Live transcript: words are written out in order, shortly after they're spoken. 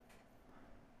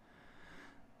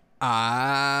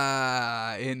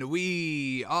And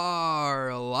we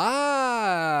are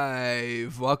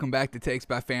live. Welcome back to Takes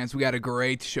by Fans. We got a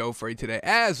great show for you today.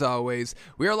 As always,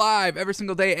 we are live every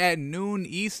single day at noon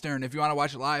Eastern. If you want to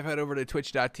watch it live, head over to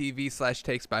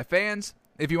twitch.tv/takesbyfans.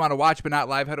 If you want to watch but not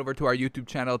live, head over to our YouTube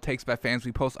channel, Takes by Fans.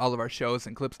 We post all of our shows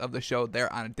and clips of the show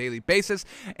there on a daily basis.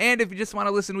 And if you just want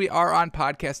to listen, we are on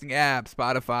podcasting apps,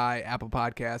 Spotify, Apple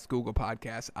Podcasts, Google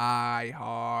Podcasts,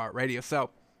 iHeartRadio. So,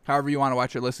 however you want to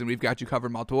watch or listen, we've got you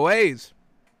covered multiple ways.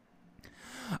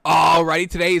 Alrighty,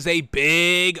 today is a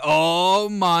big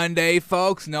old Monday,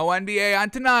 folks. No NBA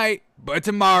on tonight, but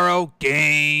tomorrow,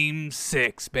 Game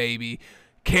 6, baby.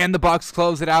 Can the Bucks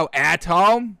close it out at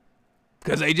home?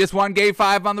 Because they just won Game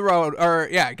 5 on the road.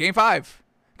 Game 5.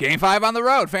 Game 5 on the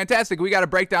road. Fantastic. We got to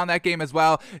break down that game as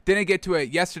well. Didn't get to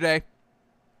it yesterday.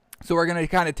 So we're going to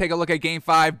kind of take a look at Game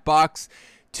 5. Bucks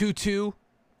 2-2.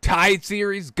 Tied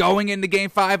series going into Game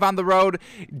 5 on the road.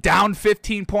 Down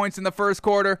 15 points in the first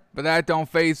quarter. But that don't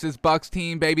faze this Bucks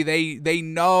team, baby. They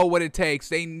know what it takes.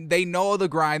 They know the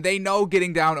grind. They know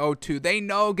getting down 0-2. They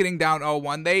know getting down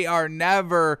 0-1. They are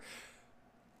never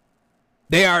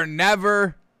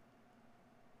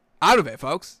out of it,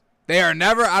 folks. They are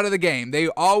never out of the game. They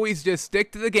always just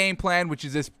stick to the game plan, which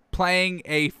is just playing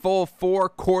a full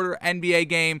four-quarter NBA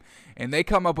game, and they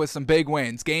come up with some big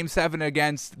wins. Game 7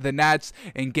 against the Nets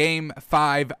and Game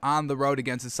 5 on the road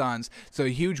against the Suns. So a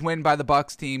huge win by the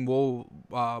Bucks team. We'll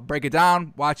break it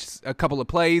down, watch a couple of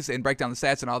plays, and break down the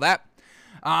stats and all that.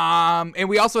 And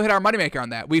we also hit our moneymaker on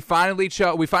that. We finally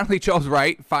chose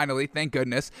right. Finally, thank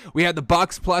goodness. We had the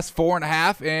Bucks plus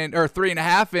 4.5 or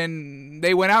 3.5, and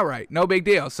they went outright. No big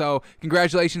deal. So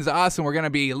congratulations to us, and we're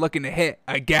gonna be looking to hit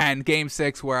again Game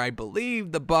 6, where I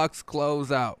believe the Bucks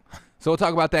close out. So we'll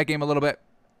talk about that game a little bit,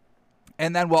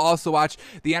 and then we'll also watch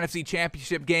the NFC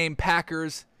Championship game,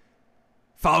 Packers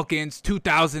Falcons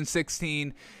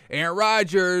 2016. Aaron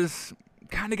Rodgers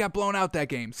kind of got blown out that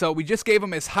game. So we just gave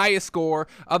him his highest score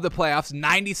of the playoffs,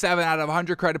 97 out of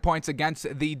 100 credit points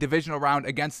against the divisional round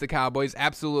against the Cowboys.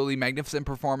 Absolutely magnificent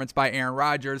performance by Aaron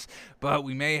Rodgers, but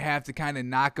we may have to kind of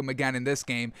knock him again in this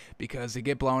game because they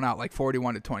get blown out like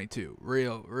 41-22.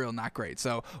 Real not great.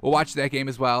 So we'll watch that game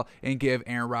as well and give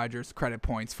Aaron Rodgers credit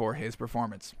points for his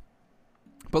performance.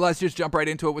 But let's just jump right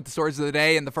into it with the stories of the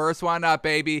day. And the first one up,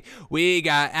 baby, we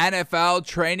got NFL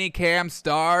training camp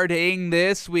starting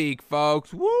this week,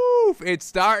 folks. Woo! It's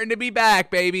starting to be back,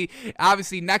 baby.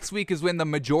 Obviously, next week is when the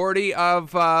majority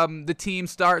of the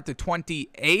teams start, the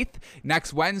 28th,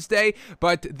 next Wednesday.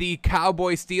 But the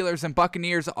Cowboys, Steelers, and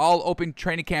Buccaneers all open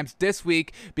training camps this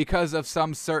week because of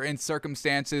some certain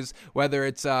circumstances, whether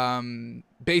it's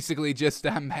basically just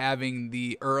them having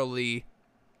the early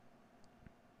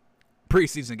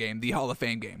preseason game, the Hall of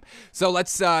Fame game. So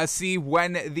let's see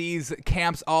when these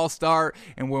camps all start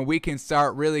and when we can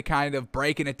start really kind of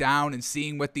breaking it down and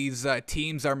seeing what these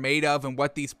teams are made of and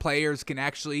what these players can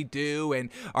actually do, and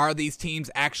are these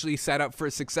teams actually set up for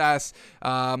success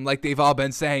like they've all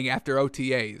been saying after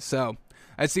OTAs. So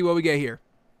let's see what we get here.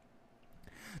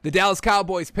 The Dallas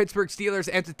Cowboys, Pittsburgh Steelers,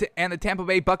 and the Tampa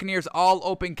Bay Buccaneers all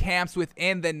open camps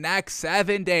within the next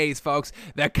 7 days, folks.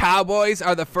 The Cowboys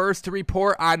are the first to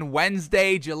report on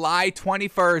Wednesday, July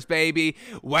 21st, baby.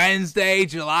 Wednesday,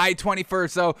 July 21st.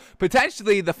 So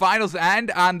potentially the finals end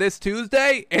on this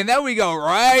Tuesday, and then we go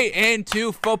right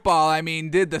into football. I mean,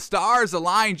 did the stars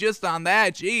align just on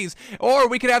that? Jeez. Or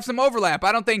we could have some overlap.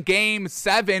 I don't think Game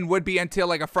 7 would be until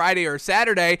like a Friday or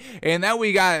Saturday, and then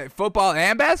we got football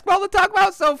and basketball to talk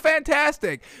about. So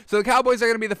fantastic. So the Cowboys are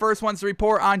going to be the first ones to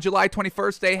report on July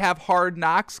 21st. They have Hard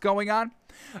Knocks going on.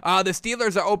 The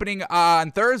Steelers are opening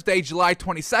on Thursday, July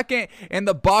 22nd, and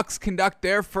the Bucks conduct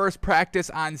their first practice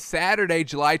on Saturday,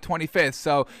 July 25th.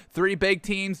 So 3 big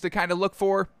teams to kind of look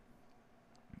for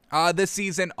this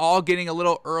season, all getting a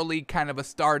little early kind of a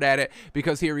start at it,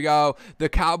 because here we go. The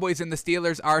Cowboys and the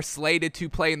Steelers are slated to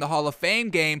play in the Hall of Fame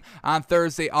game on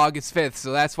Thursday, August 5th.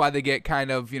 So that's why they get kind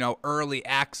of, early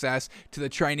access to the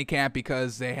training camp,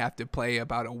 because they have to play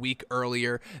about a week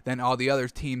earlier than all the other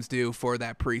teams do for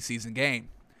that preseason game.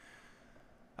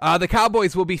 The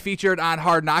Cowboys will be featured on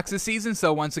Hard Knocks this season,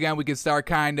 so once again, we can start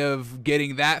kind of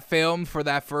getting that film for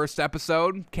that first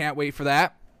episode. Can't wait for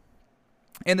that.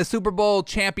 And the Super Bowl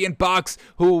champion Bucks,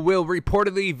 who will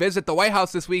reportedly visit the White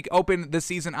House this week, open the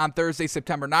season on Thursday,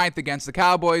 September 9th against the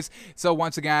Cowboys. So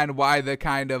once again, why the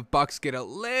kind of Bucks get a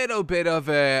little bit of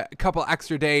a couple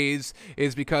extra days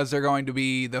is because they're going to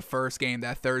be the first game,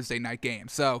 that Thursday night game.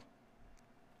 So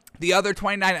the other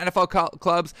 29 NFL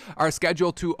clubs are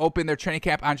scheduled to open their training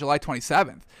camp on July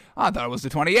 27th. Oh, I thought it was the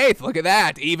 28th. Look at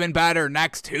that. Even better.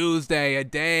 Next Tuesday, a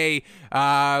day.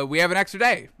 We have an extra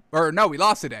day. Or no, we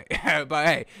lost today. But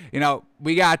hey,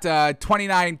 we got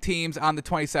 29 teams on the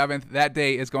 27th. That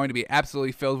day is going to be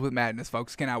absolutely filled with madness,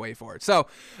 folks. Cannot wait for it. So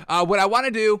what I want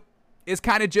to do is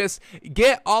kind of just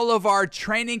get all of our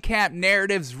training camp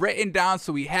narratives written down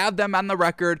so we have them on the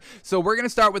record. So we're going to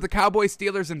start with the Cowboys,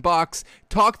 Steelers, and Bucks,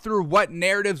 talk through what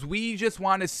narratives we just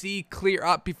want to see clear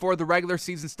up before the regular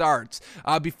season starts.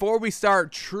 Before we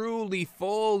start truly,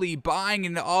 fully buying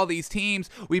into all these teams,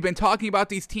 we've been talking about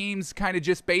these teams kind of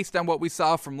just based on what we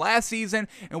saw from last season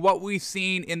and what we've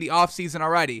seen in the offseason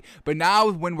already. But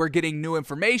now when we're getting new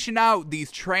information out,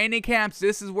 these training camps,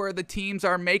 this is where the teams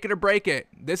are make it or break it.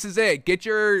 This is it. Get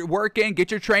your work in,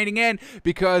 get your training in,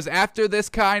 because after this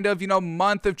kind of,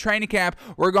 month of training camp,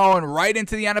 we're going right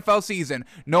into the NFL season.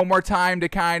 No more time to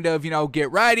kind of, get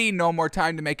ready. No more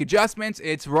time to make adjustments.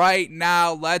 It's right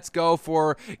now. Let's go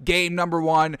for game number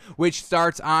 1, which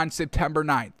starts on September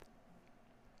 9th.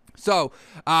 So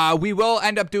we will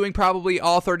end up doing probably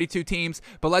all 32 teams,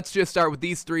 but let's just start with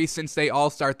these 3 since they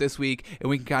all start this week, and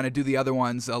we can kind of do the other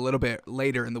ones a little bit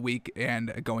later in the week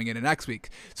and going into next week.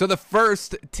 So the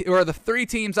first or the 3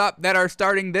 teams up that are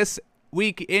starting this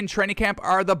week in training camp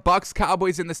are the Bucks,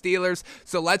 Cowboys, and the Steelers.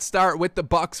 So let's start with the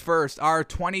Bucks first. Our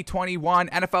 2021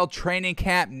 NFL training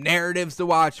camp narratives to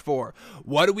watch for.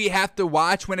 What do we have to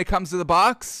watch when it comes to the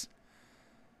Bucks?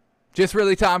 Just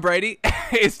really Tom Brady.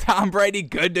 Is Tom Brady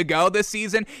good to go this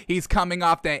season? He's coming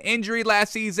off that injury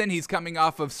last season. He's coming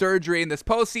off of surgery in this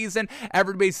postseason.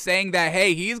 Everybody's saying that,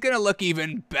 hey, he's going to look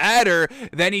even better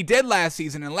than he did last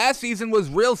season. And last season was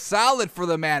real solid for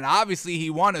the man. Obviously, he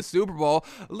won a Super Bowl.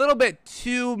 A little bit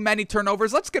too many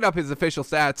turnovers. Let's get up his official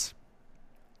stats.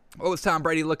 What was Tom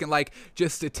Brady looking like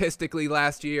just statistically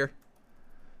last year?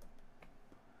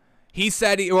 He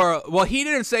said he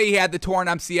didn't say he had the torn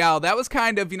MCL. That was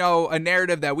kind of, a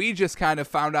narrative that we just kind of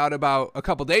found out about a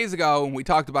couple days ago when we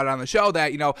talked about it on the show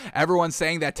that, everyone's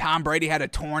saying that Tom Brady had a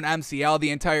torn MCL the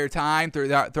entire time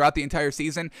throughout the entire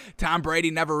season. Tom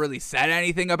Brady never really said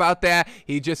anything about that.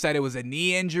 He just said it was a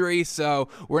knee injury. So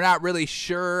we're not really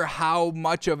sure how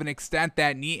much of an extent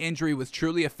that knee injury was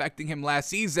truly affecting him last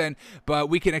season, but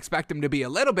we can expect him to be a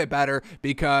little bit better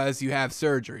because you have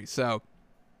surgery. So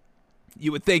you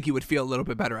would think you would feel a little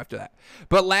bit better after that.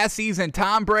 But last season,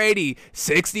 Tom Brady,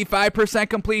 65%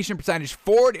 completion percentage,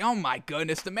 oh my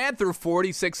goodness, the man threw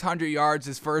 4,600 yards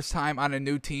his first time on a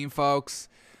new team, folks.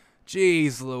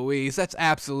 Jeez Louise, that's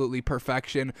absolutely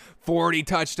perfection. 40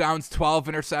 touchdowns, 12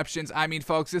 interceptions. I mean,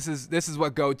 folks, this is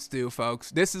what GOATs do, folks.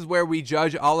 This is where we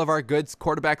judge all of our good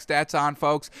quarterback stats on,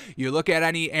 folks. You look at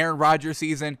any Aaron Rodgers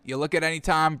season, you look at any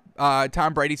Tom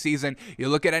Brady season, you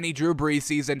look at any Drew Brees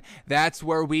season. That's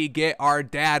where we get our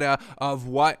data of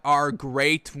what are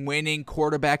great winning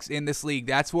quarterbacks in this league.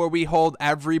 That's where we hold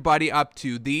everybody up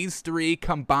to. These 3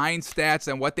 combined stats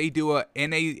and what they do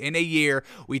in a year.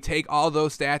 We take all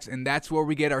those stats, and that's where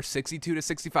we get our 62 to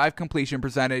 65 completion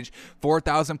percentage,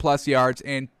 4,000 plus yards,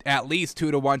 and at least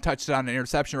 2-to-1 touchdown and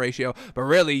interception ratio. But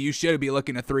really, you should be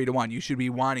looking at 3-to-1. You should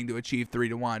be wanting to achieve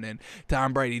 3-to-1, and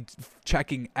Tom Brady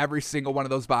checking every single one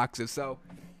of those boxes. So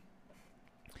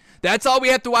that's all we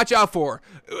have to watch out for.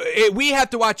 We have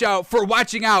to watch out for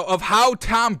watching out of how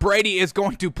Tom Brady is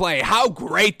going to play, how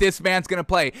great this man's going to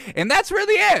play. And that's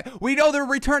really it. We know they're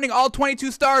returning all 22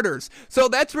 starters. So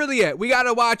that's really it. We got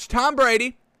to watch Tom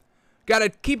Brady. Got to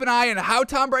keep an eye on how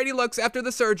Tom Brady looks after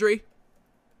the surgery.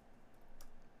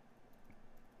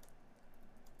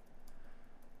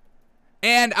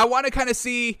 And I want to kind of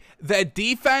see the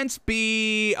defense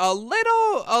be a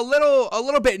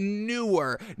little bit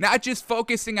newer, not just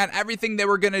focusing on everything they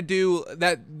were going to do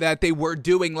that they were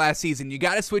doing last season. You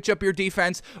got to switch up your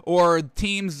defense, or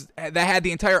teams that had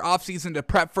the entire offseason to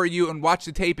prep for you and watch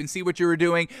the tape and see what you were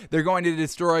doing, they're going to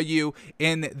destroy you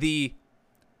in the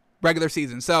regular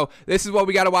season. So this is what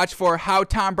we got to watch for, how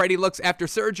Tom Brady looks after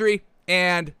surgery,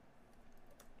 and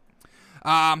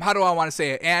how do I want to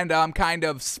say it? And kind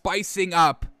of spicing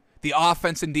up the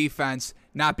offense and defense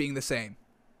not being the same.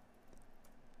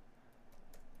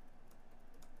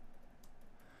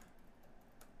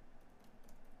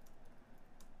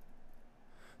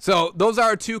 So those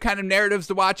are 2 kind of narratives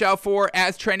to watch out for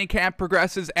as training camp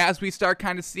progresses, as we start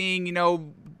kind of seeing,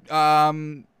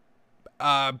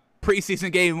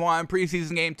 preseason game 1,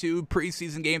 preseason game 2,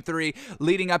 preseason game 3,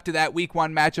 leading up to that week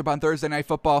 1 matchup on Thursday Night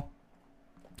Football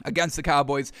against the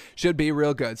Cowboys. Should be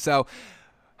real good. So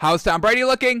how's Tom Brady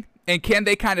looking? And can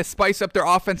they kind of spice up their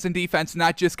offense and defense,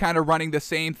 not just kind of running the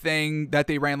same thing that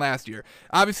they ran last year?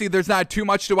 Obviously, there's not too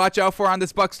much to watch out for on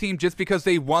this Bucs team just because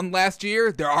they won last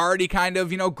year. They're already kind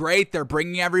of, great. They're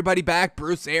bringing everybody back.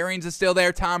 Bruce Arians is still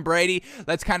there. Tom Brady.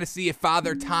 Let's kind of see if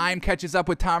Father Time catches up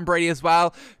with Tom Brady as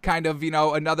well. Kind of,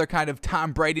 another kind of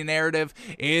Tom Brady narrative.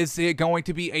 Is it going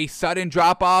to be a sudden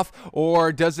drop-off,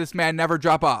 or does this man never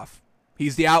drop off?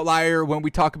 He's the outlier when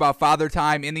we talk about Father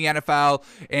Time in the NFL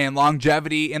and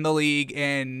longevity in the league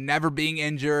and never being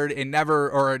injured and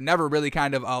never really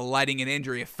kind of letting an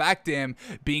injury affect him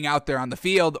being out there on the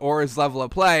field or his level of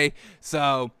play.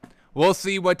 So we'll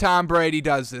see what Tom Brady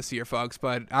does this year, folks,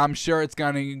 but I'm sure it's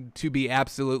going to be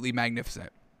absolutely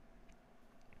magnificent.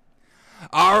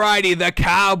 Alrighty, the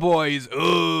Cowboys.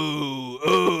 Ooh,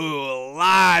 a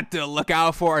lot to look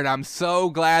out for, and I'm so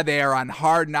glad they are on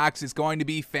Hard Knocks. It's going to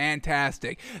be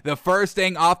fantastic. The first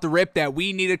thing off the rip that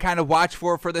we need to kind of watch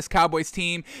for this Cowboys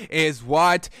team is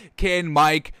what can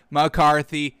Mike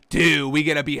McCarthy do? We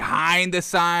get a behind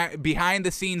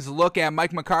the scenes look at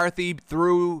Mike McCarthy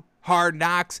through Hard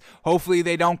Knocks. Hopefully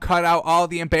they don't cut out all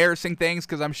the embarrassing things,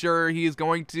 because I'm sure he's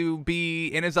going to be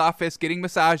in his office getting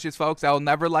massages, folks. I will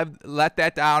never let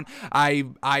that down. I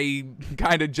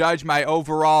kind of judge my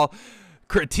overall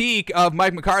critique of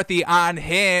Mike McCarthy on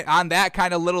that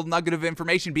kind of little nugget of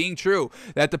information being true,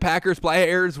 that the Packers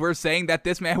players were saying that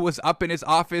this man was up in his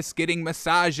office getting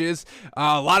massages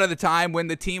a lot of the time when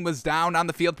the team was down on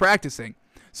the field practicing.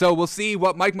 So we'll see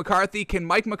what Mike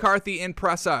McCarthy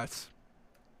impress us.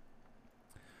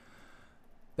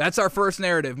 That's our first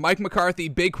narrative. Mike McCarthy,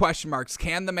 big question marks.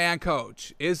 Can the man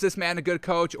coach? Is this man a good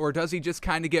coach, or does he just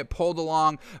kind of get pulled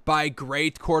along by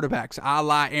great quarterbacks, a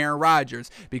la Aaron Rodgers?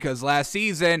 Because last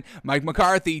season, Mike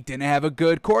McCarthy didn't have a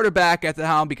good quarterback at the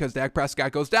helm because Dak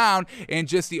Prescott goes down, and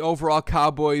just the overall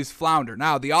Cowboys flounder.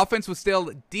 Now, the offense was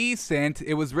still decent.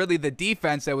 It was really the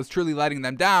defense that was truly letting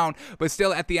them down, but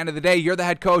still, at the end of the day, you're the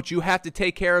head coach. You have to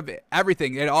take care of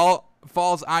everything. It all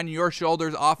falls on your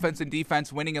shoulders, offense and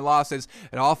defense, winning and losses.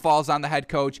 It all falls on the head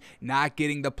coach not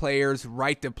getting the players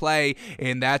right to play,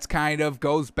 and that's kind of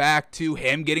goes back to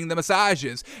him getting the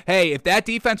massages. Hey, if that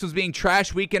defense was being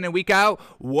trashed week in and week out,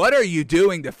 what are you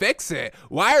doing to fix it?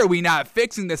 Why are we not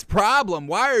fixing this problem?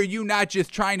 Why are you not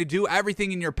just trying to do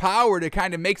everything in your power to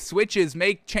kind of make switches,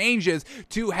 make changes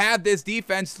to have this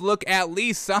defense look at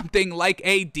least something like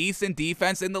a decent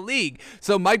defense in the league?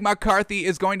 So Mike McCarthy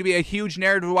is going to be a huge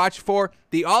narrative to watch for.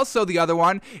 The other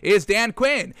one is Dan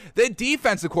Quinn, the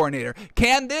defensive coordinator.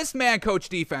 Can this man coach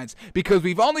defense? Because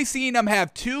we've only seen him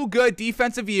have 2 good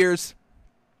defensive years.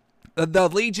 The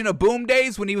Legion of Boom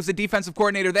days when he was the defensive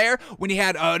coordinator there, when he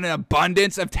had an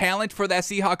abundance of talent for that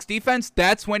Seahawks defense,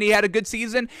 that's when he had a good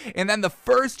season. And then the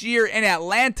first year in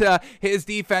Atlanta, his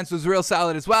defense was real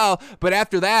solid as well. But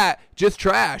after that, just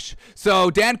trash.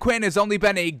 So Dan Quinn has only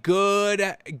been a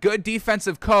good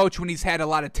defensive coach when he's had a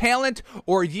lot of talent,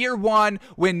 or year one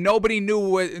when nobody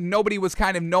was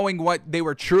kind of knowing what they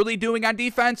were truly doing on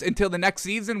defense until the next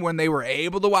season when they were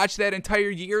able to watch that entire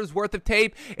year's worth of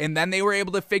tape, and then they were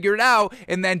able to figure it out,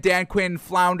 and then Dan Quinn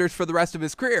flounders for the rest of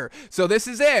his career. So this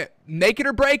is it. Make it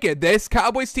or break it. This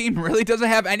Cowboys team really doesn't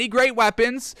have any great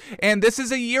weapons, and this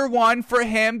is a year one for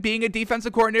him being a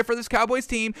defensive coordinator for this Cowboys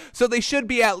team. So they should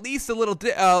be at least a little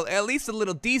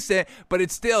decent, but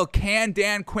it's still, can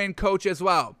Dan Quinn coach as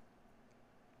well?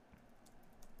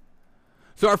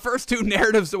 So our first 2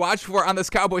 narratives to watch for on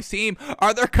this Cowboys team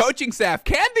are their coaching staff.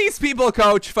 Can these people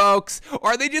coach, folks? Or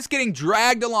are they just getting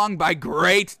dragged along by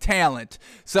great talent?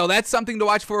 So that's something to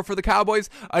watch for the Cowboys.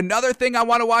 Another thing I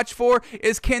want to watch for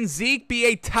is, can Zeke be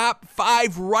a top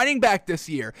 5 running back this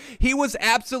year? He was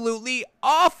absolutely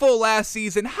awful last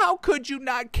season. How could you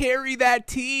not carry that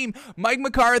team? Mike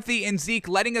McCarthy and Zeke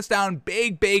letting us down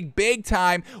big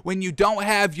time when you don't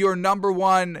have your number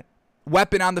 1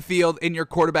 weapon on the field in your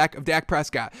quarterback of Dak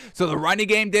Prescott. So the running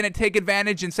game didn't take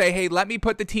advantage and say, hey, let me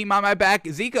put the team on my back.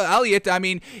 Ezekiel Elliott, I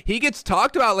mean, he gets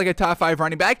talked about like a top 5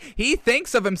 running back. He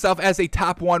thinks of himself as a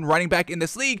top 1 running back in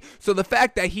this league. So the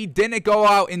fact that he didn't go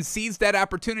out and seize that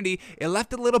opportunity, it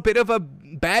left a little bit of a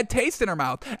bad taste in our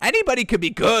mouth. Anybody could be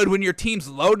good when your team's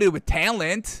loaded with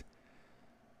talent.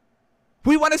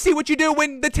 We want to see what you do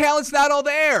when the talent's not all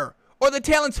there, or the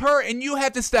talent's hurt and you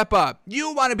have to step up.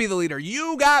 You want to be the leader.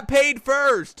 You got paid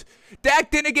first. Dak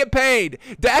didn't get paid.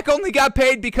 Dak only got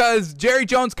paid because Jerry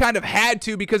Jones kind of had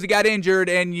to, because he got injured,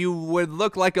 and you would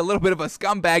look like a little bit of a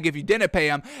scumbag if you didn't pay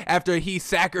him after he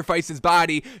sacrificed his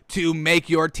body to make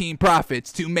your team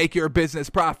profits, to make your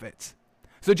business profits.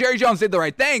 So Jerry Jones did the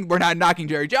right thing. We're not knocking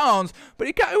Jerry Jones, but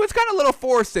it was kind of a little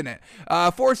forced in it,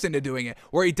 forced into doing it,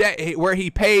 where he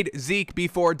paid Zeke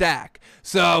before Dak.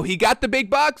 So he got the big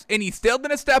bucks, and he's still going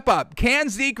to step up. Can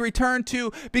Zeke return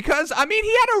to, because, I mean,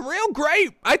 he had a real great,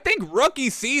 I think,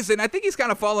 rookie season. I think he's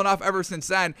kind of fallen off ever since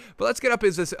then. But let's get up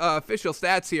his official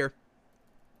stats here.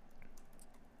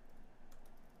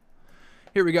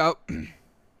 Here we go.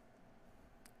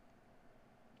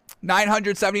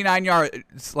 979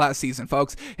 yards last season,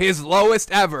 folks. His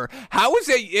lowest ever. How is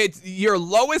it your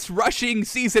lowest rushing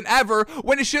season ever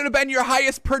when it should have been your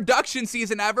highest production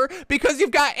season ever? Because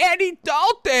you've got Andy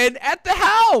Dalton at the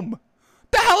helm.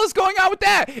 The hell is going on with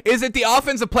that? Is it the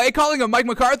offensive play calling of Mike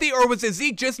McCarthy, or was it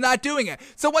Zeke just not doing it?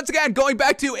 So once again, going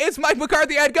back to, is Mike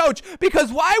McCarthy head coach?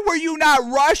 Because why were you not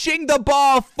rushing the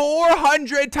ball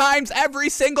 400 times every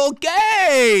single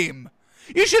game?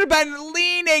 You should have been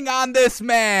leaning on this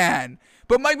man.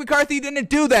 But Mike McCarthy didn't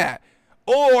do that.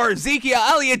 Or Ezekiel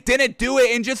Elliott didn't do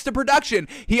it in just the production.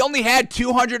 He only had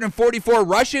 244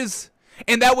 rushes,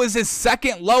 and that was his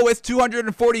second lowest,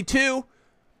 242.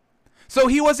 So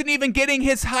he wasn't even getting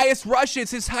his highest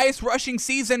rushes. His highest rushing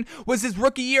season was his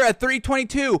rookie year at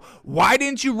 322. Why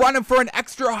didn't you run him for an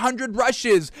extra 100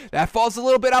 rushes? That falls a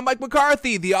little bit on Mike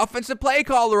McCarthy, the offensive play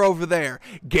caller over there.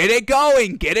 Get it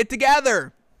going. Get it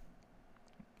together.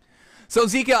 So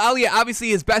Ezekiel Elliott, obviously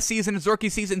his best season, his rookie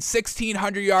season,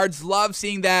 1,600 yards. Love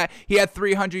seeing that. He had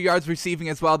 300 yards receiving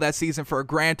as well that season for a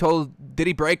grand total. Did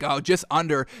he break? Oh, just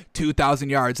under 2,000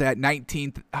 yards at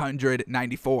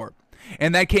 1,994.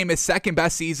 And that came his second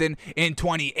best season in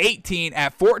 2018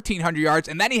 at 1,400 yards.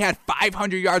 And then he had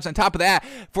 500 yards on top of that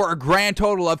for a grand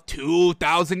total of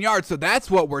 2,000 yards. So that's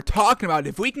what we're talking about.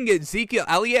 If we can get Ezekiel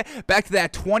Elliott back to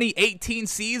that 2018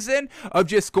 season of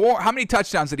just score, how many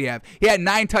touchdowns did he have? He had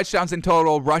 9 touchdowns in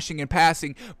total, rushing and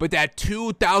passing. But that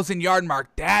 2,000 yard mark,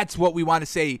 that's what we want to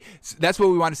say. That's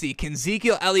what we want to see. Can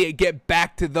Ezekiel Elliott get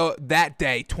back to that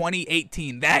day,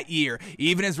 2018, that year,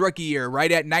 even his rookie year,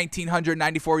 right at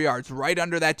 1,994 yards? Right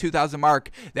under that 2,000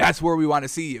 mark. That's where we want to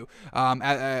see you,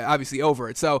 obviously over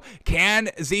it. So can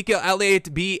Ezekiel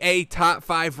Elliott be a top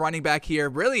 5 running back here?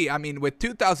 Really, I mean, with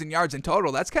 2,000 yards in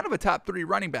total, that's kind of a top 3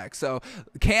 running back. So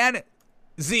can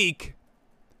Zeke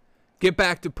get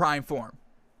back to prime form?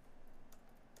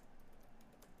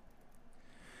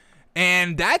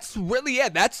 And that's really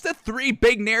it. That's the 3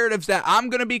 big narratives that I'm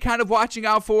going to be kind of watching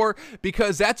out for,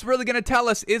 because that's really going to tell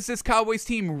us, is this Cowboys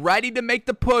team ready to make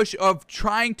the push of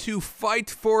trying to fight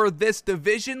for this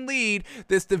division lead,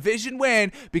 this division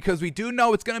win? Because we do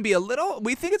know it's going to be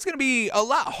we think it's going to be a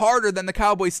lot harder than the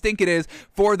Cowboys think it is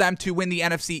for them to win the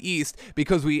NFC East,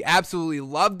 because we absolutely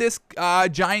love this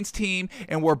Giants team,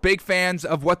 and we're big fans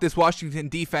of what this Washington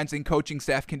defense and coaching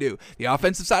staff can do. The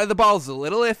offensive side of the ball is a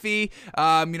little iffy.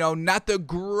 Not the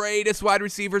greatest wide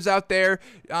receivers out there.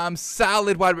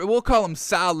 Solid we'll call them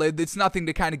solid. It's nothing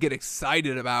to kind of get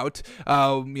excited about.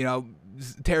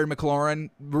 Terry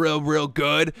McLaurin, real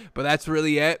good, but that's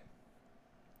really it.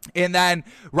 And then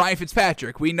Ryan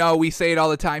Fitzpatrick, we say it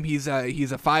all the time, he's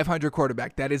a 500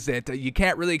 quarterback. That is it. You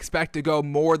can't really expect to go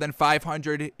more than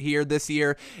 500 here this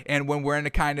year. And when we're in a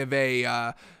kind of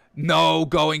a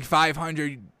going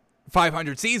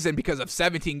 500 season, because of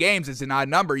 17 games, it's an odd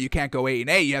number. You can't go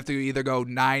 8-8. You have to either go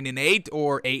 9-8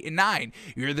 or 8-9.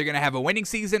 You're either going to have a winning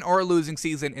season or a losing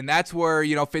season, and that's where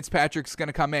Fitzpatrick's going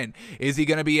to come in. Is he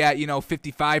going to be at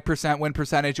 55% win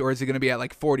percentage, or is he going to be at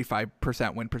like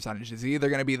 45% win percentage? Is he either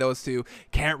going to be those two?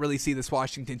 Can't really see this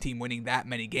Washington team winning that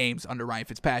many games under Ryan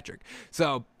Fitzpatrick.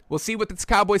 So we'll see what this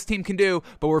Cowboys team can do,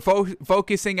 but we're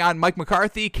focusing on Mike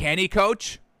McCarthy. Can he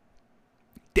coach?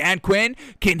 Dan Quinn,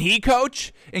 can he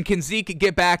coach? And can Zeke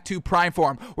get back to prime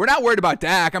form? We're not worried about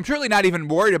Dak. I'm truly not even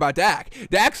worried about Dak.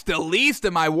 Dak's the least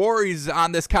of my worries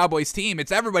on this Cowboys team. It's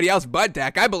everybody else but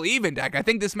Dak. I believe in Dak. I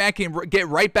think this man can get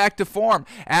right back to form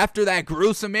after that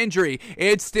gruesome injury.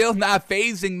 It's still not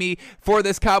fazing me for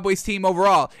this Cowboys team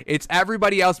overall. It's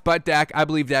everybody else but Dak. I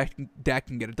believe Dak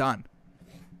can get it done.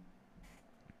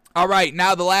 All right,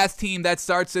 now the last team that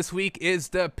starts this week is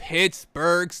the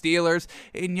Pittsburgh Steelers.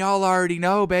 And y'all already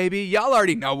know, baby. Y'all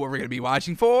already know what we're going to be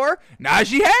watching for.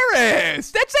 Najee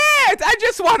Harris. That's it. I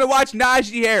just want to watch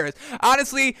Najee Harris.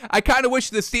 Honestly, I kind of wish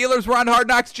the Steelers were on Hard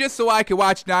Knocks just so I could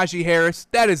watch Najee Harris.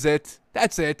 That is it.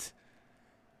 That's it.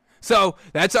 So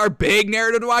that's our big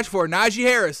narrative to watch for. Najee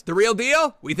Harris, the real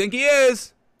deal? We think he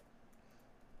is.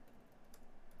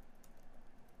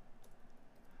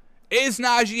 Is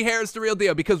Najee Harris the real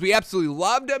deal? Because we absolutely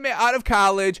loved him out of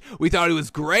college. We thought he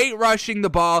was great rushing the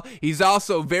ball. He's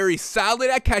also very solid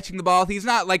at catching the ball. He's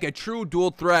not like a true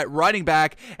dual threat running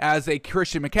back as a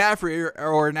Christian McCaffrey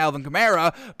or an Alvin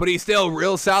Kamara, but he's still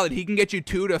real solid. He can get you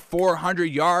 200 to 400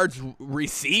 yards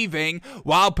receiving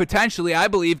while potentially, I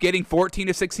believe, getting 14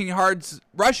 to 16 yards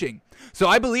rushing. So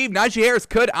I believe Najee Harris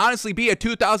could honestly be a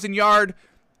 2,000-yard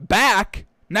back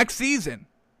next season.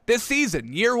 This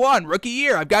season, year one, rookie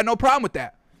year. I've got no problem with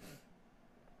that.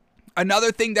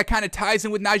 Another thing that kind of ties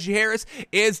in with Najee Harris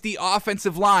is the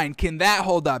offensive line. Can that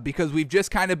hold up? Because we've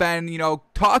just kind of been,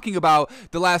 talking about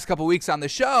the last couple weeks on the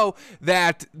show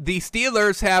that the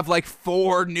Steelers have like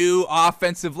 4 new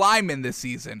offensive linemen this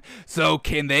season. So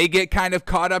can they get kind of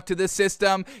caught up to this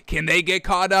system? Can they get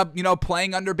caught up,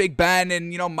 playing under Big Ben and,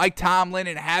 Mike Tomlin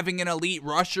and having an elite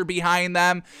rusher behind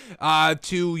them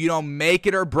to, make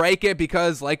it or break it?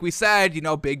 Because like we said,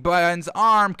 Big Ben's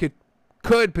arm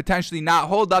could potentially not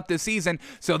hold up this season,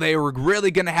 so they were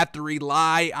really going to have to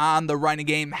rely on the running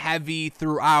game heavy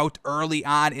throughout early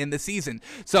on in the season.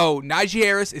 So Najee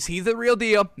Harris, is he the real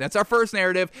deal? That's our first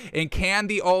narrative. And can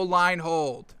the O-line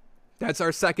hold? That's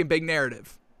our second big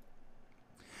narrative.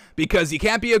 Because you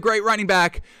can't be a great running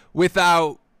back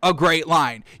without a great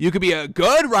line. You could be a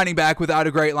good running back without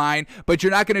a great line, but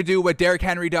you're not going to do what Derrick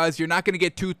Henry does. You're not going to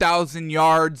get 2,000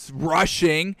 yards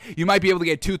rushing. You might be able to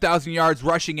get 2,000 yards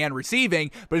rushing and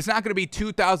receiving, but it's not going to be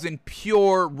 2,000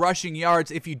 pure rushing yards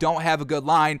if you don't have a good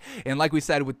line. And like we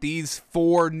said, with these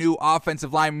 4 new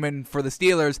offensive linemen for the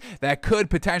Steelers, that could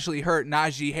potentially hurt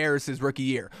Najee Harris's rookie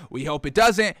year. We hope it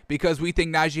doesn't, because we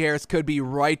think Najee Harris could be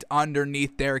right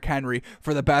underneath Derrick Henry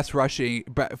for the best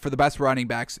running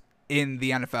backs in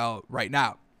the NFL right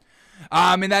now.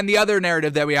 And then the other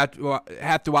narrative that we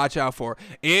have to watch out for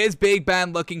is Big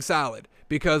Ben looking solid,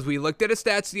 because we looked at his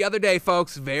stats the other day,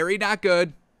 folks. Very not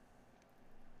good.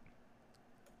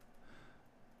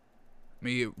 Let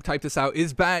me type this out.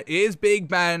 Is Big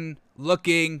Ben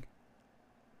looking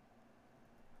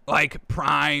like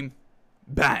prime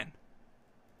Ben?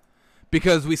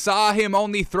 Because we saw him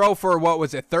only throw for,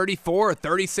 34 or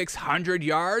 3,600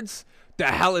 yards? The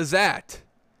hell is that?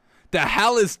 The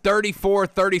hell is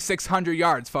 3,600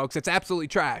 yards, folks? It's absolutely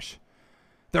trash.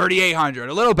 3,800,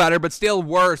 a little better, but still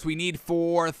worse. We need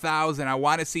 4,000. I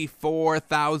want to see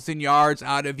 4,000 yards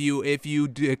out of you if you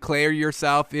declare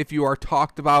yourself, if you are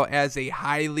talked about as a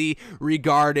highly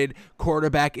regarded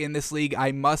quarterback in this league.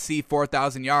 I must see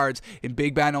 4,000 yards, and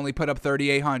Big Ben only put up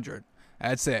 3,800.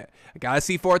 That's it. I got to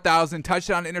see 4,000.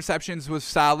 Touchdown interceptions was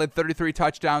solid. 33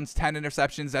 touchdowns, 10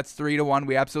 interceptions. That's 3-1.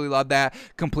 We absolutely love that.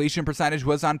 Completion percentage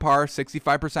was on par,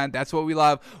 65%. That's what we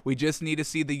love. We just need to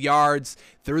see the yards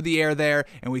through the air there,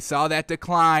 and we saw that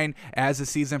decline as the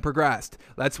season progressed.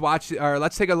 Let's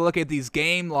take a look at these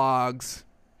game logs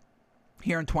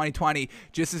here in 2020,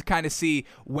 just to kind of see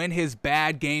when his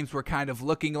bad games were kind of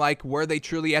looking like. Were they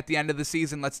truly at the end of the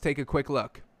season? Let's take a quick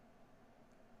look.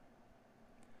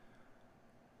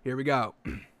 Here we go.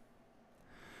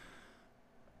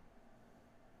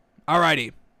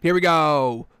 Alrighty, here we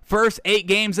go. First 8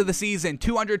 games of the season,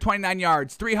 229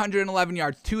 yards, 311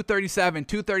 yards, 237,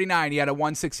 239. He had a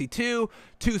 162,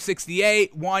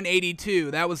 268,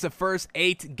 182. That was the first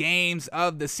 8 games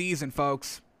of the season,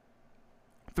 folks.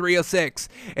 306.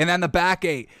 And then the back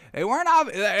 8. They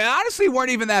honestly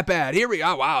weren't even that bad. Here we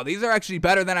go. Oh, wow, these are actually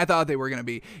better than I thought they were going to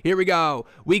be. Here we go.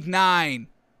 Week 9,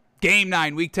 game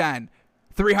 9, week 10.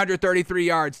 333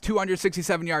 yards,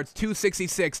 267 yards,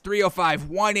 266, 305,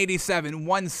 187,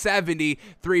 170,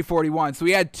 341. So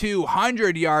he had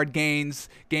 200-yard games,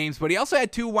 but he also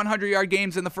had 2 100-yard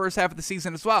games in the first half of the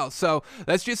season as well. So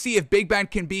let's just see if Big Ben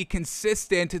can be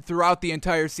consistent throughout the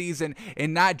entire season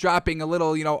and not dropping a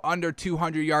little, under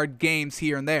 200-yard games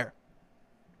here and there.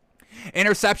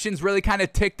 Interceptions really kind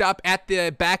of ticked up at the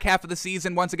back half of the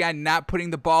season. Once again, not putting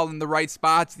the ball in the right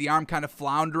spots, the arm kind of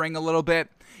floundering a little bit.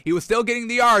 He was still getting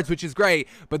the yards, which is great,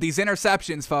 but these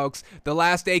interceptions, folks, the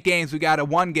last 8 games, we got a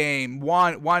one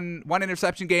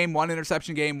interception game, 1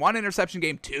 interception game, 1 interception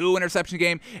game, 2 interception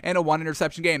game, and a 1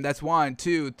 interception game. That's 1,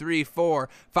 2, 3, 4,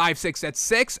 5, 6. That's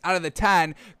 6 out of the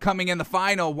 10 coming in the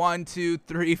final 1, 2,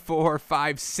 3, 4,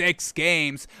 5, 6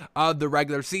 games of the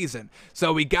regular season.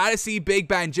 So we got to see Big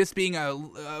Ben just being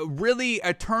really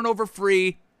a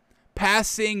turnover-free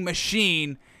passing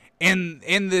machine in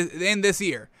this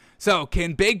year. So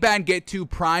can Big Ben get to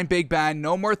prime Big Ben?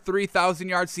 No more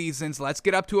 3,000-yard seasons. Let's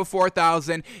get up to a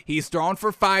 4,000. He's thrown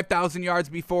for 5,000 yards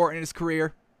before in his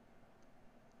career.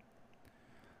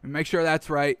 Make sure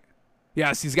that's right.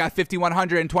 Yes, he's got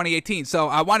 5,100 in 2018. So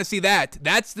I want to see that.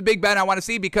 That's the Big Ben I want to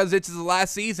see because it's his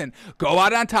last season. Go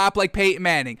out on top like Peyton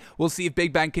Manning. We'll see if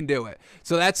Big Ben can do it.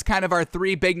 So that's kind of our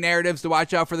three big narratives to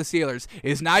watch out for the Steelers.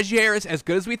 Is Najee Harris as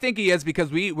good as we think he is?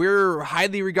 Because we're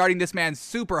highly regarding this man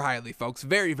super highly, folks.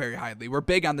 Very, very highly. We're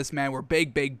big on this man. We're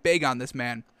big, big, big on this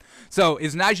man. So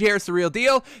is Najee Harris the real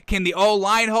deal? Can the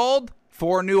O-line hold?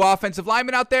 4 new offensive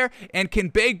linemen out there, and can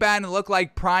Big Ben look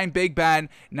like prime Big Ben,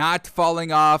 not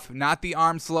falling off, not the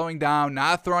arm slowing down,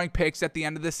 not throwing picks at the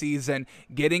end of the season,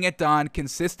 getting it done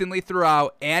consistently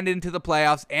throughout and into the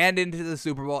playoffs and into the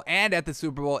Super Bowl and at the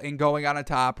Super Bowl and going on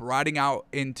top, riding out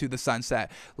into the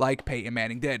sunset like Peyton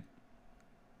Manning did.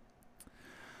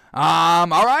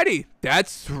 Alrighty,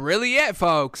 that's really it,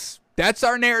 folks. That's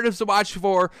our narratives to watch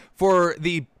for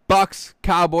the Bucs,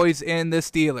 Cowboys, and the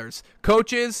Steelers.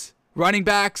 Coaches, running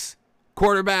backs,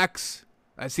 quarterbacks.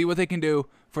 Let's see what they can do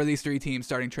for these 3 teams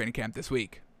starting training camp this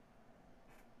week.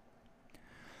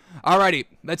 Alrighty,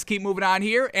 let's keep moving on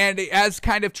here. And as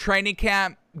kind of training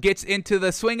camp gets into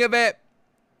the swing of it,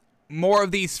 more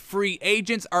of these free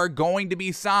agents are going to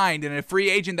be signed. And a free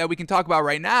agent that we can talk about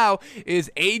right now is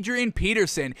Adrian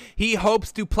Peterson. He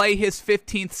hopes to play his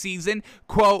 15th season.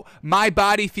 Quote, "My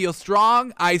body feels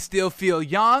strong. I still feel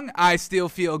young. I still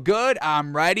feel good.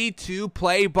 I'm ready to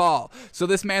play ball." So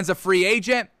this man's a free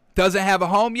agent. Doesn't have a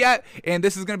home yet. And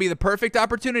this is going to be the perfect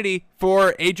opportunity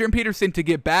for Adrian Peterson to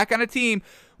get back on a team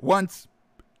once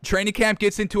training camp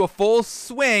gets into a full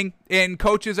swing and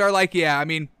coaches are like, yeah, I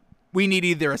mean, we need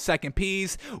either a second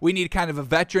piece. We need kind of a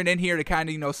veteran in here to kind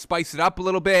of, spice it up a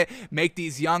little bit, make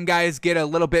these young guys get a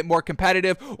little bit more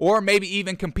competitive, or maybe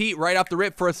even compete right off the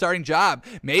rip for a starting job.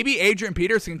 Maybe Adrian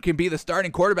Peterson can be the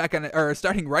starting quarterback or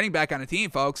starting running back on a team,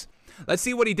 folks. Let's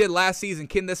see what he did last season.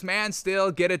 Can this man still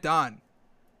get it done?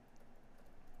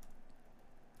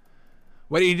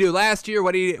 What did he do last year?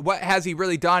 What has he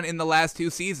really done in the last 2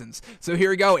 seasons? So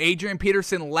here we go. Adrian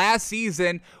Peterson last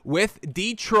season with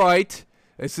Detroit.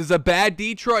 This is a bad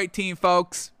Detroit team,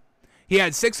 folks. He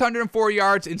had 604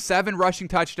 yards and 7 rushing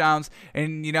touchdowns.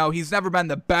 And, he's never been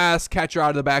the best catcher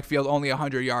out of the backfield, only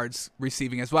 100 yards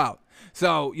receiving as well.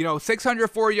 So,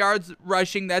 604 yards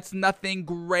rushing, that's nothing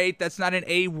great. That's not an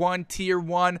A1, Tier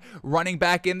 1 running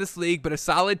back in this league, but a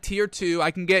solid Tier 2. I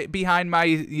can get behind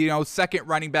my, second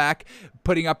running back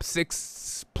putting up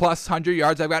 6+ hundred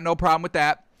yards. I've got no problem with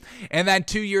that. And then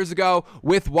 2 years ago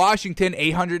with Washington,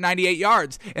 898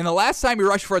 yards. And the last time he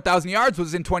rushed for 1,000 yards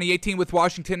was in 2018 with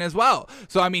Washington as well.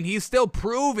 So, I mean, he's still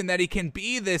proven that he can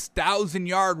be this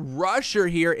 1,000-yard rusher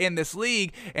here in this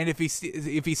league. And if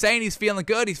he's saying he's feeling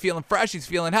good, he's feeling fresh, he's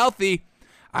feeling healthy,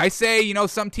 I say,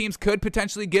 some teams could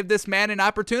potentially give this man an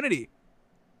opportunity.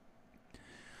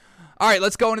 All right,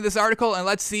 let's go into this article and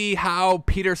let's see how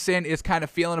Peterson is kind of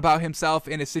feeling about himself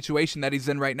in a situation that he's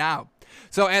in right now.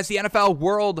 So as the NFL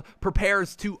world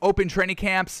prepares to open training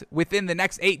camps within the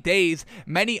next 8 days,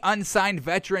 many unsigned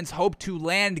veterans hope to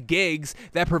land gigs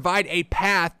that provide a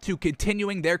path to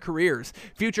continuing their careers.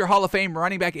 Future Hall of Fame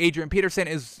running back Adrian Peterson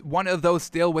is one of those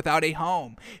still without a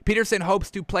home. Peterson hopes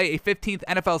to play a 15th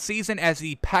NFL season as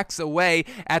he pecks away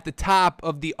at the top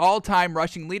of the all-time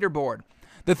rushing leaderboard.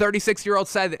 The 36-year-old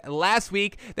said last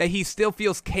week that he still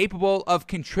feels capable of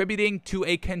contributing to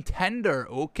a contender.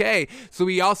 Okay, so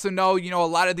we also know, a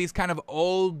lot of these kind of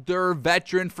older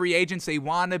veteran free agents, they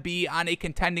want to be on a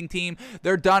contending team.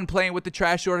 They're done playing with the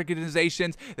trash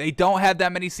organizations. They don't have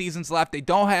that many seasons left. They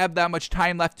don't have that much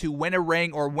time left to win a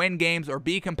ring or win games or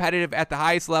be competitive at the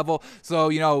highest level.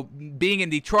 So, being in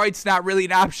Detroit's not really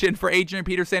an option for Adrian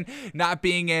Peterson. Not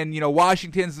being in,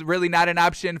 Washington's really not an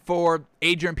option for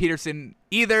Adrian Peterson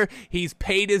either. He's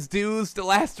paid his dues the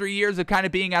last 3 years of kind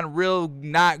of being on real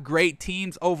not great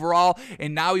teams overall,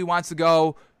 and now he wants to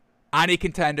go on a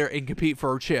contender and compete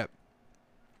for a chip.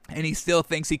 And he still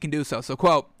thinks he can do so. So,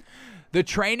 quote, "The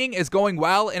training is going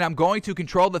well, and I'm going to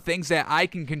control the things that I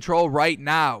can control right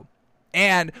now.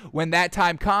 And when that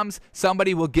time comes,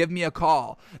 somebody will give me a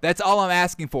call. That's all I'm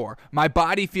asking for. My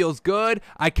body feels good.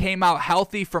 I came out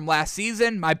healthy from last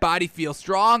season. My body feels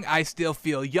strong. I still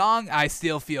feel young. I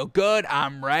still feel good.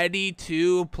 I'm ready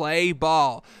to play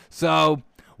ball." So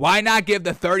why not give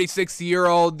the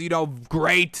 36-year-old,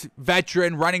 great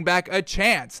veteran running back a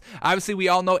chance? Obviously, we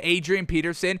all know Adrian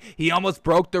Peterson. He almost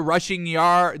broke the rushing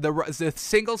yard, the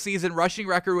single season rushing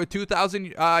record with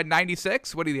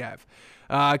 2,096. What did he have?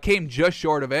 Came just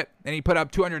short of it, and he put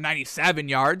up 297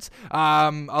 yards,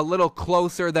 a little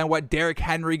closer than what Derrick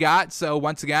Henry got. So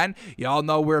once again, y'all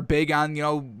know we're big on,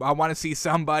 I want to see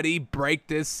somebody break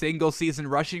this single season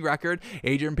rushing record.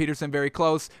 Adrian Peterson very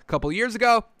close a couple years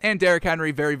ago, and Derrick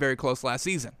Henry very, very close last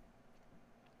season.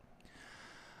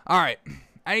 All right.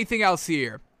 Anything else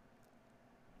here?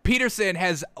 Peterson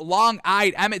has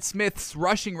long-eyed Emmitt Smith's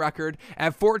rushing record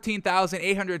at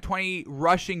 14,820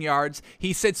 rushing yards.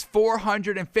 He sits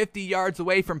 450 yards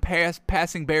away from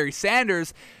passing Barry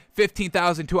Sanders,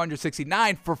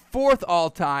 15,269 for fourth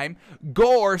all-time.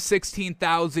 Gore,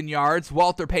 16,000 yards.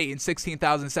 Walter Payton,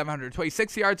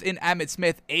 16,726 yards. And Emmitt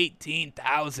Smith,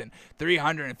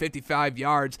 18,355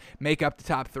 yards. Make up the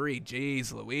top three.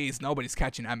 Jeez Louise, nobody's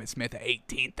catching Emmitt Smith at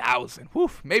 18,000. Whew,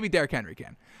 maybe Derrick Henry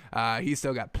can. He's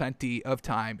still got plenty of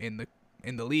time in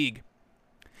the league.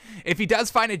 If he does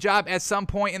find a job at some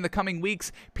point in the coming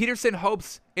weeks, Peterson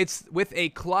hopes it's with a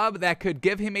club that could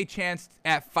give him a chance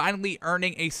at finally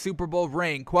earning a Super Bowl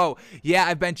ring. Quote, "Yeah,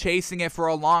 I've been chasing it for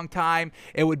a long time.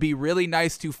 It would be really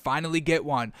nice to finally get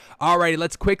one." Alrighty,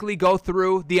 let's quickly go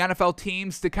through the NFL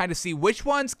teams to kind of see which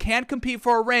ones can compete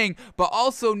for a ring, but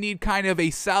also need kind of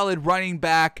a solid running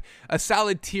back, a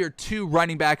solid tier 2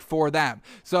 running back for them.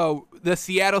 So the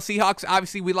Seattle Seahawks,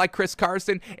 obviously we like Chris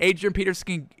Carson. Adrian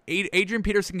Peterson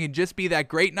can just be that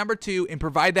great number 2 and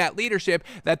provide that leadership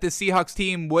that the Seahawks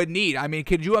team would need. I mean,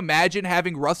 could you imagine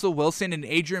having Russell Wilson and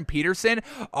Adrian Peterson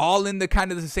all in the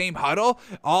kind of the same huddle?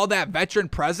 All that veteran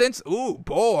presence? Ooh,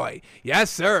 boy. Yes,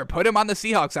 sir. Put him on the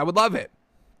Seahawks. I would love it.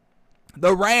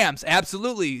 The Rams,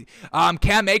 absolutely.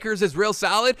 Cam Akers is real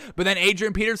solid, but then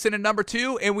Adrian Peterson at number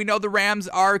 2, and we know the Rams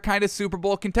are kind of Super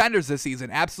Bowl contenders this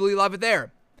season. Absolutely love it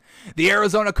there. The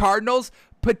Arizona Cardinals,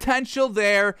 potential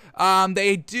there.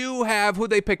 They do have, who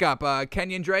they pick up?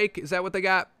 Kenyon Drake, is that what they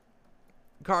got?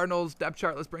 Cardinals depth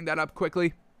chart, let's bring that up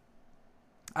quickly.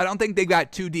 I don't think they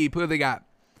got too deep. Who have they got?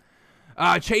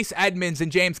 Chase Edmonds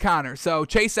and James Conner. So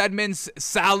Chase Edmonds,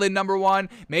 solid number 1.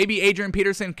 Maybe Adrian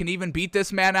Peterson can even beat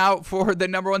this man out for the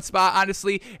number 1 spot,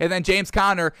 honestly. And then James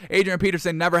Conner, Adrian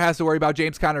Peterson never has to worry about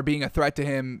James Conner being a threat to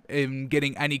him in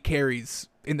getting any carries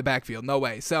in the backfield. No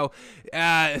way. So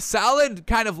solid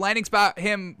kind of landing spot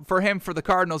for the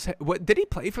Cardinals. What did he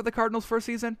play for the Cardinals first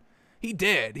season? He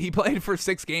did. He played for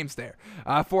 6 games there.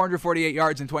 448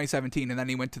 yards in 2017, and then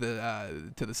he went to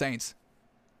the Saints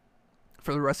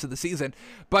for the rest of the season.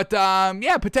 But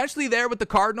yeah, potentially there with the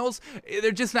Cardinals.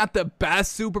 They're just not the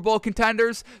best Super Bowl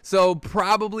contenders, so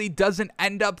probably doesn't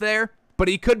end up there. But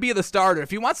he could be the starter.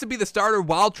 If he wants to be the starter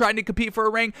while trying to compete for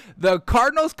a ring, the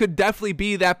Cardinals could definitely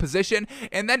be that position.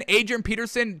 And then Adrian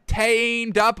Peterson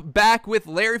teamed up back with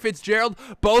Larry Fitzgerald,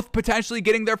 both potentially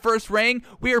getting their first ring.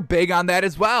 We are big on that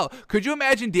as well. Could you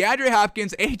imagine DeAndre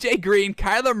Hopkins, AJ Green,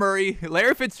 Kyler Murray,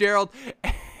 Larry Fitzgerald,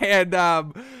 and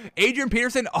Adrian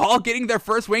Peterson all getting their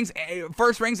first rings,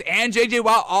 and J.J.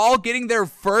 Watt all getting their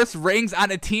first rings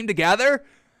on a team together?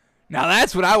 Now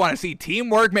that's what I want to see.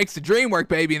 Teamwork makes the dream work,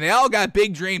 baby. And they all got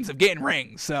big dreams of getting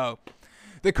rings. So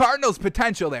the Cardinals'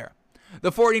 potential there. The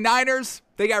 49ers,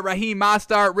 they got Raheem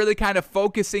Mostert, really kind of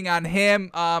focusing on him.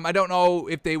 I don't know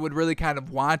if they would really kind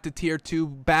of want a tier 2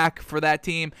 back for that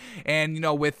team. And,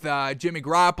 with Jimmy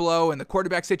Garoppolo and the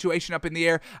quarterback situation up in the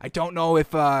air, I don't know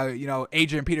if,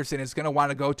 Adrian Peterson is going to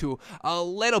want to go to a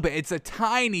little bit. It's a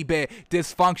tiny bit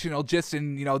dysfunctional just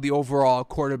in, the overall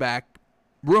quarterback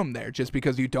room there, just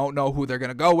because you don't know who they're going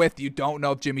to go with. You don't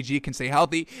know if Jimmy G can stay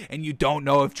healthy, and you don't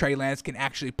know if Trey Lance can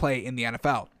actually play in the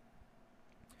NFL.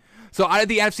 So out of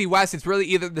the NFC West, it's really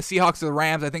either the Seahawks or the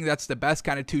Rams. I think that's the best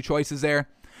kind of 2 choices there.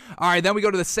 All right, then we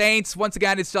go to the Saints. Once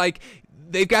again, it's like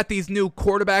they've got these new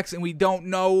quarterbacks, and we don't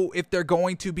know if they're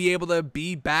going to be able to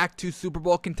be back to Super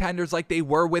Bowl contenders like they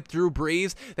were with Drew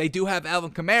Brees. They do have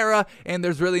Alvin Kamara, and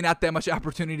there's really not that much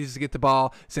opportunities to get the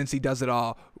ball since he does it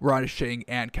all rushing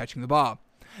and catching the ball.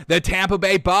 The Tampa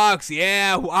Bay Bucks,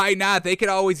 yeah, why not? They could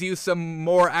always use some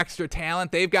more extra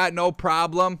talent. They've got no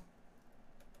problem.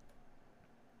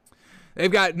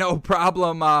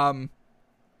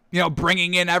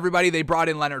 Bringing in everybody. They brought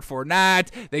in Leonard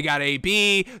Fournette. They got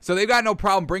AB. So they've got no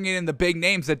problem bringing in the big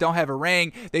names that don't have a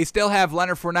ring. They still have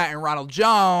Leonard Fournette and Ronald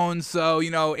Jones. So,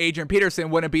 Adrian Peterson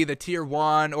wouldn't be the tier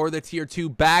 1 or the tier 2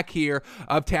 back here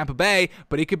of Tampa Bay,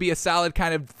 but he could be a solid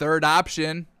kind of third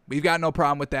option. We've got no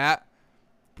problem with that.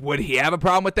 Would he have a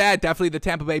problem with that? Definitely the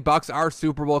Tampa Bay Bucks are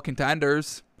Super Bowl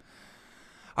contenders.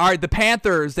 All right, the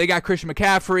Panthers, they got Christian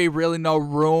McCaffrey, really no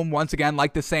room. Once again,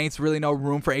 like the Saints, really no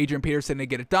room for Adrian Peterson to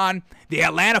get it done. The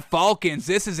Atlanta Falcons,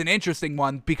 this is an interesting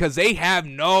one because they have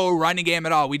no running game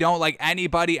at all. We don't like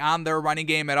anybody on their running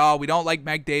game at all. We don't like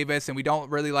Meg Davis, and we don't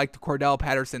really like the Cordell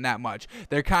Patterson that much.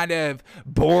 They're kind of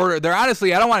they're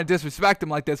honestly, I don't want to disrespect them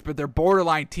like this, but they're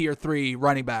borderline tier 3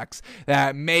 running backs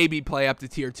that maybe play up to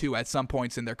tier 2 at some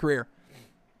points in their career.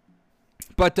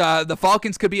 But the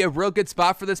Falcons could be a real good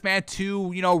spot for this man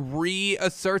to,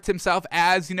 reassert himself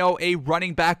as, a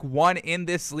running back one in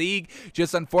this league.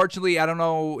 Just unfortunately, I don't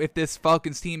know if this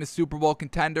Falcons team is Super Bowl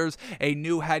contenders. A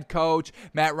new head coach.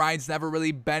 Matt Ryan's never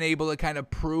really been able to kind of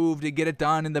prove to get it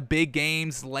done in the big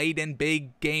games, late in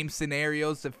big game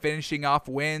scenarios to finishing off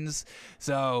wins.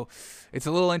 So it's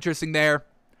a little interesting there.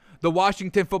 The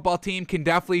Washington football team can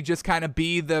definitely just kind of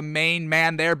be the main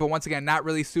man there, but once again, not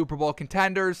really Super Bowl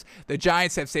contenders. The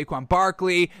Giants have Saquon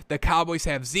Barkley, the Cowboys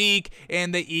have Zeke,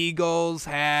 and the Eagles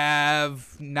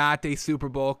have not a Super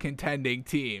Bowl contending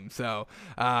team. So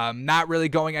not really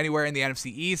going anywhere in the NFC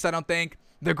East, I don't think.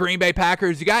 The Green Bay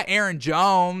Packers, you got Aaron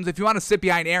Jones. If you want to sit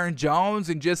behind Aaron Jones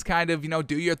and just kind of,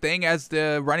 do your thing as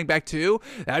the running back too,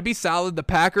 that'd be solid. The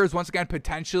Packers, once again,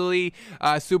 potentially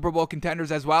Super Bowl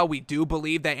contenders as well. We do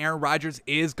believe that Aaron Rodgers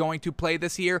is going to play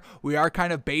this year. We are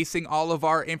kind of basing all of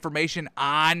our information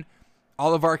on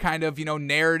all of our kind of,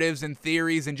 narratives and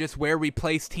theories and just where we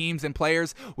place teams and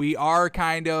players. We are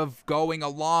kind of going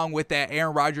along with that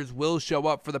Aaron Rodgers will show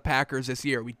up for the Packers this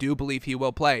year. We do believe he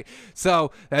will play.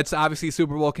 So that's obviously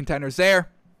Super Bowl contenders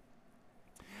there.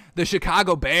 The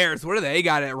Chicago Bears, what do they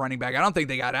got at running back? I don't think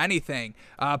they got anything.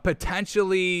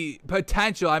 Potential.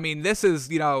 I mean, this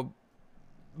is,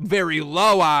 very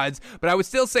low odds, but I would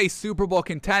still say Super Bowl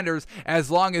contenders as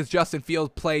long as Justin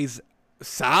Fields plays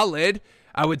solid.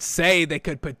 I would say they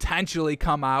could potentially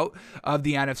come out of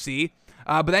the NFC.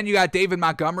 But then you got David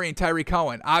Montgomery and Tyreek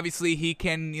Cohen. Obviously, he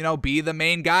can, be the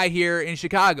main guy here in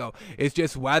Chicago. It's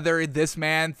just whether this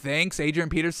man thinks, Adrian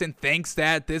Peterson thinks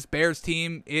that this Bears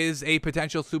team is a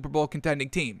potential Super Bowl contending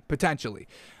team, potentially.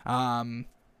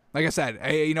 Like I said,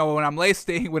 when I'm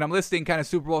listing kind of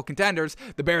Super Bowl contenders,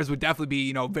 the Bears would definitely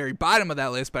be, very bottom of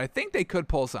that list, but I think they could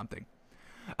pull something.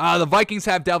 The Vikings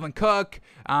have Dalvin Cook.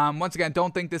 Once again,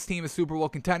 don't think this team is Super Bowl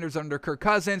contenders under Kirk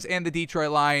Cousins. And the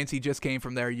Detroit Lions, he just came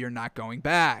from there. You're not going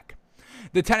back.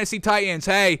 The Tennessee Titans,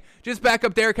 hey, just back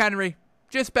up Derrick Henry.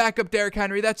 Just back up Derrick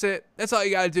Henry. That's it. That's all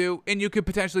you got to do. And you could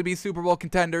potentially be Super Bowl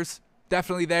contenders.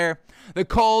 Definitely there. The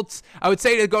Colts, I would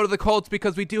say to go to the Colts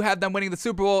because we do have them winning the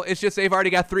Super Bowl. It's just they've already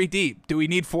got 3 deep. Do we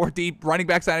need 4 deep running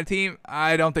backs on a team?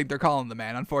 I don't think they're calling the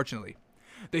man, unfortunately.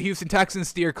 The Houston Texans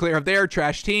steer clear of their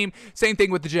trash team. Same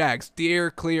thing with the Jags. Steer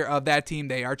clear of that team.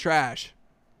 They are trash.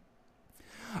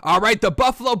 All right, the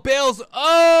Buffalo Bills.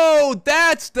 Oh,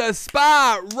 that's the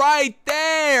spot right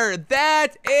there.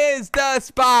 That is the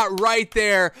spot right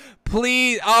there.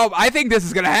 Please. Oh, I think this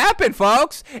is going to happen,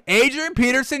 folks. Adrian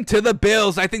Peterson to the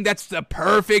Bills. I think that's the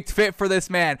perfect fit for this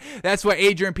man. That's what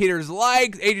Adrian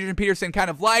Peterson kind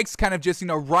of likes, kind of just,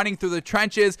 running through the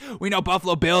trenches. We know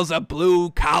Buffalo Bills, a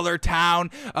blue-collar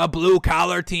town, a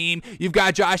blue-collar team. You've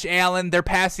got Josh Allen. Their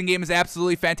passing game is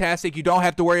absolutely fantastic. You don't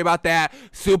have to worry about that.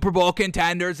 Super Bowl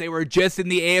contenders. They were just in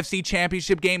the AFC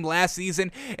Championship game last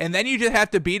season. And then you just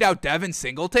have to beat out Devin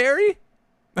Singletary?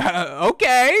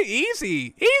 Okay,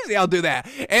 easy, I'll do that.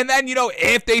 And then,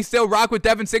 if they still rock with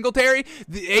Devin Singletary,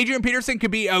 Adrian Peterson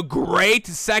could be a great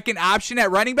second option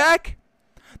at running back.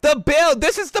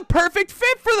 This is the perfect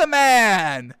fit for the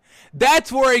man. That's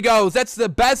where he goes. That's the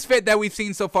best fit that we've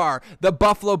seen so far. The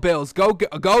Buffalo Bills. Go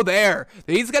there.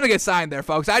 He's going to get signed there,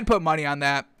 folks. I'd put money on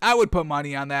that. I would put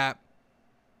money on that.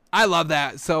 I love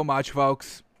that so much,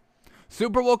 folks.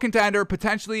 Super Bowl contender,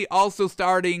 potentially also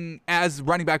starting as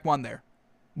running back 1 there.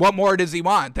 What more does he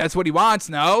want? That's what he wants,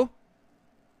 no?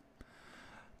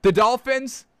 The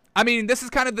Dolphins, I mean, this is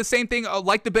kind of the same thing.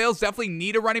 Like the Bills, definitely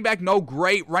need a running back. No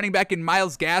great running back in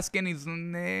Myles Gaskin.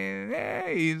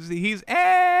 He's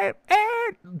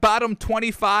bottom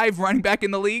 25 running back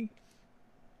in the league.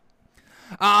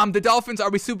 The Dolphins,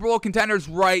 are we Super Bowl contenders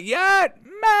right yet?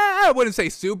 I wouldn't say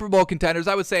Super Bowl contenders.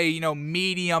 I would say,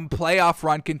 medium playoff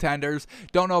run contenders.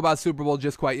 Don't know about Super Bowl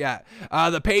just quite yet.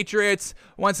 The Patriots,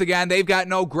 once again, they've got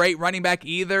no great running back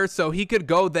either, so he could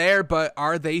go there, but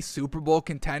are they Super Bowl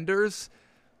contenders?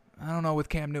 I don't know with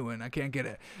Cam Newton. I can't get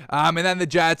it. And then the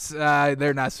Jets,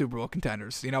 they're not Super Bowl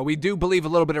contenders. We do believe a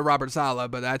little bit of Robert Saleh,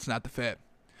 but that's not the fit.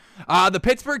 The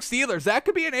Pittsburgh Steelers, that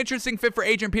could be an interesting fit for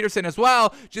Adrian Peterson as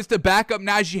well, just to back up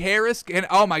Najee Harris. And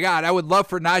oh my God, I would love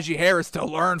for Najee Harris to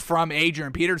learn from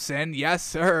Adrian Peterson. Yes,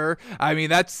 sir. I mean,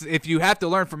 that's, if you have to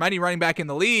learn from any running back in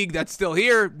the league that's still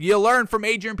here, you learn from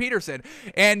Adrian Peterson.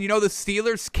 And, the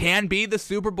Steelers can be the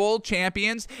Super Bowl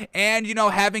champions. And,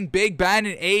 having Big Ben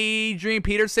and Adrian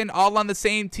Peterson all on the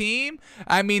same team,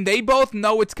 I mean, they both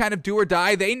know it's kind of do or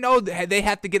die. They know they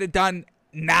have to get it done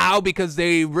now because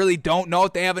they really don't know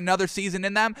if they have another season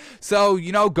in them. So,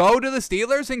 go to the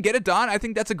Steelers and get it done. I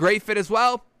think that's a great fit as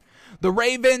well. The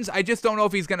Ravens, I just don't know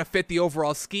if he's going to fit the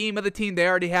overall scheme of the team. They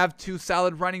already have 2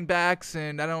 solid running backs,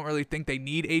 and I don't really think they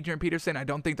need Adrian Peterson. I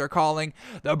don't think they're calling.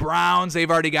 The Browns, they've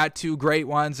already got 2 great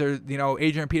ones.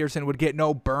 Adrian Peterson would get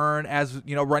no burn as,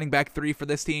 running back 3 for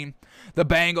this team. The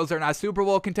Bengals are not Super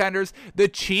Bowl contenders. The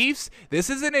Chiefs, this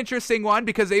is an interesting one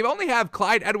because they only have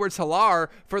Clyde Edwards-Helaire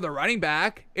for the running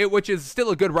back, which is still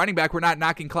a good running back. We're not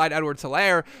knocking Clyde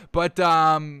Edwards-Helaire, but,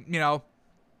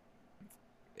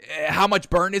 how much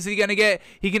burn is he going to get?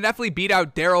 He can definitely beat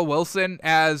out Darrell Wilson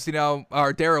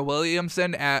or Darrell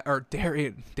Williamson,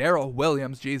 Darrell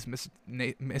Williams. Jeez,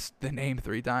 missed the name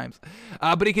 3 times.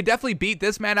 But he could definitely beat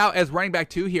this man out as running back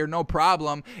 2 here, no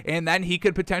problem. And then he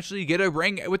could potentially get a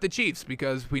ring with the Chiefs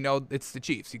because we know it's the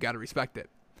Chiefs. You got to respect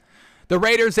it. The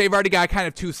Raiders, they've already got kind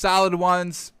of 2 solid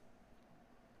ones.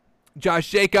 Josh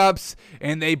Jacobs,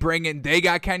 and they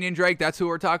got Kenyon Drake. That's who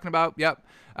we're talking about. Yep.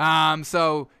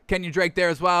 So Kenyon Drake there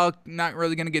as well. Not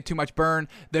really going to get too much burn.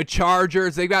 The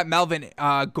Chargers, they got Melvin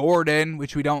Gordon,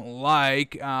 which we don't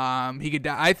like.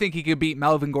 I think he could beat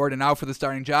Melvin Gordon out for the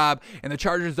starting job. And the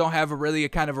Chargers don't have a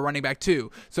kind of a running back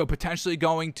too. So potentially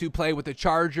going to play with the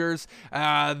Chargers.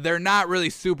 They're not really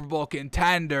Super Bowl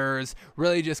contenders.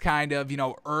 Really just kind of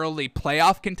early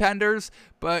playoff contenders.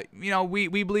 But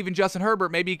we believe in Justin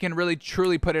Herbert. Maybe he can really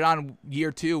truly put it on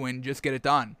year 2 and just get it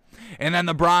done. And then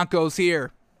the Broncos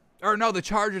here. Or no, the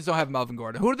Chargers don't have Melvin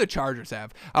Gordon. Who do the Chargers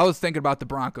have? I was thinking about the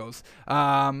Broncos.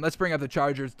 Let's bring up the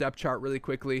Chargers depth chart really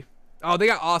quickly. Oh, they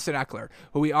got Austin Eckler,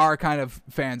 who we are kind of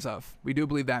fans of. We do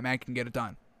believe that man can get it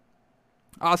done.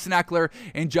 Austin Eckler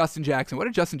and Justin Jackson. What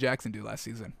did Justin Jackson do last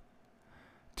season?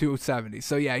 270.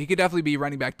 So, yeah, he could definitely be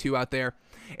running back 2 out there.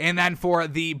 And then for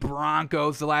the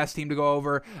Broncos, the last team to go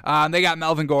over, they got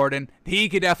Melvin Gordon. He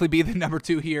could definitely be the number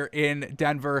 2 here in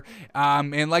Denver.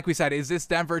 And like we said, is this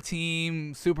Denver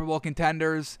team Super Bowl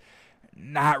contenders?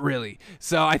 Not really.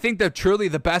 So I think that truly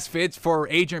the best fits for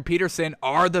Adrian Peterson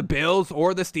are the Bills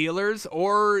or the Steelers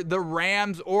or the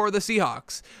Rams or the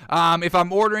Seahawks. If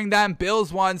I'm ordering them,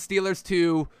 Bills 1, Steelers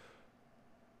 2,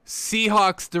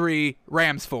 Seahawks 3,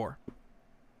 Rams 4.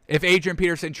 If Adrian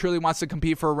Peterson truly wants to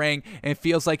compete for a ring and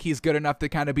feels like he's good enough to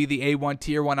kind of be the A1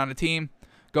 tier 1 on a team,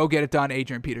 go get it done,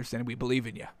 Adrian Peterson. We believe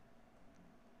in you.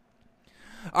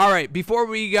 All right, before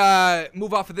we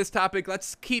move off of this topic,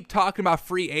 let's keep talking about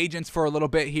free agents for a little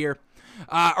bit here.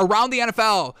 Around the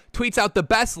NFL tweets out the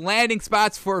best landing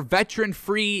spots for veteran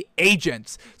free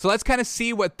agents. So let's kind of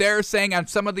see what they're saying on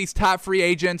some of these top free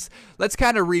agents. Let's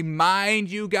kind of remind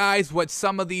you guys what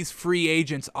some of these free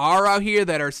agents are out here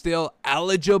that are still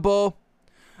eligible.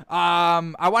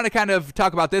 I want to kind of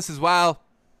talk about this as well.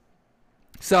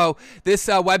 So this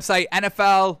website,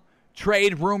 NFL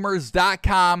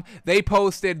TradeRumors.com, they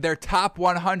posted their top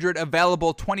 100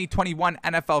 available 2021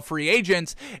 NFL free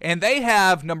agents, and they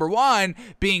have number 1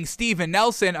 being Steven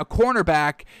Nelson, a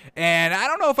cornerback. And I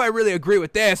don't know if I really agree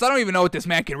with this. I don't even know what this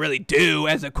man can really do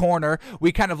as a corner.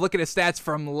 We kind of look at his stats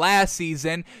from last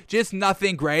season, just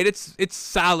nothing great. It's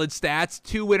solid stats: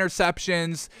 2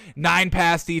 interceptions, 9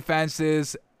 pass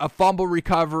defenses, a fumble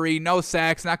recovery, no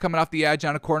sacks, not coming off the edge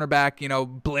on a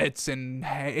cornerback, blitz and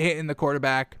hitting the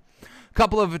quarterback.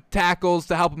 Couple of tackles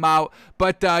to help him out,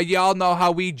 but y'all know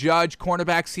how we judge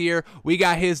cornerbacks here. We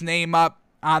got his name up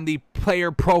on the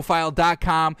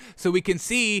playerprofile.com so we can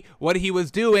see what he was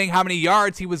doing, how many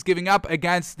yards he was giving up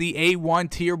against the A1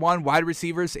 tier 1 wide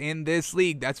receivers in this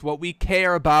league. That's what we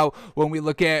care about when we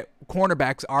look at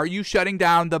cornerbacks. Are you shutting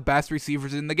down the best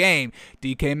receivers in the game?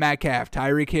 DK Metcalf,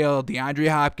 Tyreek Hill, DeAndre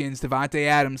Hopkins, Devontae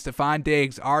Adams, Stephon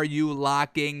Diggs. Are you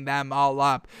locking them all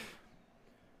up?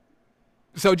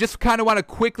 So just kind of want to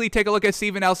quickly take a look at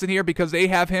Steven Nelson here because they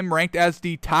have him ranked as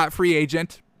the top free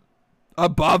agent,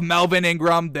 above Melvin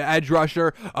Ingram, the edge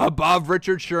rusher, above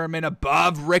Richard Sherman,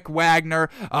 above Rick Wagner,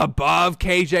 above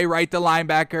KJ Wright, the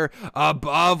linebacker,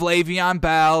 above Le'Veon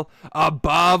Bell,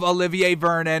 above Olivier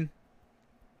Vernon,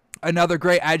 another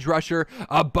great edge rusher,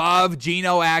 above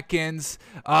Geno Atkins,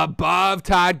 above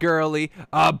Todd Gurley,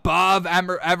 above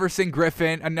Everson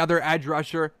Griffin, another edge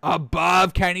rusher,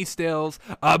 above Kenny Stills,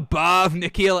 above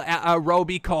Nikhil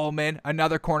Roby-Coleman,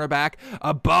 another cornerback,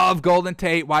 above Golden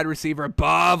Tate, wide receiver,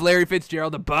 above Larry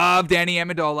Fitzgerald, above Danny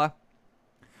Amendola,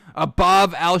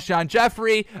 above Alshon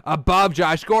Jeffrey, above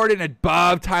Josh Gordon,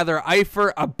 above Tyler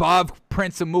Eifert, above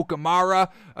Prince Amukamara,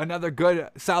 another good,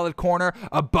 solid corner,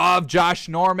 above Josh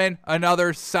Norman,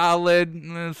 another solid.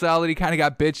 He kind of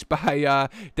got bitched by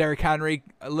Derrick Henry.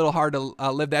 A little hard to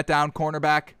live that down,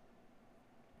 cornerback.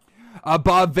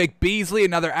 above Vic Beasley,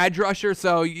 another edge rusher.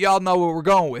 So y'all know what we're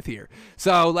going with here.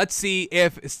 So let's see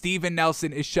if Steven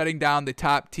Nelson is shutting down the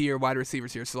top tier wide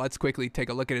receivers here. So let's quickly take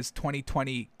a look at his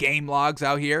 2020 game logs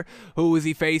out here. Who is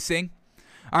he facing?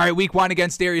 All right, week 1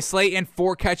 against Darius Slayton,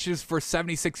 4 catches for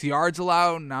 76 yards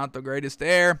allowed. Not the greatest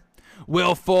there.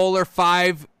 Will Fuller,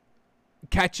 5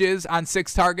 catches on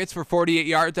 6 targets for 48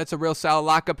 yards. That's a real solid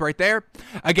lockup right there.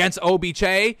 Against OBJ,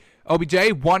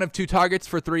 1 of 2 targets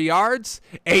for 3 yards.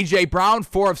 A.J. Brown,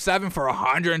 4 of 7 for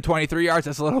 123 yards.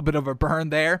 That's a little bit of a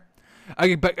burn there.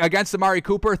 Against Amari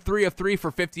Cooper, 3 of 3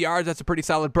 for 50 yards. That's a pretty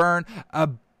solid burn.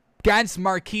 Against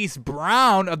Marquise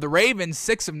Brown of the Ravens,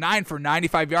 6 of 9 for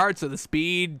 95 yards. So the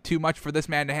speed, too much for this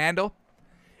man to handle.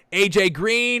 A.J.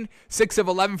 Green, 6 of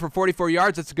 11 for 44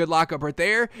 yards. That's a good lockup right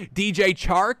there. DJ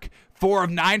Chark, 4 of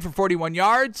 9 for 41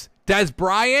 yards. Dez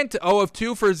Bryant, 0 of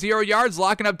 2 for 0 yards,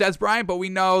 locking up Dez Bryant, but we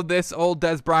know this old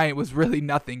Dez Bryant was really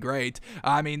nothing great.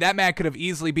 I mean, that man could have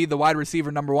easily been the wide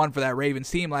receiver number 1 for that Ravens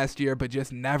team last year, but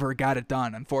just never got it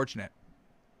done, unfortunate.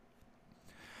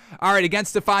 All right,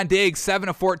 against Stephon Diggs, 7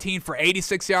 of 14 for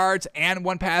 86 yards and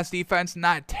 1 pass defense.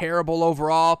 Not terrible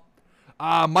overall.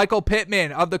 Michael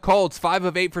Pittman of the Colts, 5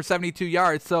 of 8 for 72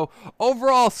 yards. So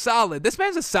overall solid. This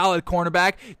man's a solid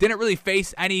cornerback. Didn't really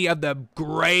face any of the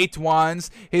great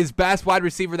ones. His best wide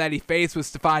receiver that he faced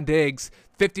was Stephon Diggs,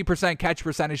 50% catch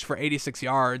percentage for 86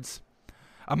 yards.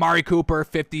 Amari Cooper,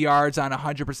 50 yards on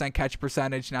 100% catch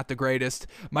percentage, not the greatest.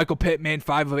 Michael Pittman,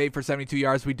 5 of 8 for 72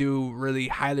 yards. We do really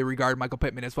highly regard Michael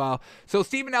Pittman as well. So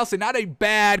Steven Nelson, not a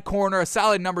bad corner, a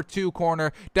solid number 2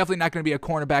 corner. Definitely not going to be a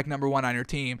cornerback number 1 on your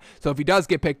team. So if he does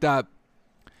get picked up,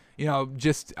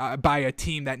 just by a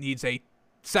team that needs a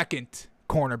second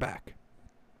cornerback,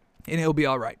 and he'll be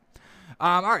all right.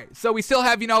 All right, so we still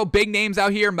have, big names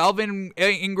out here, Melvin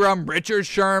Ingram, Richard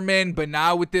Sherman, but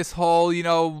now with this whole,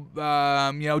 DUI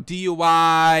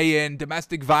and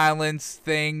domestic violence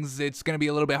things, it's going to be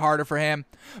a little bit harder for him.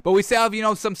 But we still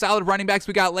have, some solid running backs.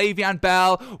 We got Le'Veon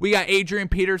Bell, we got Adrian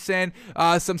Peterson,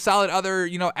 some solid other,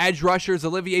 edge rushers,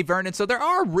 Olivier Vernon. So there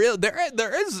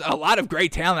is a lot of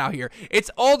great talent out here.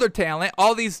 It's older talent.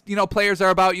 All these, players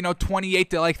are about, 28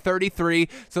 to like 33.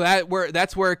 So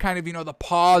that's where kind of, the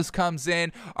pause comes in.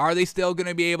 Are they still going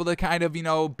to be able to kind of,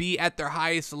 be at their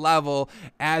highest level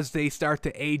as they start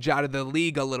to age out of the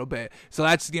league a little bit? So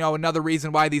that's, another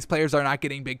reason why these players are not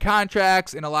getting big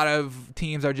contracts, and a lot of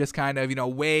teams are just kind of,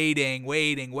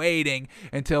 waiting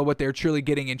until what they're truly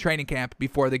getting in training camp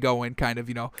before they go and kind of,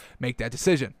 make that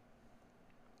decision.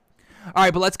 All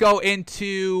right, but let's go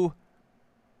into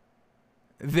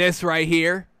this right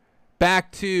here.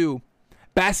 Back to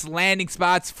best landing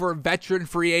spots for veteran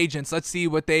free agents. Let's see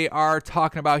what they are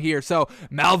talking about here. So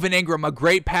Melvin Ingram, a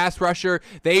great pass rusher.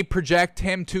 They project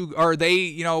him to, or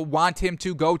they, want him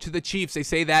to go to the Chiefs. They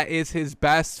say that is his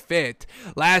best fit.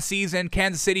 Last season,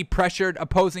 Kansas City pressured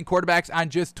opposing quarterbacks on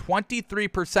just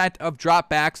 23% of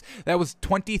dropbacks. That was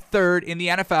 23rd in the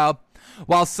NFL.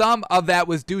 While some of that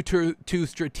was due to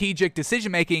strategic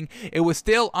decision-making, it was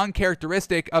still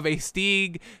uncharacteristic of a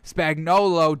Steve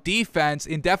Spagnuolo defense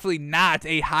and definitely not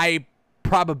a high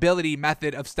probability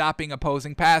method of stopping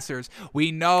opposing passers.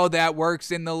 We know that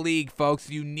works in the league, folks.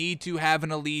 You need to have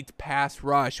an elite pass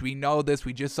rush. We know this.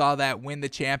 We just saw that win the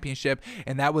championship,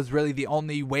 and that was really the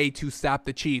only way to stop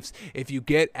the Chiefs. If you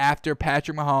get after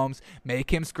Patrick Mahomes,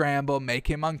 make him scramble, make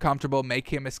him uncomfortable, make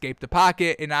him escape the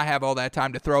pocket, and not have all that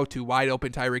time to throw to wide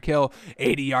open Tyreek Hill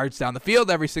 80 yards down the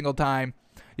field every single time.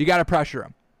 You got to pressure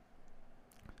him.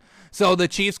 So the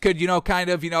Chiefs could,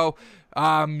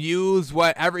 use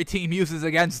what every team uses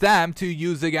against them to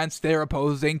use against their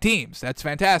opposing teams. That's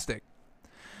fantastic.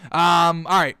 All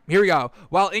right, here we go.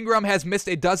 While Ingram has missed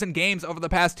a dozen games over the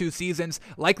past 2 seasons,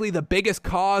 likely the biggest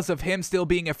cause of him still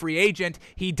being a free agent,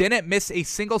 he didn't miss a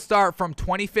single start from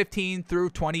 2015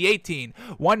 through 2018.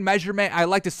 One measurement I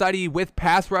like to study with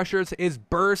pass rushers is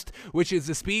burst, which is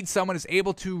the speed someone is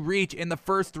able to reach in the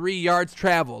first 3 yards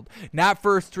traveled. Not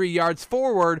first 3 yards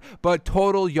forward, but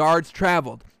total yards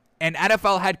traveled. An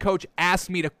NFL head coach asked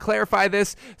me to clarify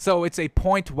this, so it's a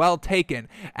point well taken.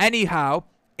 Anyhow,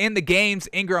 in the games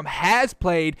Ingram has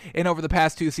played in over the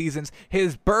past 2 seasons,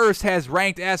 his burst has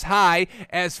ranked as high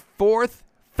as 4th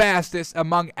fastest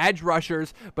among edge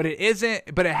rushers, but it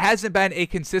hasn't been a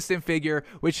consistent figure,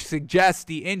 which suggests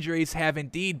the injuries have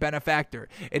indeed been a factor.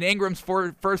 In Ingram's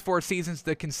first 4 seasons,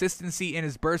 the consistency in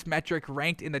his burst metric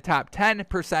ranked in the top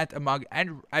 10% among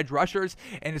edge rushers,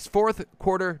 and his fourth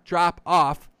quarter drop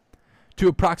off to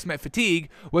approximate fatigue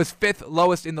was 5th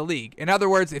lowest in the league. In other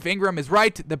words, if Ingram is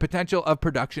right, the potential of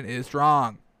production is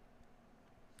strong.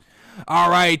 All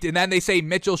right, and then they say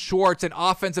Mitchell Schwartz, an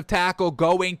offensive tackle,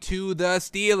 going to the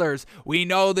Steelers. We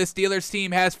know the Steelers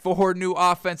team has 4 new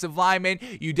offensive linemen.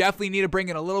 You definitely need to bring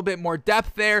in a little bit more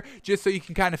depth there just so you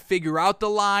can kind of figure out the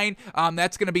line.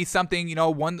 That's going to be something,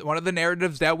 one of the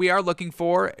narratives that we are looking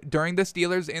for during the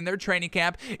Steelers in their training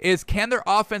camp is, can their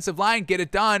offensive line get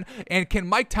it done? And can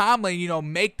Mike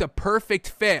Tomlin, make the perfect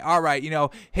fit? All right,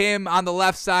 him on the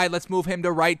left side, let's move him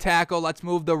to right tackle. Let's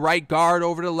move the right guard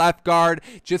over to left guard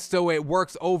just so it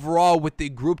works overall with the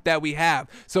group that we have.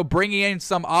 So bringing in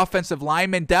some offensive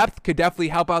lineman depth could definitely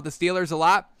help out the Steelers a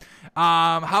lot.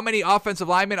 How many offensive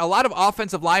linemen? A lot of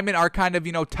offensive linemen are kind of,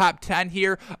 top 10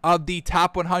 here of the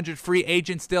top 100 free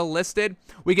agents still listed.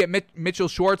 We get Mitchell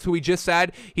Schwartz, who we just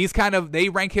said. He's they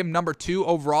rank him number 2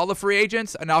 overall of free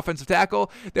agents, an offensive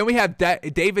tackle. Then we have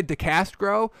David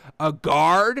DeCastro, a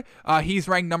guard. He's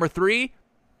ranked number 3.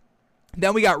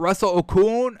 Then we got Russell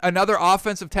Okung, another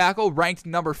offensive tackle, ranked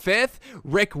number 5th.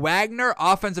 Rick Wagner,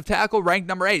 offensive tackle, ranked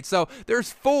number 8. So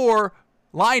there's 4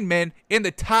 linemen in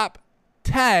the top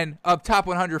 10 of top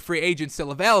 100 free agents still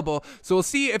available. So we'll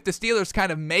see if the Steelers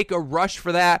kind of make a rush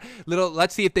for that.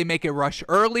 Let's see if they make a rush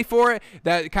early for it.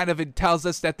 That kind of tells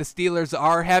us that the Steelers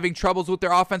are having troubles with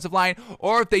their offensive line,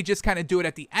 or if they just kind of do it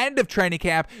at the end of training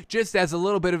camp just as a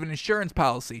little bit of an insurance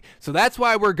policy. So that's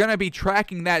why we're going to be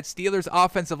tracking that Steelers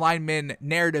offensive lineman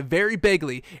narrative very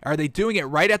bigly. Are they doing it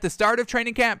right at the start of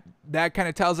training camp? That kind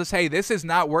of tells us, hey, this is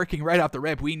not working right off the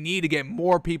rip. We need to get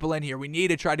more people in here. We need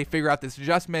to try to figure out this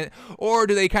adjustment. Or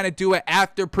do they kind of do it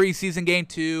after preseason game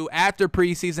 2, after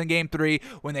preseason game 3,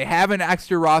 when they have an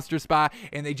extra roster spot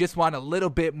and they just want a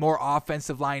little bit more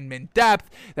offensive lineman depth?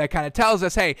 That kind of tells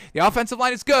us, hey, the offensive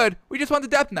line is good. We just want the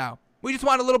depth now. We just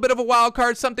want a little bit of a wild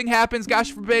card. Something happens,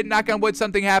 gosh forbid, knock on wood,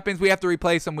 something happens. We have to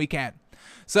replace them. We can.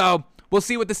 So we'll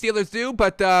see what the Steelers do,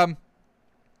 but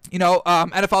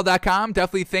NFL.com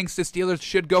definitely thinks the Steelers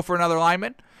should go for another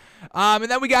lineman. And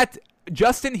then we got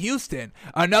Justin Houston,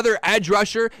 another edge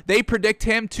rusher. They predict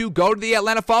him to go to the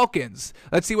Atlanta Falcons.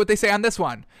 Let's see what they say on this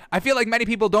one. I feel like many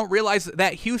people don't realize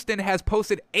that Houston has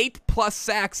posted 8+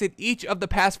 sacks in each of the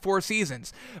past 4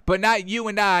 seasons. But not you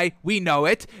and I, we know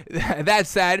it. That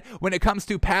said, when it comes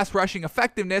to pass rushing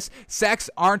effectiveness, sacks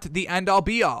aren't the end-all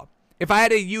be-all. If I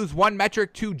had to use one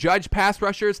metric to judge pass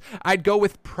rushers, I'd go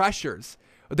with pressures.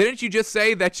 Didn't you just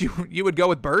say that you would go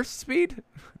with burst speed?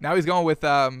 Now he's going with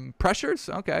pressures?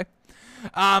 Okay.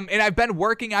 And I've been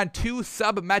working on 2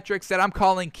 sub-metrics that I'm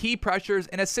calling key pressures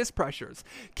and assist pressures.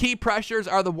 Key pressures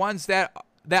are the ones that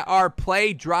are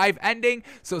play drive ending,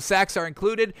 so sacks are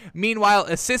included. Meanwhile,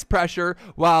 assist pressure,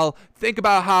 think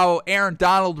about how Aaron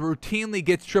Donald routinely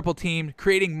gets triple teamed,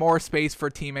 creating more space for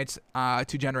teammates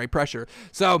to generate pressure.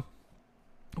 So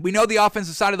we know the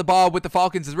offensive side of the ball with the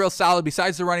Falcons is real solid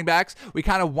besides the running backs. We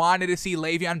kind of wanted to see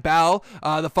Le'Veon Bell.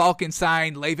 The Falcons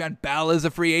signed Le'Veon Bell as a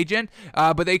free agent,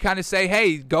 but they kind of say,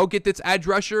 hey, go get this edge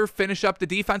rusher, finish up the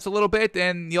defense a little bit,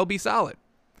 and you'll be solid.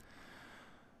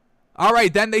 All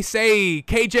right, then they say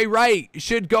KJ Wright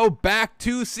should go back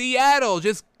to Seattle.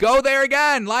 Just go there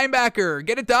again, linebacker,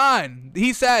 get it done.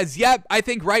 He says, yep, I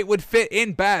think Wright would fit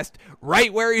in best.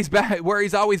 Right where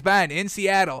he's always been, in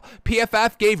Seattle.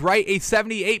 PFF gave Wright a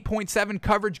 78.7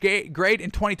 coverage grade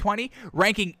in 2020,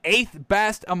 ranking 8th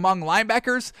best among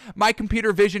linebackers. My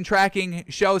computer vision tracking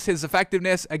shows his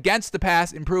effectiveness against the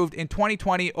pass improved in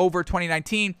 2020 over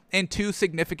 2019 in 2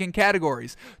 significant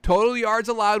categories: total yards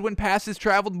allowed when passes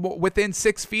traveled within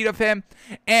 6 feet of him,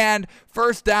 and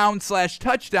first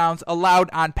down/touchdowns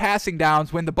allowed on passing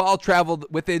downs when the ball traveled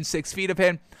within 6 feet of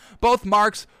him. Both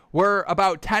marks were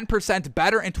about 10%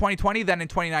 better in 2020 than in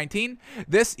 2019.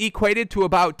 This equated to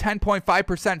about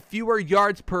 10.5% fewer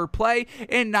yards per play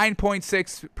and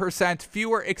 9.6%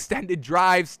 fewer extended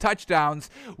drives, touchdowns,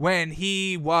 when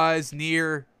he was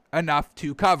near enough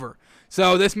to cover.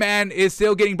 So this man is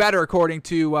still getting better, according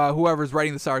to whoever's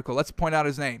writing this article. Let's point out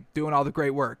his name, doing all the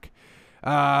great work.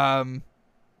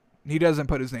 He doesn't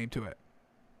put his name to it.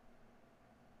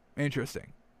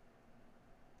 Interesting.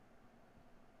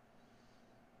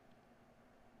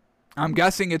 I'm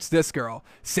guessing it's this girl,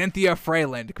 Cynthia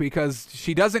Freyland, because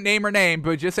she doesn't name her name,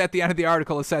 but just at the end of the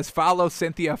article it says follow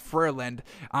Cynthia Freyland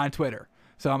on Twitter.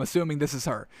 So I'm assuming this is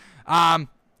her.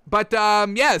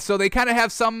 Yeah, so they kind of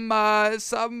have some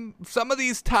of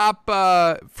these top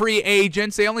free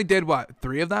agents. They only did what,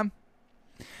 3 of them?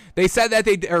 They said that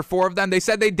or 4 of them. They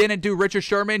said they didn't do Richard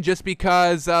Sherman just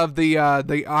because of the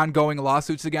ongoing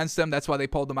lawsuits against them. That's why they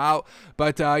pulled them out.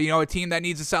 But a team that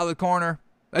needs a solid corner.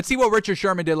 Let's see what Richard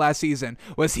Sherman did last season.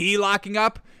 Was he locking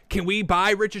up? Can we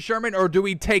buy Richard Sherman, or do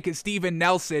we take Steven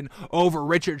Nelson over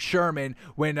Richard Sherman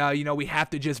when we have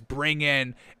to just bring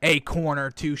in a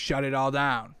corner to shut it all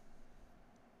down?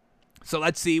 So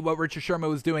let's see what Richard Sherman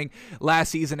was doing last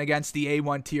season against the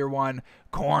A1 Tier 1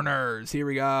 corners. Here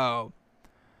we go.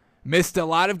 Missed a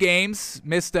lot of games.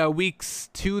 Missed weeks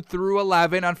 2 through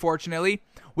 11, unfortunately.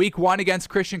 Week 1 against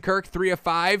Christian Kirk, 3 of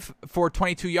 5 for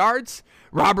 22 yards.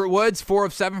 Robert Woods, 4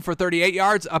 of 7 for 38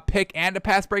 yards. A pick and a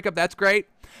pass breakup. That's great.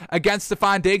 Against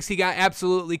Stephon Diggs, he got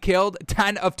absolutely killed.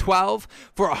 10 of 12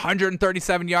 for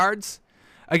 137 yards.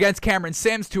 Against Cameron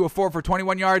Sims, 2 of 4 for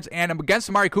 21 yards. And against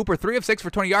Amari Cooper, 3 of 6 for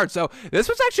 20 yards. So this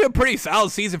was actually a pretty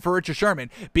solid season for Richard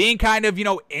Sherman. Being kind of,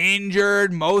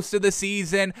 injured most of the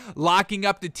season, locking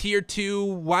up the tier 2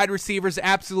 wide receivers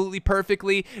absolutely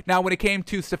perfectly. Now, when it came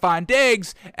to Stephon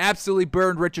Diggs, absolutely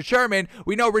burned Richard Sherman.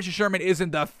 We know Richard Sherman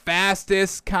isn't the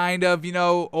fastest kind of,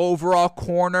 overall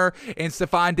corner, and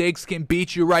Stephon Diggs can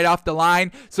beat you right off the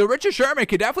line. So Richard Sherman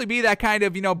could definitely be that kind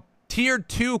of, tier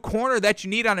 2 corner that you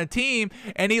need on a team,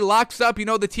 and he locks up,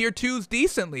 the tier 2s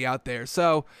decently out there.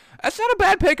 So that's not a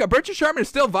bad pickup. Richard Sherman is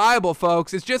still viable,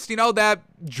 folks. It's just, that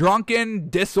drunken,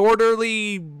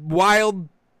 disorderly, wild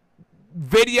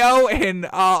video and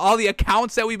all the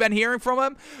accounts that we've been hearing from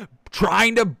him,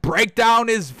 trying to break down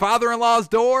his father-in-law's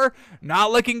door,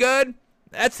 not looking good.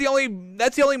 That's the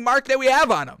only mark that we have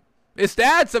on him. His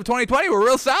stats of 2020 were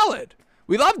real solid.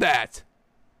 We love that.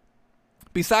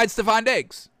 Besides Stephon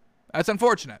Diggs. That's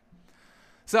unfortunate.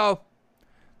 So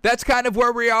that's kind of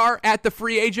where we are at the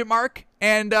free agent mark.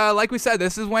 And like we said,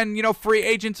 this is when, free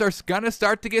agents are going to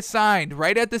start to get signed.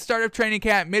 Right at the start of training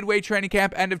camp, midway training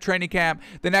camp, end of training camp.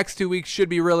 The next 2 weeks should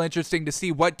be real interesting to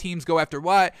see what teams go after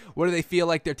what. What do they feel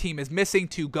like their team is missing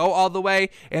to go all the way?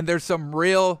 And there's some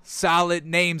real solid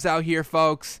names out here,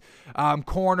 folks.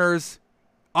 Corners,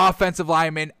 offensive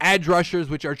linemen, edge rushers,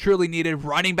 which are truly needed.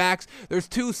 Running backs. There's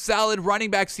 2 solid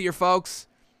running backs here, folks.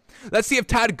 Let's see if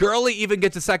Todd Gurley even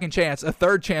gets a second chance, a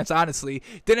third chance, honestly.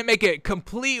 Didn't make it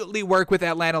completely work with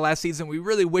Atlanta last season. We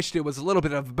really wished it was a little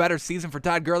bit of a better season for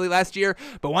Todd Gurley last year.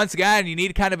 But once again, you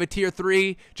need kind of a tier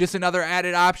 3, just another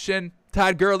added option.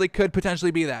 Todd Gurley could potentially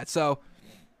be that. So,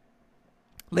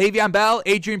 Le'Veon Bell,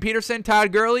 Adrian Peterson,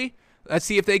 Todd Gurley. Let's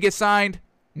see if they get signed.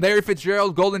 Larry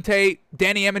Fitzgerald, Golden Tate,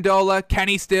 Danny Amendola,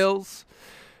 Kenny Stills.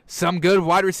 Some good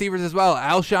wide receivers as well.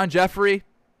 Alshon Jeffrey.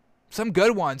 Some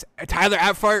good ones. Tyler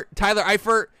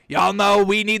Eifert. Y'all know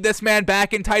we need this man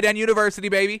back in tight end university,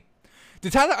 baby.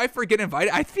 Did Tyler Eifert get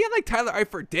invited? I feel like Tyler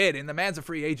Eifert did, and the man's a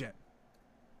free agent.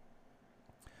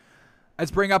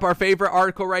 Let's bring up our favorite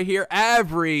article right here.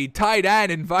 Every tight end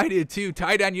invited to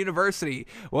tight end university.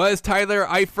 Was Tyler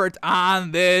Eifert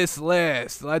on this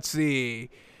list? Let's see.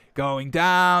 Going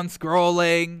down,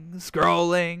 scrolling.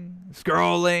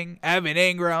 Evan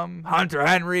Ingram, Hunter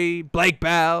Henry, Blake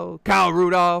Bell, Kyle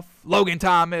Rudolph, Logan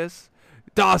Thomas,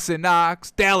 Dawson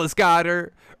Knox, Dallas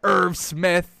Goedert, Irv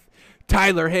Smith,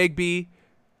 Tyler Higbee,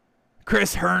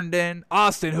 Chris Herndon,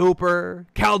 Austin Hooper,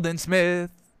 Keldon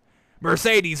Smith,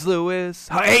 Mercedes Lewis,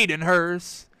 Hayden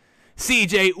Hurst,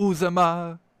 CJ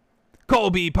Uzomah,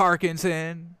 Colby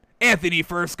Parkinson, Anthony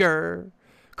Fursker,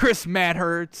 Chris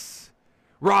Manhertz,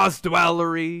 Ross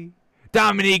Dwellery,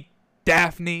 Dominique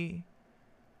Daphne.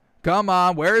 Come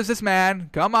on, where is this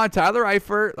man? Come on, Tyler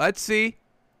Eifert. Let's see.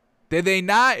 Did they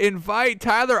not invite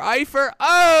Tyler Eifert?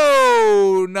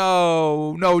 Oh,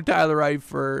 no Tyler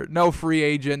Eifert. No free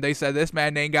agent. They said this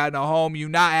man ain't got no home. You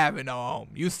not having no home.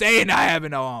 You staying not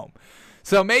having no home.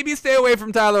 So maybe stay away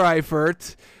from Tyler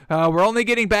Eifert. We're only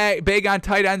getting big on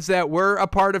tight ends that were a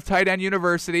part of Tight End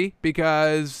University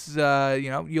because,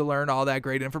 you learn all that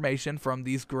great information from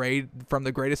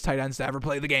the greatest tight ends to ever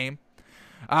play the game.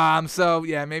 So,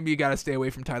 yeah, maybe you got to stay away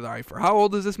from Tyler Eifert. How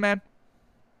old is this man?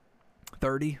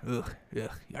 30? Ugh,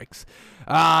 yikes.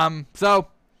 So,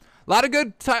 a lot of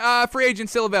good free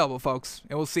agents still available, folks.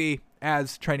 And we'll see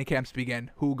as training camps begin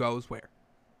who goes where.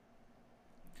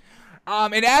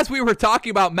 And as we were talking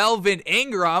about Melvin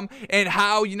Ingram and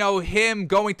how, him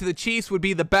going to the Chiefs would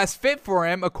be the best fit for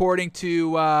him, according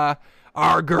to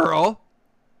our girl,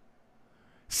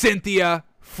 Cynthia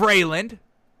Freyland.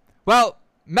 Well,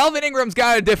 Melvin Ingram's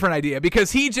got a different idea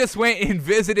because he just went and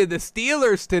visited the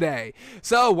Steelers today.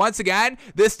 So, once again,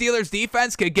 the Steelers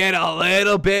defense could get a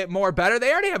little bit more better.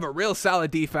 They already have a real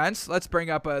solid defense. Let's bring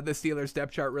up the Steelers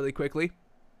depth chart really quickly.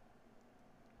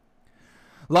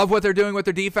 Love what they're doing with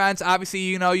their defense. Obviously,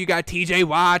 you got TJ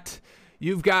Watt.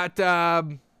 You've got,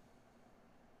 are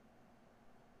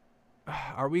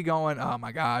we going? Oh,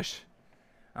 my gosh.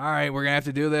 All right, we're going to have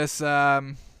to do this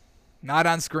not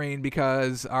on screen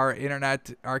because our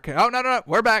internet, oh, no.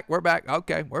 We're back.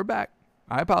 Okay, we're back.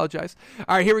 I apologize.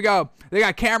 All right, here we go. They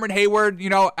got Cameron Hayward,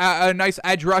 a nice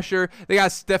edge rusher. They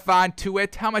got Stephon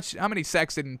Tuitt. How many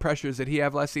sacks and pressures did he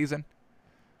have last season?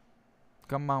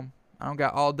 Come on. I don't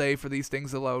got all day for these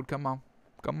things to load. Come on.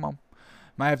 Come on.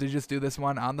 Might have to just do this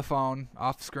one on the phone,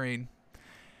 off screen.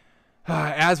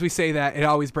 As we say that, it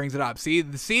always brings it up. See,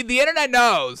 the internet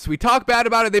knows. We talk bad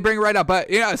about it, they bring it right up. But,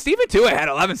 Stephen Tuitt had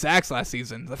 11 sacks last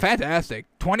season. Fantastic.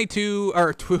 2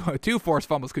 forced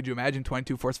fumbles. Could you imagine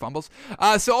 22 forced fumbles?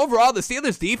 So overall, the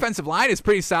Steelers' defensive line is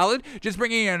pretty solid. Just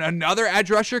bringing in another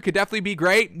edge rusher could definitely be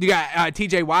great. You got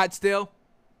T.J. Watt still.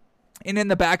 And in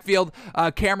the backfield,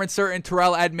 Cameron Sutton,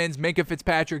 Terrell Edmunds, Minkah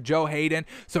Fitzpatrick, Joe Hayden.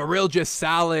 So real just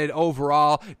solid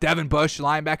overall. Devin Bush,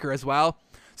 linebacker as well.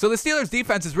 So the Steelers'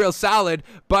 defense is real solid,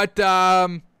 but,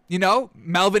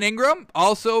 Melvin Ingram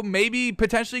also maybe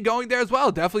potentially going there as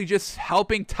well. Definitely just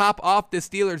helping top off the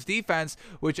Steelers' defense,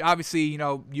 which obviously,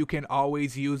 you can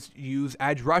always use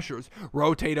edge rushers.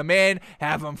 Rotate them in,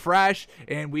 have them fresh,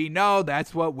 and we know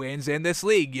that's what wins in this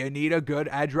league. You need a good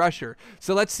edge rusher.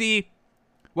 So let's see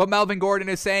what Melvin Gordon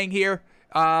is saying here.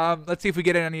 Let's see if we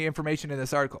get any information in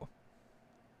this article.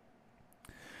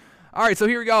 All right, so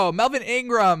here we go. Melvin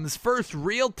Ingram's first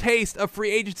real taste of free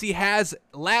agency has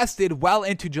lasted well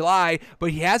into July,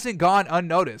 but he hasn't gone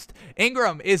unnoticed.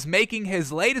 Ingram is making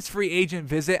his latest free agent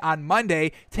visit on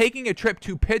Monday, taking a trip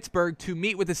to Pittsburgh to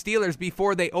meet with the Steelers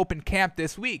before they open camp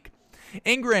this week.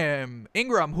 Ingram,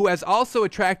 who has also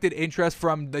attracted interest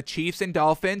from the Chiefs and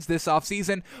Dolphins this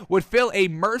offseason, would fill a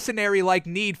mercenary-like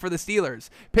need for the Steelers.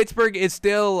 Pittsburgh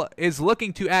is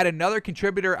looking to add another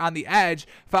contributor on the edge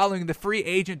following the free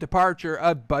agent departure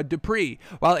of Bud Dupree.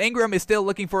 While Ingram is still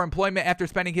looking for employment after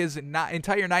spending his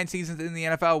entire 9 seasons in the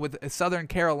NFL with Southern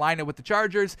Carolina with the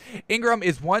Chargers, Ingram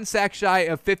is 1 sack shy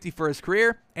of 50 for his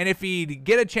career. And if he'd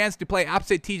get a chance to play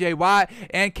opposite T.J. Watt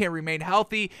and can remain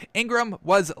healthy, Ingram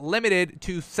was limited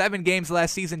to 7 games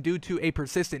last season due to a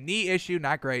persistent knee issue.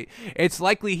 Not great. It's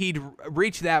likely he'd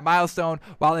reach that milestone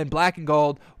while in black and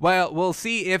gold. Well, we'll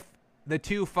see if the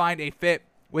two find a fit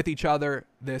with each other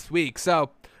this week.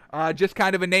 So just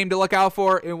kind of a name to look out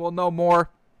for, and we'll know more.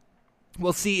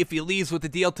 We'll see if he leaves with the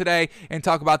deal today and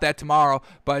talk about that tomorrow.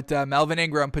 But Melvin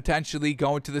Ingram potentially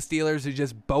going to the Steelers is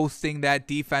just boasting that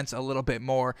defense a little bit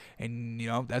more. And,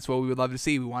 that's what we would love to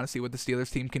see. We want to see what the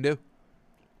Steelers team can do.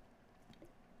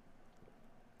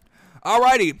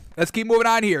 Alrighty, let's keep moving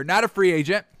on here. Not a free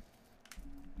agent,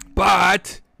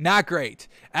 but not great.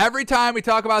 Every time we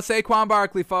talk about Saquon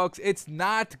Barkley, folks, it's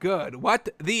not good. What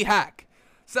the heck?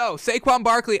 So, Saquon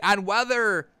Barkley on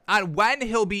when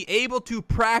he'll be able to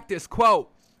practice, quote,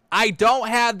 "I don't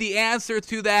have the answer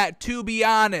to that, to be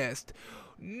honest."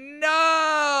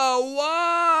 No,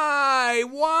 why?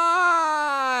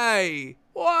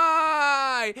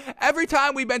 Every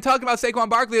time we've been talking about Saquon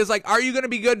Barkley, it's like, are you going to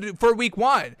be good for week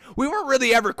 1? We weren't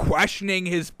really ever questioning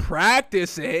his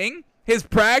practicing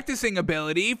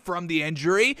ability from the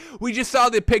injury. We just saw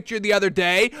the picture the other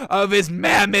day of his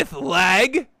mammoth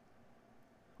leg.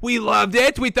 We loved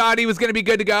it. We thought he was going to be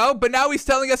good to go. But now he's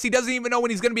telling us he doesn't even know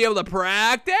when he's going to be able to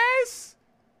practice?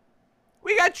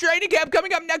 We got training camp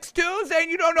coming up next Tuesday,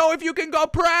 and you don't know if you can go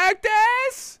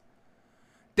practice?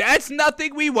 That's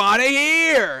nothing we want to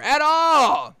hear at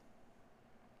all.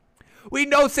 We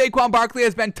know Saquon Barkley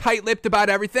has been tight-lipped about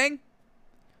everything.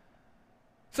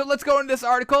 So let's go into this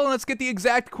article, and let's get the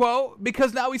exact quote,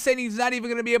 because now he's saying he's not even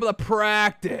going to be able to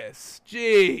practice.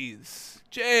 Jeez.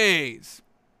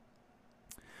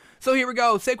 So here we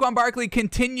go. Saquon Barkley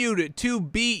continued to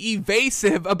be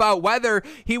evasive about whether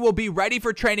he will be ready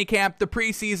for training camp, the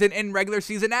preseason, and regular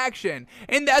season action.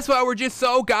 And that's why we're just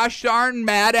so gosh darn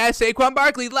mad at Saquon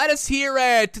Barkley. Let us hear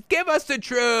it. Give us the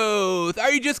truth.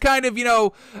 Are you just kind of,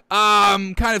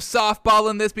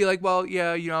 softballing this? Be like, well,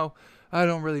 yeah, I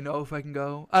don't really know if I can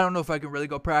go. I don't know if I can really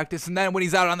go practice. And then when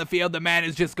he's out on the field, the man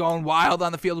is just going wild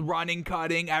on the field, running,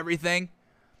 cutting, everything.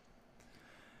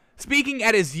 Speaking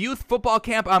at his youth football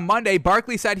camp on Monday,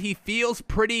 Barkley said he feels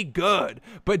pretty good,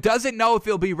 but doesn't know if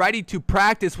he'll be ready to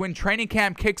practice when training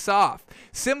camp kicks off.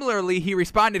 Similarly, he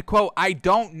responded, quote, "I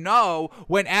don't know,"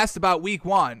 when asked about week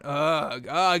 1.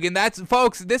 And that's,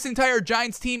 folks, this entire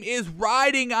Giants team is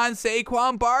riding on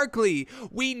Saquon Barkley.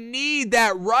 We need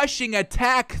that rushing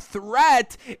attack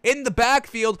threat in the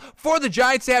backfield for the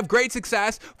Giants to have great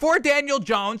success, for Daniel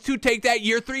Jones to take that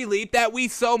year 3 leap that we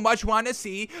so much want to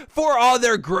see, for all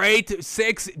their great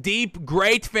 6 deep,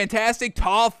 great, fantastic,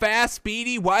 tall, fast,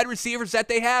 speedy wide receivers that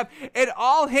they have. It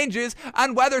all hinges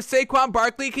on whether Saquon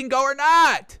Barkley can go or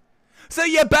not. So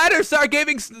you better start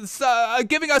giving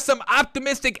us some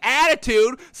optimistic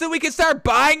attitude so we can start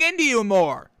buying into you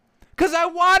more. Because I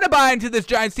want to buy into this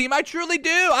Giants team. I truly do.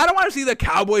 I don't want to see the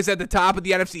Cowboys at the top of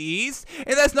the NFC East.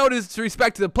 And that's no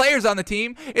disrespect to the players on the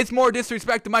team. It's more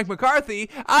disrespect to Mike McCarthy.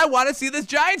 I want to see this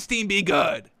Giants team be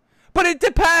good. But it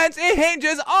depends. It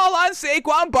hinges all on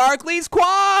Saquon Barkley's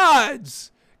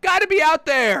quads. Got to be out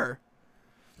there.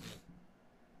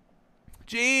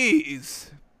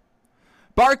 Jeez.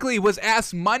 Barkley was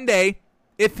asked Monday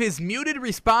if his muted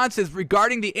responses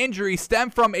regarding the injury stem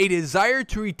from a desire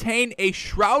to retain a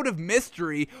shroud of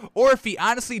mystery or if he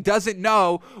honestly doesn't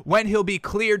know when he'll be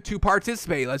cleared to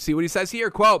participate. Let's see what he says here.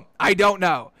 Quote, "I don't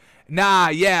know. Nah,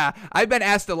 yeah, I've been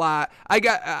asked a lot. I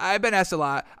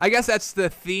guess that's the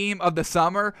theme of the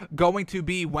summer, going to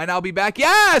be when I'll be back.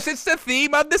 Yes, it's the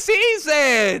theme of the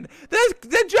season.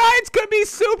 The Giants could be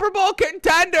Super Bowl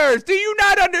contenders. Do you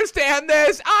not understand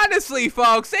this? Honestly,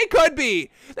 folks, they could be.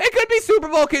 They could be Super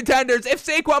Bowl contenders if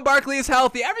Saquon Barkley is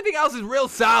healthy. Everything else is real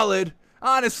solid.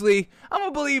 Honestly,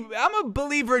 I'm a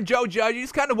believer in Joe Judge.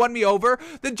 He's kind of won me over.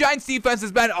 The Giants defense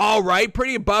has been all right,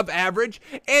 pretty above average,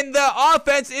 and the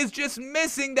offense is just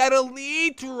missing that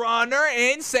elite runner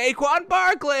in Saquon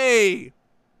Barkley.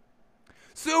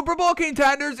 Super Bowl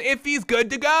contenders if he's good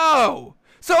to go.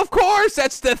 So of course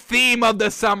that's the theme of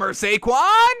the summer,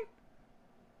 Saquon.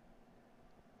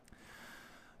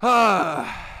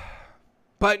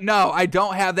 But no, I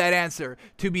don't have that answer.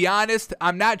 To be honest,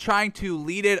 I'm not trying to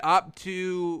lead it up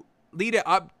to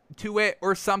it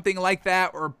or something like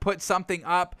that, or put something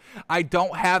up. I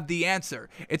don't have the answer.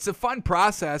 It's a fun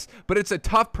process, but it's a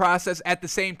tough process at the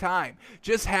same time.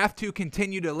 Just have to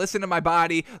continue to listen to my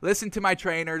body, listen to my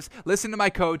trainers, listen to my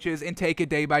coaches, and take it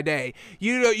day by day.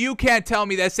 You can't tell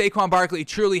me that Saquon Barkley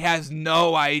truly has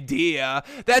no idea.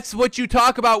 That's what you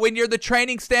talk about when you're the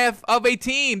training staff of a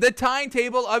team, the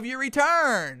timetable of your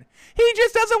return. He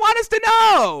just doesn't want us to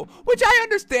know, which I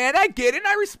understand, I get it, and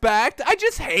I respect. I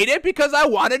just hate it because I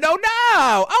want to know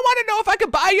now. I want to know if I can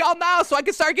buy y'all now so I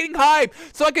can start getting hyped,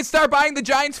 so I can start buying the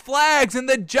Giants flags and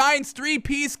the Giants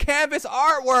 3-piece canvas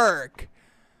artwork.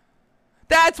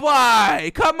 That's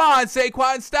why. Come on,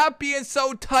 Saquon. Stop being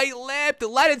so tight-lipped.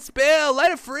 Let it spill.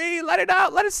 Let it free. Let it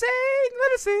out. Let it sing.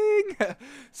 Let it sing.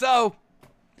 So,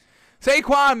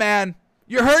 Saquon, man,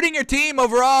 you're hurting your team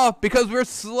overall because we're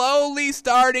slowly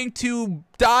starting to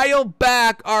dial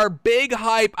back our big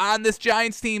hype on this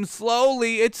Giants team.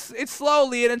 Slowly, it's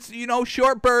slowly, and it's,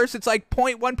 short bursts. It's like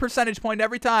 0.1 percentage point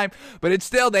every time, but it's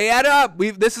still, they add up.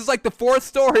 This is like the fourth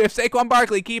story of Saquon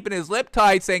Barkley keeping his lip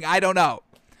tight, saying, I don't know.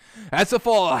 That's a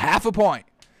full half a point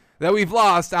that we've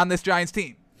lost on this Giants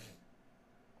team.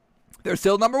 They're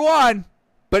still number one,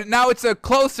 but now it's a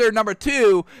closer number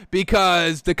two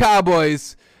because the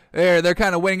Cowboys, they're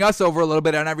kind of winning us over a little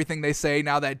bit on everything they say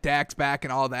now that Dak's back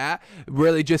and all that.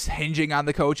 Really just hinging on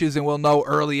the coaches, and we'll know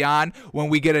early on when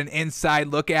we get an inside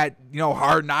look at,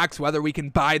 Hard Knocks, whether we can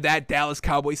buy that Dallas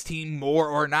Cowboys team more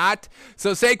or not.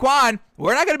 So Saquon,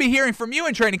 we're not going to be hearing from you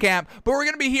in training camp, but we're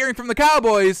going to be hearing from the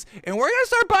Cowboys, and we're going to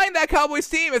start buying that Cowboys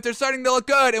team if they're starting to look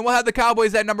good, and we'll have the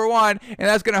Cowboys at number one, and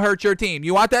that's going to hurt your team.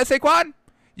 You want that, Saquon?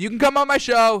 You can come on my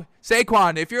show.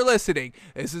 Saquon, if you're listening,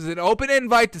 this is an open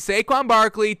invite to Saquon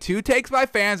Barkley, 2 Takes by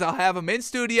Fans. I'll have him in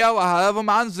studio. I'll have him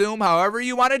on Zoom, however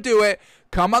you want to do it.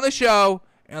 Come on the show,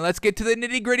 and let's get to the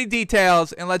nitty-gritty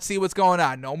details, and let's see what's going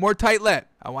on. No more tight lip.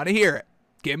 I want to hear it.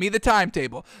 Give me the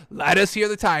timetable. Let us hear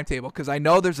the timetable, because I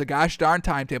know there's a gosh darn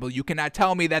timetable. You cannot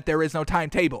tell me that there is no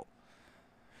timetable.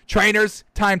 Trainers,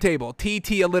 timetable.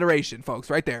 TT alliteration, folks,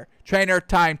 right there. Trainer,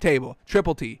 timetable.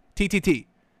 Triple T. TTT.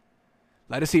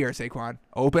 Let us hear, Saquon.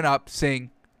 Open up,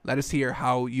 sing. Let us hear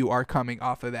how you are coming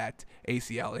off of that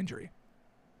ACL injury.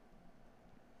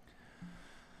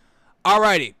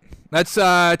 Alrighty, let's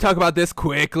talk about this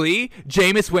quickly.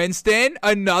 Jameis Winston,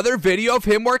 another video of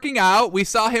him working out. We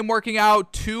saw him working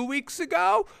out 2 weeks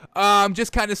ago.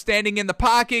 Just kind of standing in the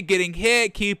pocket, getting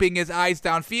hit, keeping his eyes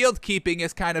downfield, keeping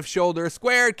his kind of shoulders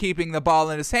squared, keeping the ball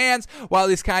in his hands while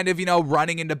he's kind of,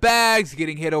 running into bags,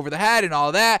 getting hit over the head and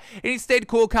all that. And he stayed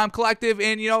cool, calm, collective,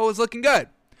 and, it was looking good.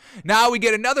 Now we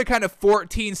get another kind of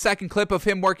 14-second clip of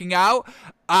him working out.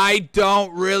 I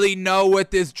don't really know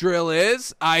what this drill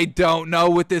is. I don't know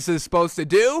what this is supposed to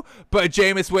do, but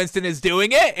Jameis Winston is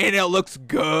doing it, and it looks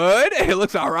good. It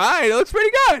looks all right. It looks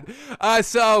pretty good.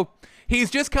 So he's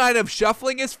just kind of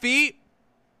shuffling his feet,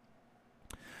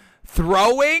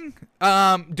 throwing,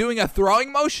 doing a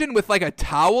throwing motion with like a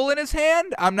towel in his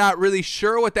hand. I'm not really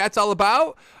sure what that's all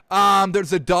about.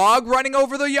 There's a dog running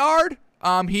over the yard.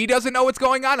 He doesn't know what's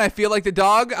going on. I feel like the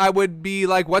dog, I would be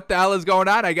like, what the hell is going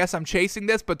on? I guess I'm chasing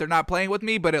this, but they're not playing with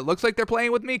me, but it looks like they're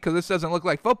playing with me because this doesn't look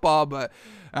like football, but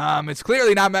it's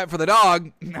clearly not meant for the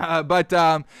dog.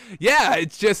 Yeah,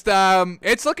 it's just,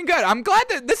 it's looking good. I'm glad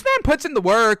that this man puts in the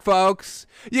work, folks.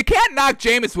 You can't knock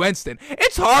Jameis Winston.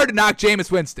 It's hard to knock Jameis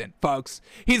Winston, folks.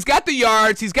 He's got the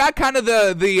yards. He's got kind of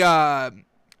the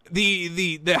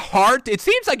the heart. It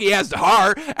seems like he has the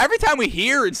heart. Every time we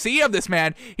hear and see of this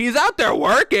man, he's out there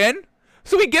working.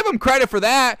 So we give him credit for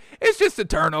that. It's just the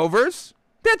turnovers.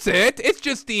 That's it. It's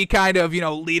just the kind of,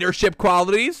 leadership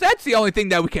qualities. That's the only thing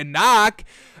that we can knock.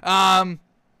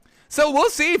 So we'll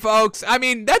see, folks. I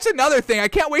mean, that's another thing. I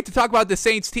can't wait to talk about the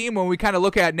Saints team when we kind of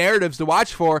look at narratives to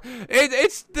watch for.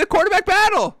 It's the quarterback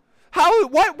battle.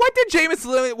 What did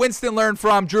Jameis Winston learn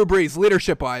from Drew Brees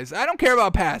leadership-wise? I don't care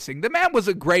about passing. The man was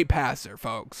a great passer,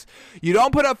 folks. You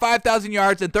don't put up 5,000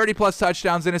 yards and 30-plus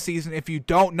touchdowns in a season if you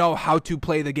don't know how to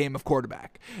play the game of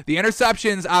quarterback. The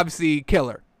interceptions, obviously,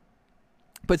 killer.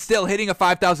 But still, hitting a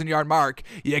 5,000-yard mark,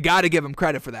 you got to give him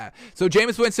credit for that. So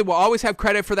Jameis Winston will always have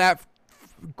credit for that,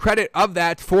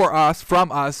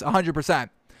 from us, 100%.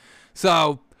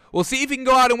 So we'll see if he can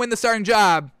go out and win the starting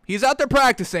job. He's out there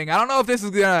practicing. I don't know if this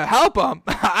is gonna help him.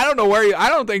 I don't know where I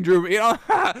don't think Drew.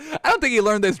 I don't think he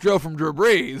learned this drill from Drew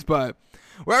Brees, but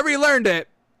wherever he learned it,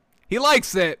 he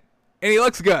likes it and he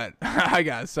looks good. I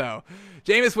guess so.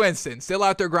 Jameis Winston still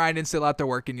out there grinding, still out there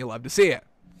working. You love to see it.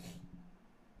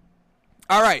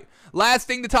 All right, last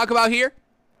thing to talk about here.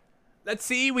 Let's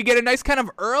see, we get a nice kind of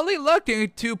early look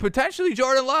into potentially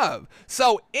Jordan Love.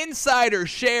 So, Insider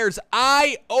shares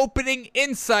eye-opening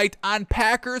insight on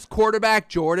Packers quarterback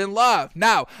Jordan Love.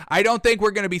 Now, I don't think we're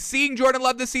going to be seeing Jordan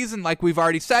Love this season, like we've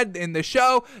already said in the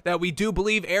show, that we do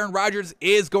believe Aaron Rodgers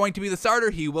is going to be the starter.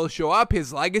 He will show up.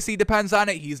 His legacy depends on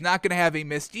it. He's not going to have a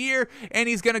missed year, and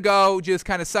he's going to go just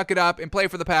kind of suck it up and play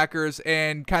for the Packers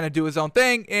and kind of do his own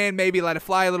thing and maybe let it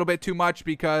fly a little bit too much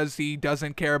because he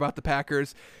doesn't care about the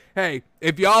Packers. Hey,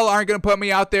 if y'all aren't going to put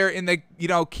me out there in the,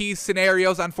 key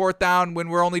scenarios on fourth down when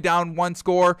we're only down one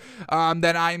score,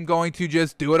 then I'm going to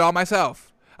just do it all myself.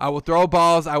 I will throw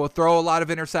balls. I will throw a lot of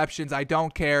interceptions. I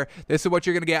don't care. This is what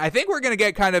you're going to get. I think we're going to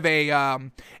get kind of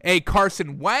a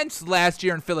Carson Wentz last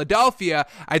year in Philadelphia.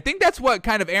 I think that's what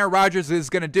kind of Aaron Rodgers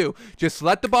is going to do. Just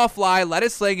let the ball fly, let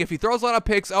it sling. If he throws a lot of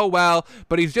picks, oh well,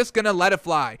 but he's just going to let it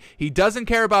fly. He doesn't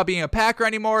care about being a Packer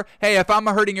anymore. Hey, if I'm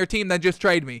hurting your team, then just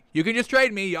trade me. You can just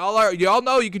trade me. Y'all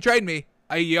know you can trade me.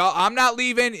 I'm not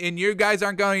leaving, and you guys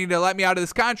aren't going to let me out of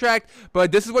this contract,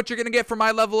 but this is what you're going to get for my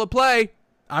level of play.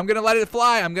 I'm going to let it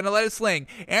fly. I'm going to let it sling.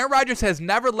 Aaron Rodgers has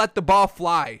never let the ball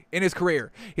fly in his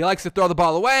career. He likes to throw the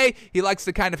ball away. He likes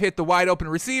to kind of hit the wide open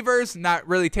receivers, not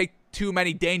really take too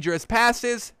many dangerous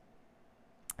passes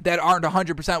that aren't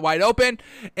 100% wide open.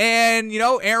 And,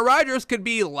 Aaron Rodgers could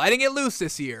be letting it loose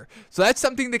this year. So that's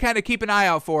something to kind of keep an eye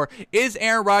out for. Is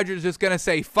Aaron Rodgers just going to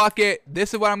say, fuck it,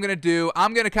 this is what I'm going to do.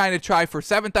 I'm going to kind of try for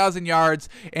 7,000 yards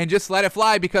and just let it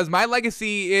fly because my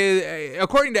legacy is,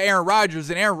 according to Aaron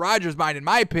Rodgers, in Aaron Rodgers' mind, in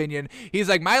my opinion, he's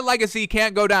like, my legacy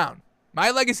can't go down. My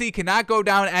legacy cannot go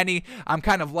down any. I'm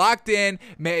kind of locked in.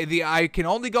 I can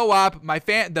only go up.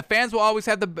 The fans will always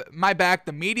have my back.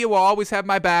 The media will always have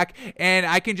my back, and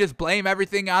I can just blame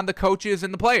everything on the coaches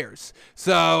and the players.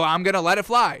 So I'm gonna let it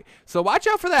fly. So watch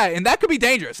out for that, and that could be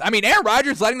dangerous. I mean, Aaron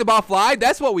Rodgers letting the ball fly.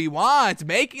 That's what we want.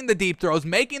 Making the deep throws,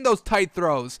 making those tight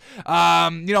throws.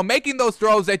 Making those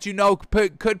throws that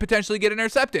could potentially get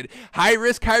intercepted. High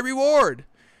risk, high reward.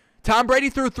 Tom Brady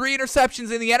threw 3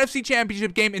 interceptions in the NFC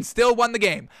Championship game and still won the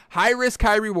game. High risk,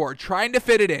 high reward. Trying to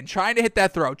fit it in. Trying to hit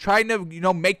that throw. Trying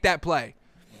to, make that play.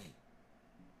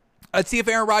 Let's see if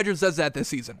Aaron Rodgers does that this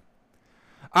season.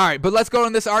 All right, but let's go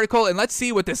in this article and let's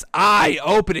see what this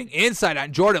eye-opening insight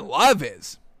on Jordan Love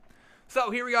is. So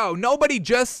here we go. Nobody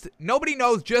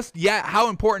knows just yet how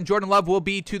important Jordan Love will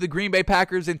be to the Green Bay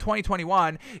Packers in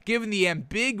 2021, given the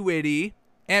ambiguity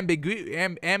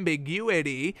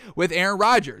with Aaron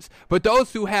Rodgers. But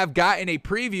those who have gotten a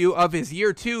preview of his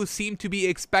year 2 seem to be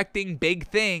expecting big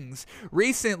things.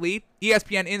 Recently,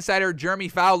 ESPN insider Jeremy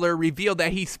Fowler revealed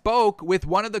that he spoke with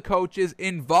one of the coaches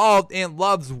involved in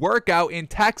Love's workout in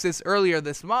Texas earlier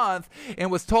this month and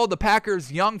was told the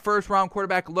Packers' young first-round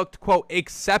quarterback looked, quote,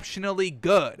 exceptionally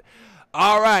good.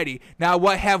 Alrighty, now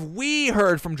what have we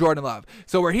heard from Jordan Love?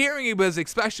 So we're hearing he was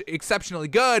exceptionally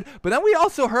good, but then we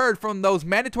also heard from those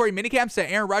mandatory minicamps that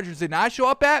Aaron Rodgers did not show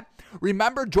up at.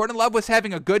 Remember, Jordan Love was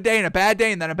having a good day and a bad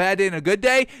day and then a bad day and a good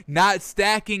day, not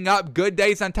stacking up good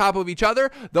days on top of each other.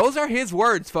 Those are his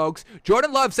words, folks.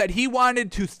 Jordan Love said he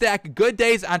wanted to stack good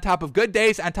days on top of good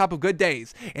days on top of good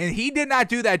days, and he did not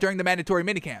do that during the mandatory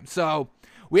minicamp. So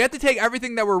we have to take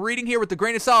everything that we're reading here with a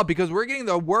grain of salt because we're getting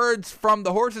the words from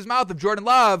the horse's mouth of Jordan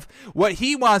Love, what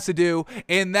he wants to do,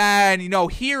 and then,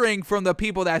 hearing from the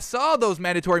people that saw those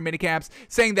mandatory minicamps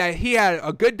saying that he had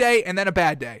a good day and then a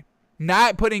bad day.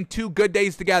 not putting 2 good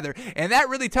days together. And that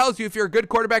really tells you if you're a good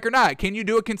quarterback or not. Can you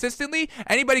do it consistently?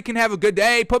 Anybody can have a good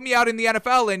day. Put me out in the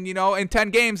NFL and, in 10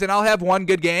 games and I'll have 1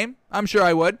 good game. I'm sure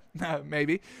I would.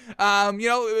 Maybe.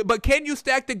 But can you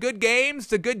stack the good games,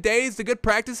 the good days, the good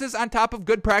practices on top of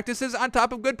good practices on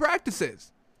top of good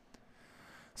practices?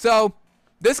 So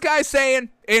this guy's saying,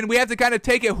 and we have to kind of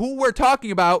take it who we're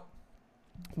talking about.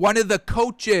 One of the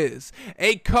coaches,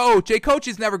 a coach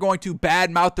is never going to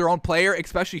badmouth their own player,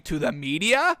 especially to the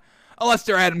media, unless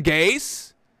they're Adam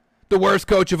Gase, the worst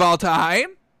coach of all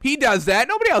time. He does that.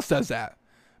 Nobody else does that.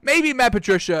 Maybe Matt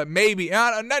Patricia, maybe.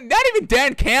 Not even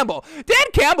Dan Campbell.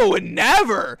 Dan Campbell would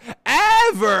never,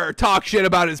 ever talk shit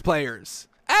about his players.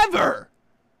 Ever.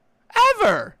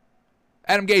 Ever.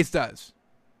 Adam Gase does.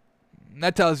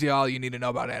 That tells you all you need to know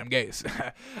about Adam Gase.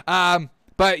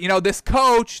 But,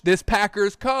 this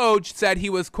Packers coach said he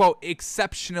was, quote,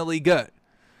 exceptionally good.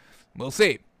 We'll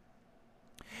see.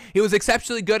 He was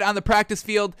exceptionally good on the practice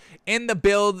field in the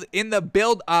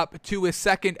build up to his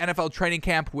second NFL training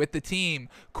camp with the team.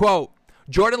 Quote,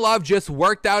 Jordan Love just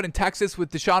worked out in Texas with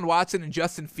Deshaun Watson and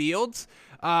Justin Fields.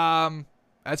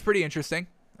 That's pretty interesting.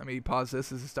 Let me pause this.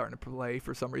 This is starting to play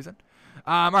for some reason.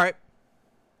 All right.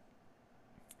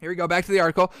 Here we go, back to the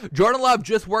article. Jordan Love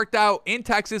just worked out in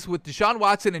Texas with Deshaun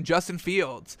Watson and Justin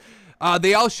Fields.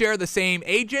 They all share the same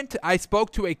agent. I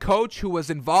spoke to a coach who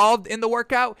was involved in the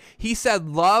workout. He said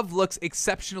Love looks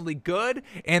exceptionally good,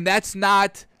 and that's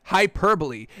not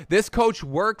hyperbole. This coach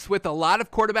works with a lot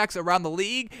of quarterbacks around the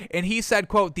league, and he said,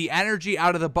 quote, the energy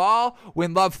out of the ball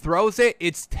when Love throws it,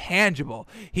 it's tangible.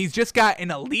 He's just got an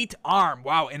elite arm.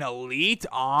 Wow, an elite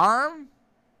arm?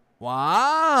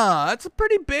 Wow, that's a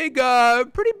pretty big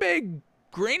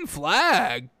green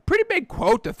flag. Pretty big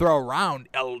quote to throw around.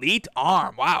 Elite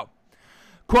arm. Wow.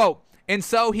 Quote, and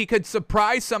so he could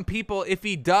surprise some people if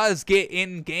he does get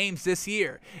in games this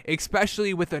year,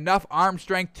 especially with enough arm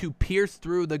strength to pierce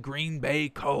through the Green Bay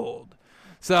cold.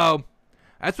 So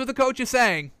that's what the coach is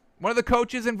saying. One of the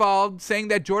coaches involved saying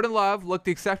that Jordan Love looked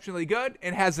exceptionally good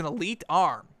and has an elite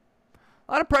arm.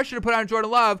 A lot of pressure to put on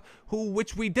Jordan Love,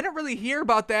 which we didn't really hear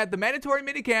about that. The mandatory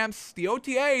minicamps, the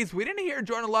OTAs, we didn't hear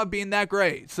Jordan Love being that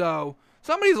great. So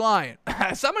somebody's lying.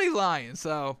 Somebody's lying.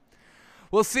 So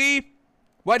we'll see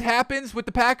what happens with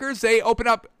the Packers. They open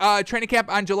up training camp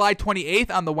on July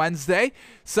 28th on the Wednesday.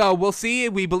 So we'll see.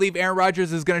 We believe Aaron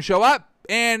Rodgers is going to show up.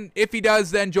 And if he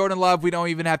does, then Jordan Love, we don't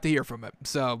even have to hear from him.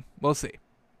 So we'll see.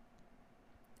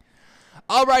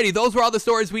 Alrighty, those were all the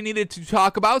stories we needed to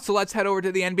talk about, so let's head over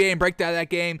to the NBA and break down that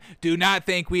game. Do not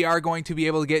think we are going to be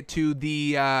able to get to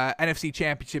the NFC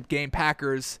Championship game,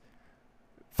 Packers,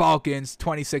 Falcons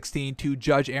 2016, to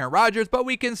judge Aaron Rodgers, but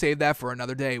we can save that for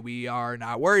another day. We are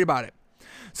not worried about it.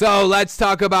 So let's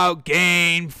talk about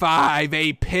Game 5,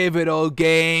 a pivotal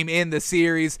game in the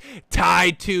series,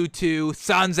 tied 2-2,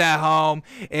 Suns at home,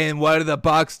 and what do the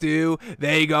Bucks do?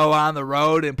 They go on the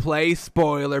road and play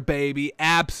spoiler, baby.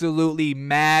 Absolutely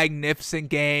magnificent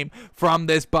game from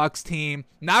this Bucks team.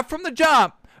 Not from the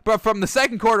jump, but from the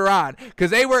second quarter on, because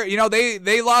they were,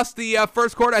 they lost the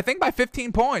first quarter, I think, by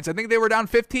 15 points. I think they were down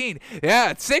 15.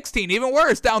 Yeah, 16, even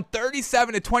worse, down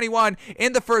 37-21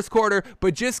 in the first quarter,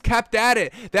 but just kept at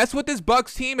it. That's what this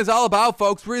Bucks team is all about,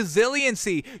 folks.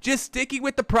 Resiliency, just sticking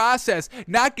with the process,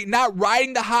 not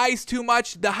riding the highs too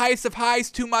much, the highest of highs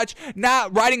too much,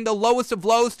 not riding the lowest of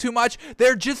lows too much.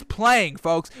 They're just playing,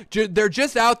 folks. They're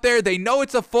just out there. They know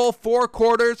it's a full 4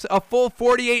 quarters, a full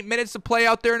 48 minutes to play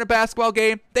out there in a basketball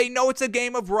game. They know it's a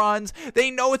game of runs. They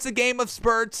know it's a game of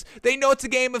spurts. They know it's a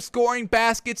game of scoring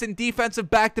baskets and defensive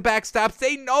back-to-back stops.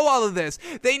 They know all of this.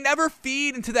 They never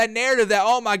feed into that narrative that,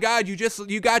 oh my God,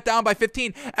 you got down by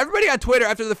 15. Everybody on Twitter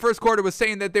after the first quarter was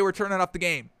saying that they were turning off the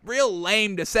game. Real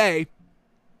lame to say.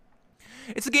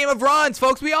 It's a game of runs,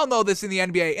 folks. We all know this in the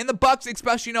NBA. And the Bucks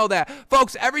especially know that.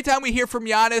 Folks, every time we hear from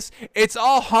Giannis, it's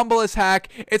all humble as heck.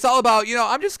 It's all about,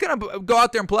 I'm just going to go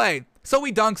out there and play. So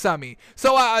he dunks on me.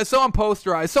 So I'm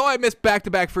posterized. So I miss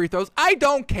back-to-back free throws. I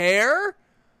don't care.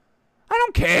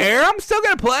 I'm still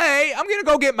going to play. I'm going to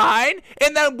go get mine.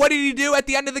 And then what did he do at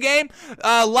the end of the game?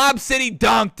 Lob City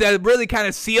dunk that really kind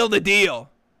of sealed the deal.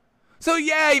 So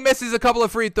yeah, he misses a couple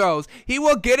of free throws. He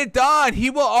will get it done.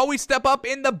 He will always step up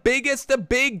in the biggest of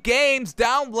big games,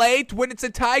 down late when it's a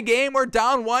tie game or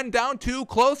down 1, down 2,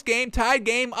 close game, tied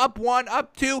game, up 1,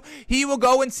 up 2. He will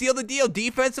go and seal the deal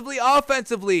defensively,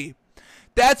 offensively.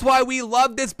 That's why we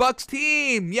love this Bucks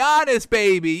team. Giannis,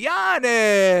 baby.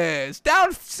 Giannis.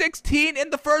 Down 16 in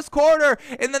the first quarter,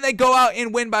 and then they go out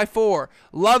and win by 4.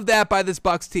 Love that by this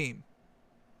Bucks team.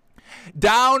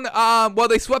 Down, well,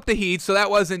 they swept the Heat, so that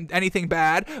wasn't anything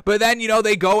bad. But then,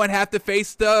 they go and have to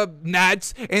face the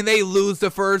Nets, and they lose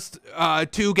the first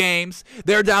 2 games.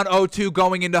 They're down 0-2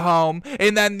 going into home.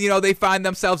 And then, they find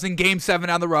themselves in Game 7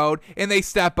 on the road, and they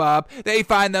step up. They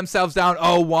find themselves down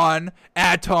 0-1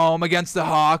 at home against the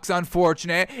Hawks.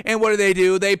 Unfortunate. And what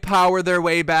do? They power their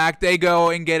way back. They go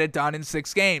and get it done in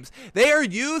 6 games. They are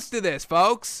used to this,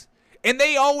 folks. And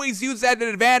they always use that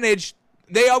advantage.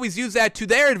 They always use that to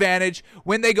their advantage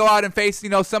when they go out and face,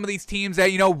 some of these teams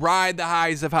that, ride the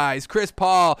highs of highs. Chris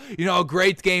Paul, a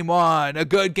great game 1, a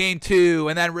good game 2,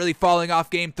 and then really falling off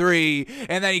game 3.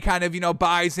 And then he kind of,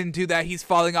 buys into that he's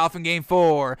falling off in game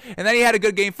 4. And then he had a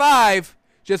good game 5.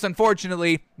 Just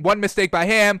unfortunately, one mistake by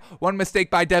him, one mistake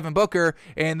by Devin Booker,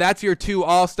 and that's your 2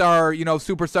 all-star,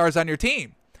 superstars on your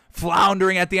team.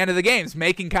 Floundering at the end of the games,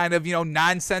 making kind of,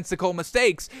 nonsensical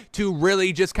mistakes to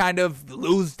really just kind of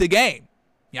lose the game.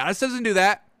 Giannis doesn't do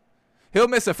that. He'll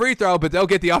miss a free throw, but they'll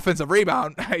get the offensive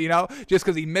rebound, just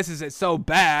because he misses it so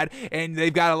bad, and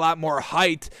they've got a lot more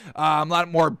height, a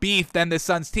lot more beef than the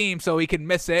Suns team, so he can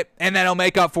miss it, and then he'll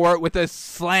make up for it with a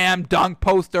slam dunk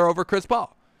poster over Chris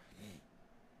Paul.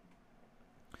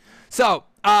 So,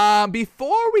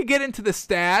 before we get into the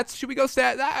stats, should we go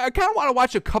stats? I kind of want to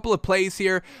watch a couple of plays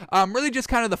here. Really just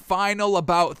kind of the final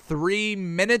about 3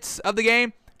 minutes of the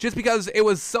game. Just because it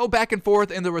was so back and forth,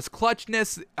 and there was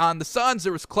clutchness on the Suns,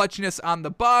 there was clutchness on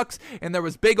the Bucks, and there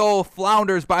was big old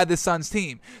flounders by the Suns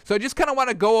team. So I just kind of want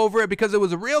to go over it because it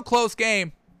was a real close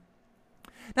game.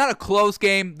 Not a close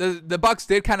game. The Bucks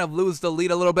did kind of lose the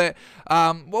lead a little bit.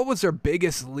 What was their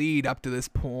biggest lead up to this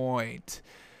point?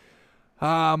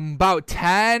 About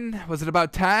 10. Was it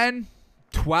about 10?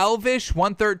 12-ish?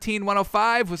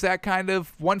 113-105? Was that kind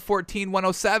of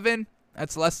 114-107?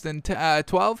 That's less than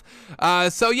 12.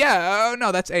 So, yeah.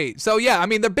 No, that's 8. So, yeah, I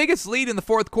mean, the biggest lead in the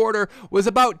fourth quarter was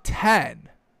about 10.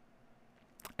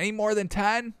 Any more than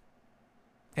 10?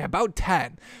 Yeah, about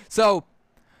 10. So,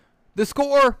 the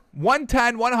score,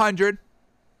 110-100.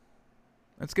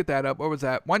 Let's get that up. What was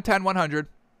that? 110-100.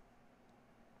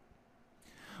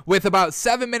 With about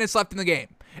 7 minutes left in the game.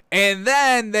 And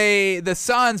then the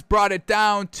Suns brought it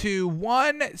down to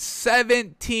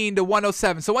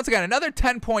 117-107. So once again, another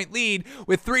 10-point lead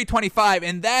with 3:25,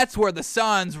 and that's where the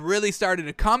Suns really started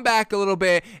to come back a little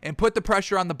bit and put the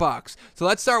pressure on the Bucks. So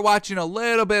let's start watching a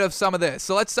little bit of some of this.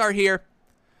 So let's start here.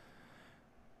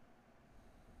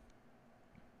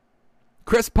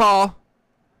 Chris Paul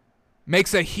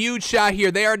makes a huge shot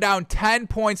here. They are down 10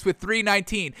 points with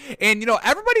 3:19. And,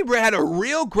 everybody had a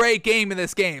real great game in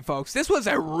this game, folks. This was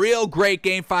a real great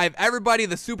game 5. Everybody,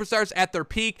 the superstars at their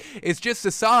peak. It's just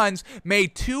the Suns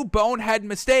made 2 bonehead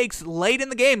mistakes late in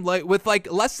the game with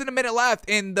less than a minute left.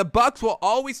 And the Bucks will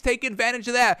always take advantage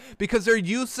of that because they're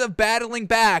used to battling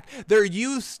back. They're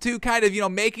used to kind of,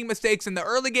 making mistakes in the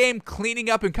early game, cleaning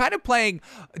up, and kind of playing,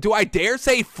 do I dare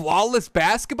say, flawless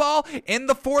basketball in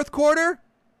the fourth quarter?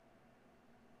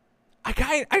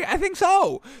 I think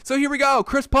so. So here we go.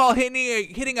 Chris Paul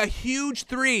hitting a huge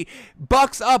 3.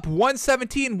 Bucks up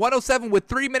 117-107 with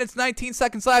 3 minutes 19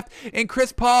 seconds left. And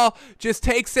Chris Paul just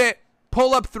takes it.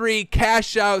 Pull up 3.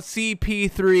 Cash out.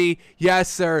 CP3. Yes,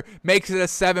 sir. Makes it a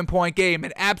 7-point game.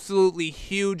 An absolutely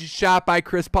huge shot by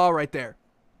Chris Paul right there.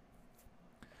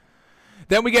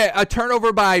 Then we get a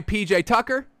turnover by PJ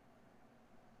Tucker.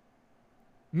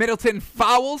 Middleton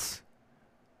fouls.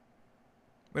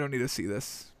 We don't need to see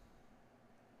this.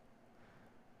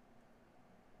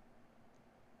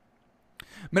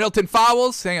 Middleton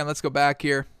fouls. Hang on, let's go back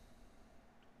here.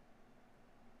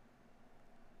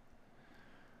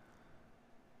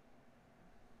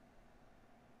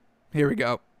 Here we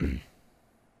go.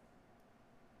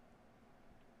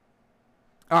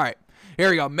 All right, here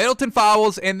we go. Middleton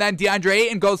fouls, and then DeAndre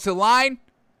Ayton goes to the line.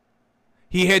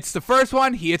 He hits the first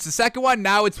one. He hits the second one.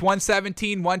 Now it's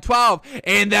 117-112.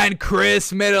 And then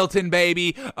Chris Middleton,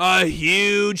 baby. A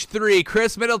huge 3.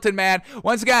 Chris Middleton, man.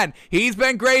 Once again, he's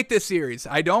been great this series.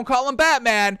 I don't call him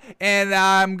Batman. And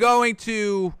I'm going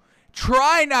to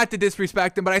try not to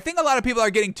disrespect him. But I think a lot of people are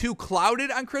getting too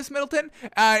clouded on Chris Middleton.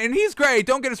 And he's great.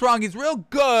 Don't get us wrong. He's real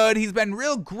good. He's been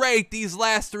real great these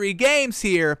last 3 games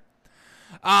here.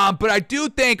 But I do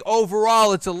think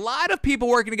overall it's a lot of people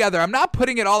working together. I'm not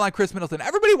putting it all on Chris Middleton.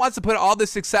 Everybody wants to put all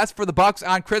this success for the Bucks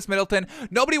on Chris Middleton.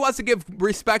 Nobody wants to give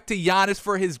respect to Giannis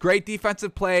for his great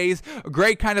defensive plays,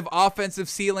 great kind of offensive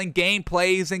ceiling game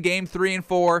plays in game 3 and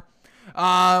 4.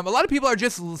 A lot of people are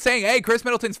just saying, hey, Chris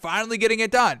Middleton's finally getting it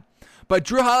done. But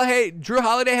Drew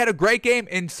Holiday had a great game,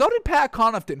 and so did Pat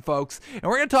Connaughton, folks. And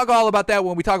we're going to talk all about that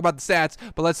when we talk about the stats.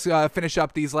 But let's finish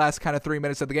up these last kind of 3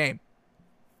 minutes of the game.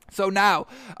 So now,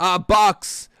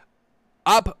 Bucks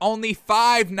up only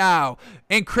 5 now.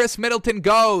 And Chris Middleton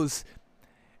goes.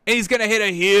 And he's going to hit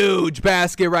a huge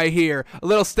basket right here. A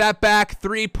little step back,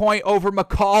 3-point over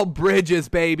Mikal Bridges,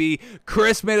 baby.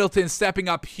 Chris Middleton stepping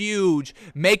up huge,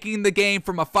 making the game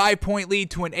from a 5-point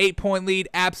lead to an 8-point lead.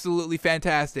 Absolutely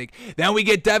fantastic. Then we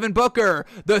get Devin Booker,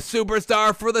 the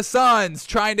superstar for the Suns,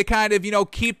 trying to kind of,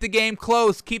 keep the game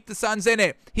close, keep the Suns in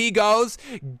it. He goes,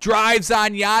 drives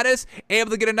on Giannis,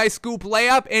 able to get a nice scoop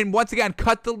layup, and once again,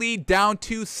 cut the lead down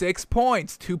to 6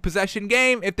 points. 2-possession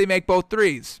game if they make both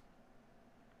threes.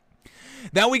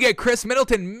 Then we get Chris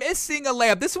Middleton missing a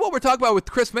layup. This is what we're talking about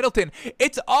with Chris Middleton.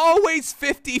 It's always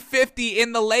 50-50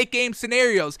 in the late game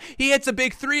scenarios. He hits a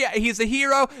big three, he's a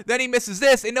hero, then he misses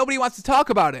this, and nobody wants to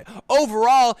talk about it.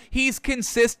 Overall, he's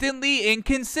consistently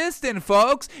inconsistent,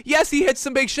 folks. Yes, he hits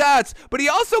some big shots, but he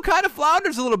also kind of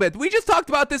flounders a little bit. We just talked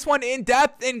about this one in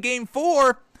depth in Game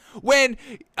 4 when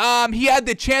he had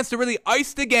the chance to really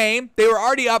ice the game. They were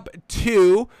already up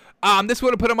 2. This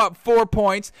would have put him up 4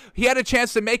 points. He had a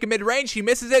chance to make a mid-range. He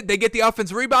misses it. They get the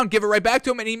offensive rebound, give it right back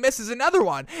to him, and he misses another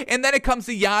one. And then it comes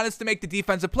to Giannis to make the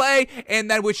defensive play, and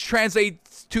then which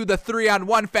translates to the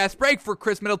 3-on-1 fast break for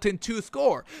Chris Middleton to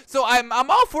score. So I'm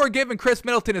all for giving Chris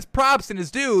Middleton his props and his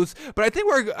dues, but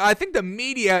I think the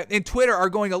media and Twitter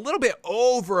are going a little bit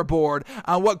overboard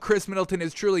on what Chris Middleton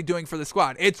is truly doing for the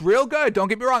squad. It's real good. Don't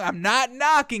get me wrong. I'm not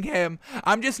knocking him.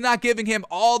 I'm just not giving him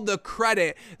all the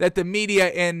credit that the media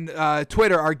and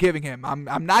Twitter are giving him.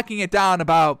 I'm knocking it down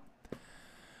about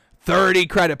 30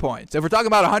 credit points. If we're talking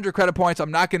about 100 credit points,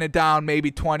 I'm knocking it down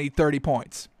maybe 20, 30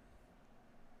 points.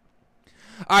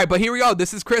 All right, but here we go.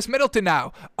 This is Chris Middleton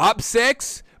now. Up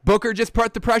 6. Booker just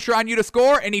put the pressure on you to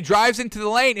score, and he drives into the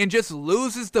lane and just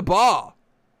loses the ball.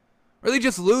 Really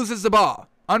just loses the ball.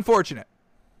 Unfortunate.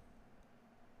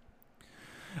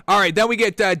 All right, then we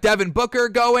get Devin Booker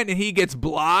going, and he gets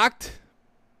blocked.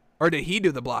 Or did he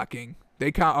do the blocking? They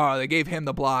gave him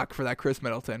the block for that Chris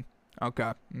Middleton.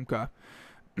 Okay.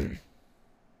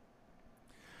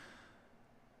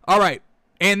 All right.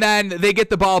 And then they get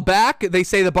the ball back. They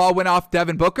say the ball went off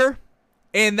Devin Booker.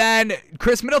 And then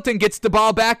Chris Middleton gets the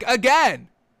ball back again.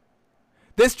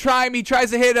 This time he tries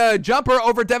to hit a jumper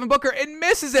over Devin Booker and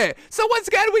misses it. So once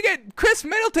again, we get Chris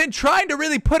Middleton trying to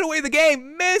really put away the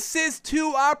game. Misses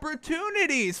 2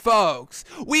 opportunities, folks.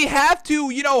 We have to,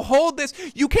 hold this.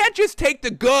 You can't just take the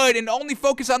good and only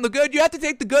focus on the good. You have to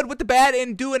take the good with the bad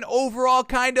and do an overall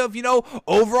kind of,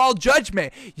 overall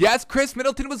judgment. Yes, Chris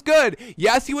Middleton was good.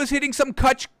 Yes, he was hitting some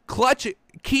clutch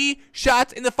key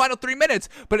shots in the final 3 minutes,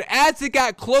 but as it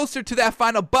got closer to that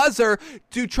final buzzer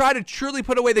to try to truly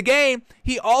put away the game,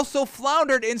 he also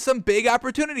floundered in some big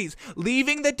opportunities,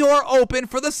 leaving the door open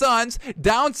for the Suns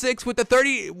down 6 with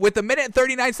a minute and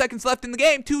 39 seconds left in the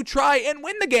game to try and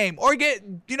win the game or get,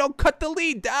 cut the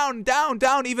lead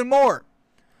down even more.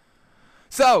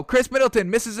 So Chris Middleton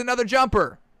misses another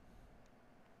jumper.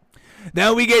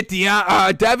 Then we get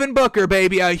Devin Booker,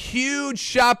 baby. A huge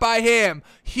shot by him.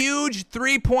 Huge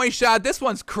 3-point shot. This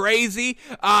one's crazy.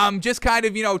 Just kind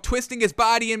of, twisting his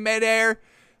body in midair,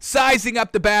 sizing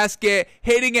up the basket,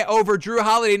 hitting it over Jrue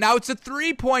Holiday. Now it's a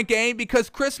 3-point game because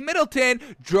Chris Middleton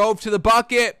drove to the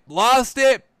bucket, lost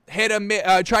it,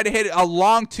 tried to hit a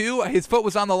long 2. His foot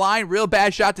was on the line. Real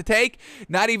bad shot to take.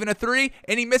 Not even a 3.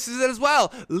 And he misses it as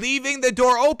well, leaving the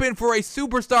door open for a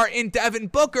superstar in Devin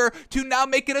Booker to now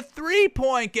make it a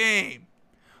 3-point game.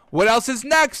 What else is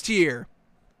next here?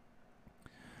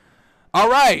 All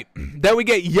right. Then we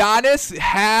get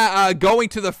Giannis going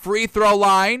to the free throw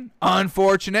line.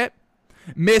 Unfortunate.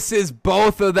 Misses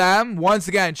both of them. Once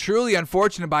again, truly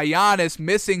unfortunate by Giannis,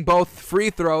 missing both free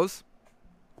throws.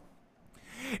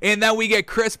 And then we get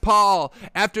Chris Paul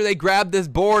after they grab this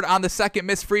board on the second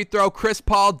missed free throw. Chris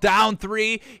Paul down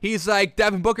 3. He's like,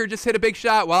 Devin Booker just hit a big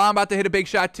shot. Well, I'm about to hit a big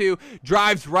shot too.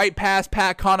 Drives right past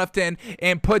Pat Connaughton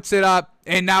and puts it up.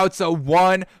 And now it's a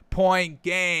 1-point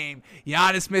game.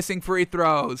 Giannis missing free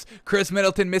throws. Chris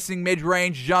Middleton missing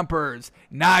mid-range jumpers.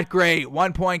 Not great.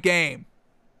 1-point game.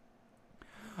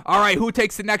 All right, who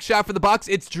takes the next shot for the Bucks?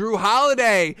 It's Jrue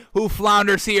Holiday who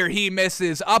flounders here. He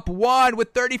misses. Up 1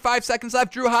 with 35 seconds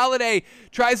left. Jrue Holiday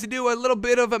tries to do a little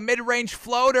bit of a mid-range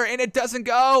floater, and it doesn't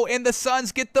go, and the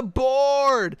Suns get the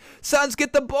board. Suns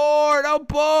get the board. Oh,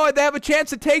 boy, they have a chance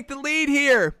to take the lead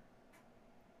here.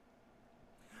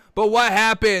 But what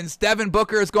happens? Devin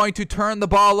Booker is going to turn the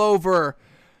ball over.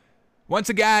 Once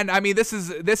again, I mean, this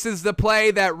is the play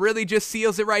that really just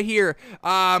seals it right here.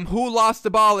 Who lost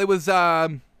the ball? It was...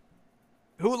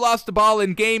 Who lost the ball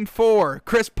in Game 4?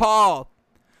 Chris Paul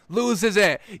loses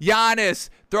it. Giannis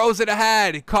throws it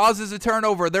ahead, causes a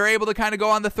turnover. They're able to kind of go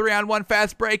on the 3-on-1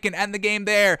 fast break and end the game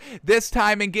there. This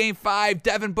time in game 5,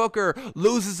 Devin Booker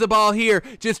loses the ball here,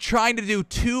 just trying to do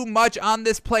too much on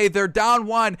this play. They're down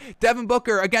 1. Devin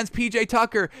Booker against PJ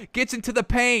Tucker gets into the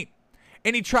paint,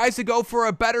 and he tries to go for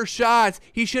a better shot.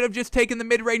 He should have just taken the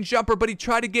mid-range jumper, but he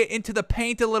tried to get into the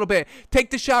paint a little bit. Take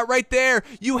the shot right there.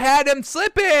 You had him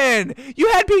slipping.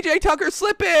 You had PJ Tucker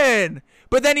slipping.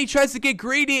 But then he tries to get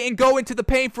greedy and go into the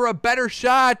paint for a better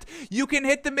shot. You can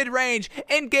hit the mid-range.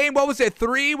 In game, what was it,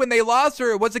 3 when they lost?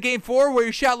 Or was it game 4 where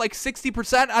he shot like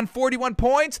 60% on 41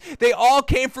 points? They all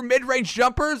came from mid-range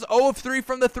jumpers. 0 of 3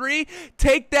 from the 3.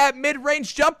 Take that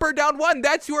mid-range jumper down 1.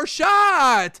 That's your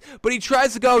shot. But he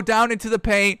tries to go down into the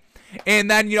paint.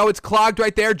 And then, it's clogged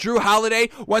right there. Jrue Holiday,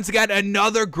 once again,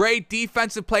 another great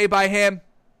defensive play by him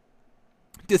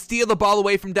to steal the ball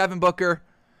away from Devin Booker.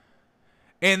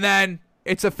 And then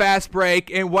it's a fast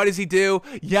break, and what does he do?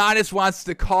 Giannis wants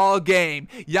to call a game.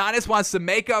 Giannis wants to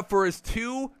make up for his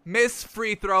 2 missed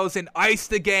free throws and ice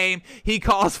the game. He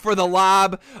calls for the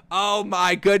lob. Oh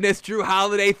my goodness, Jrue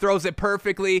Holiday throws it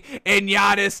perfectly, and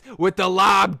Giannis with the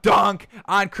lob dunk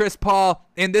on Chris Paul.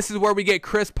 And this is where we get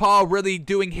Chris Paul really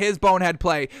doing his bonehead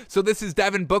play. So this is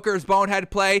Devin Booker's bonehead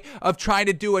play of trying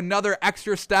to do another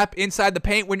extra step inside the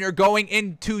paint when you're going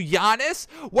into Giannis.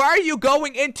 Why are you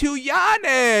going into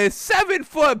Giannis?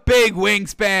 7-foot big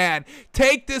wingspan.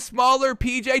 Take the smaller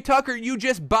PJ Tucker. You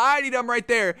just bodied him right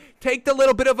there. Take the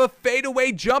little bit of a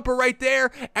fadeaway jumper right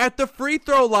there at the free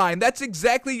throw line. That's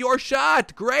exactly your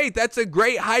shot. Great. That's a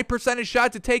great high percentage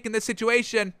shot to take in this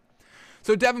situation.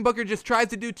 So Devin Booker just tries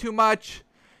to do too much,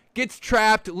 gets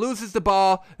trapped, loses the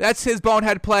ball. That's his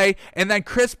bonehead play. And then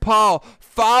Chris Paul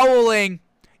fouling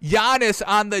Giannis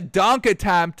on the dunk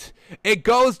attempt. It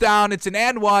goes down. It's an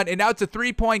and 1, and now it's a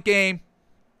 3-point game,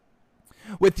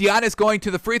 with Giannis going to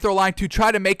the free throw line to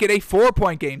try to make it a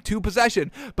 4-point game, 2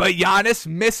 possession. But Giannis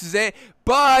misses it,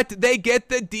 but they get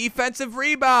the defensive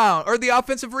rebound, or the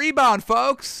offensive rebound,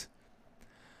 folks.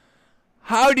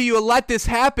 How do you let this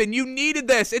happen? You needed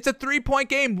this. It's a 3-point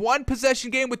game, 1 possession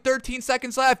game with 13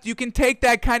 seconds left. You can take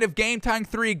that kind of game-time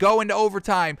 3, go into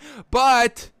overtime.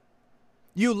 But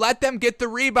you let them get the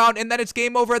rebound, and then it's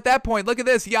game over at that point. Look at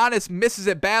this. Giannis misses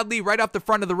it badly right off the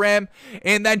front of the rim,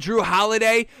 and then Jrue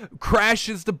Holiday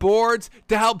crashes the boards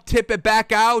to help tip it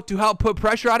back out, to help put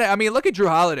pressure on it. I mean, look at Jrue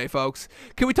Holiday, folks.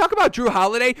 Can we talk about Jrue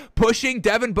Holiday pushing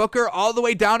Devin Booker all the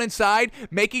way down inside,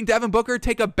 making Devin Booker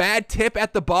take a bad tip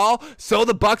at the ball so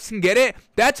the Bucks can get it?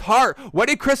 That's hard. What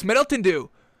did Chris Middleton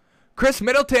do? Chris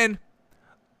Middleton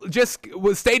just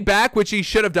stayed back, which he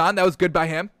should have done. That was good by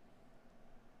him.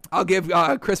 I'll give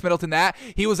Chris Middleton that.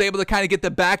 He was able to kind of get the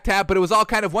back tap, but it was all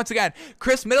kind of, once again,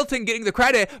 Chris Middleton getting the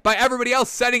credit by everybody else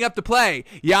setting up the play.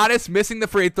 Giannis missing the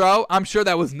free throw. I'm sure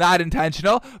that was not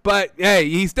intentional, but hey,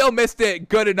 he still missed it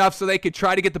good enough so they could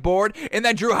try to get the board. And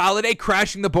then Jrue Holiday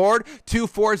crashing the board to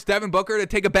force Devin Booker to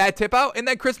take a bad tip out. And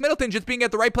then Chris Middleton just being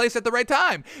at the right place at the right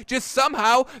time. Just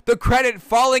somehow the credit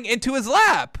falling into his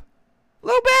lap. A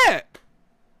little bit.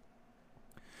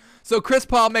 So Chris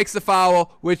Paul makes the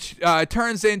foul, which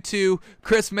turns into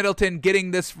Chris Middleton getting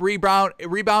this rebound.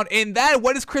 And then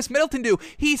what does Chris Middleton do?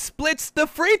 He splits the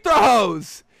free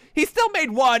throws. He still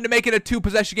made 1 to make it a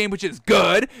 2-possession game, which is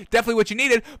good. Definitely what you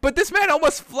needed. But this man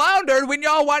almost floundered when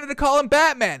y'all wanted to call him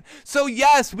Batman. So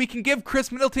yes, we can give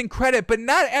Chris Middleton credit, but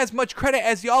not as much credit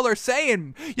as y'all are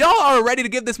saying. Y'all are ready to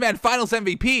give this man Finals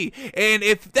MVP. And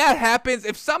if that happens,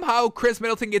 if somehow Chris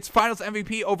Middleton gets Finals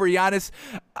MVP over Giannis,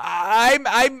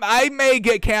 I may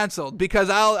get canceled, because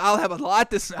I'll have a lot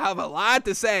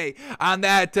to say on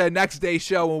that next day's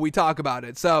show when we talk about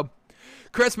it. So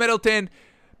Chris Middleton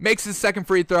makes his second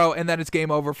free throw, and then it's game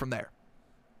over from there.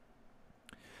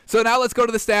 So now let's go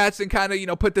to the stats and kind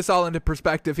of, put this all into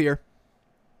perspective here.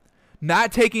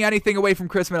 Not taking anything away from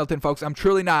Chris Middleton, folks. I'm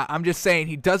truly not. I'm just saying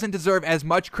he doesn't deserve as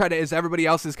much credit as everybody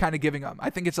else is kind of giving him.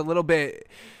 I think it's a little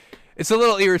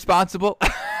irresponsible.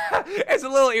 It's a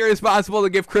little irresponsible to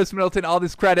give Chris Middleton all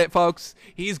this credit, folks.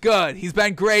 He's good. He's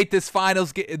been great this final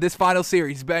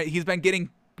series. He's been getting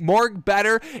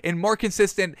better and more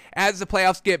consistent as the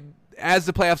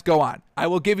playoffs go on. I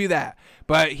will give you that.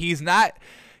 But he's not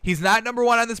number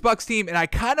 1 on this Bucks team, and I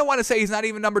kind of want to say he's not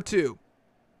even number 2.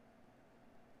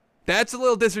 That's a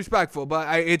little disrespectful,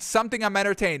 but it's something I'm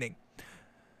entertaining.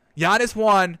 Giannis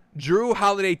 1, Jrue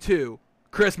Holiday 2,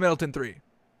 Chris Middleton 3.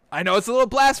 I know it's a little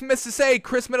blasphemous to say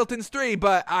Chris Middleton's 3,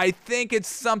 but I think it's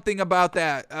something about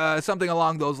that, something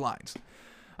along those lines.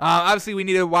 Obviously, we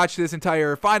need to watch this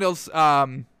entire finals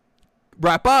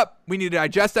wrap up. We need to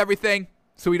digest everything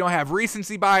so we don't have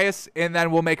recency bias, and then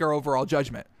we'll make our overall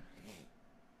judgment.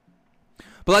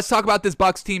 But But let's talk about this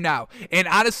Bucks team now. And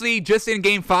honestly, just in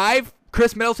Game 5,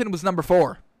 Chris Middleton was number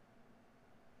 4.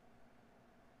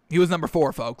 He was number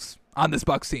 4, folks, on this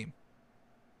Bucks team.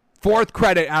 4th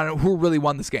credit on who really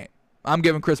won this game. I'm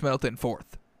giving Chris Middleton 4th.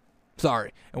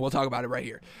 Sorry. And we'll talk about it right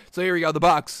here. So here we go, the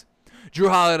Bucks. Jrue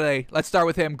Holiday, let's start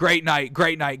with him. Great night,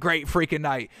 great freaking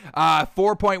night.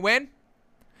 4-point win.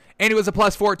 And he was a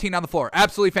plus 14 on the floor.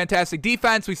 Absolutely fantastic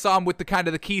defense. We saw him with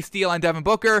the key steal on Devin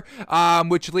Booker,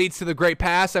 which leads to the great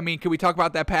pass. I mean, can we talk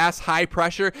about that pass? High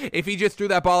pressure. If he just threw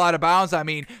that ball out of bounds, I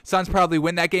mean, Suns probably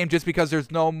win that game just because there's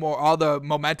no more. All the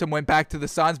momentum went back to the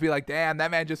Suns. Be like, damn,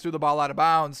 that man just threw the ball out of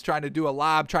bounds, trying to do a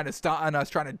lob, trying to stunt on us,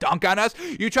 trying to dunk on us.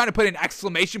 You trying to put an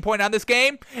exclamation point on this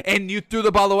game, and you threw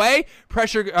the ball away.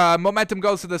 Pressure, momentum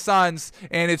goes to the Suns,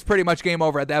 and it's pretty much game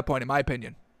over at that point, in my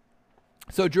opinion.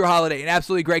 So Jrue Holiday, an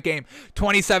absolutely great game.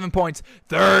 27 points,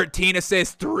 13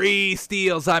 assists, 3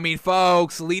 steals. I mean,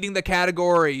 folks, leading the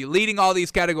category, leading all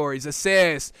these categories.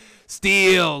 Assists,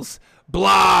 steals,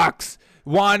 blocks,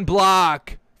 1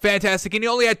 block. Fantastic. And he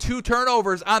only had 2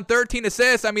 turnovers on 13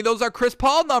 assists. I mean, those are Chris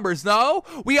Paul numbers, no?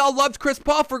 We all loved Chris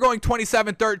Paul for going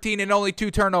 27-13 and only 2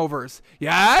 turnovers.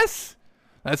 Yes?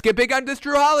 Let's get big on this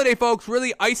Jrue Holiday, folks.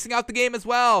 Really icing out the game as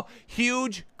well.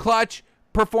 Huge, clutch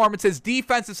performances.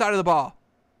 Defensive side of the ball.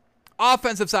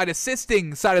 Offensive side,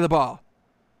 assisting side of the ball.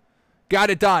 Got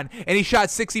it done. And he shot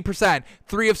 60%.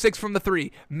 3 of 6 from the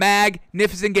 3.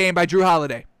 Magnificent game by Jrue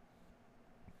Holiday.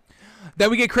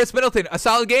 Then we get Chris Middleton. A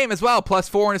solid game as well.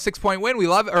 +4 and a 6-point win. We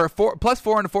love it. Or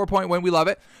 +4 and a 4-point win. We love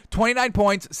it. 29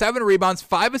 points, 7 rebounds,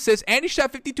 5 assists, and he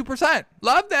shot 52%.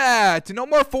 Love that. No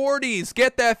more 40s.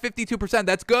 Get that 52%.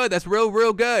 That's good. That's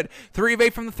real good. 3 of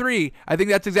 8 from the 3. I think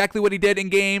that's exactly what he did in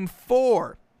Game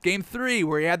 4. Game 3,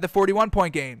 where he had the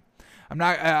 41-point game.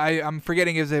 I'm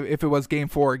forgetting if it was Game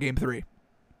 4 or Game 3. I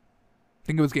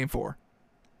think it was Game 4.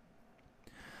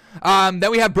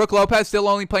 Then we have Brook Lopez still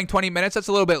only playing 20 minutes. That's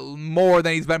a little bit more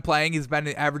than he's been playing. He's been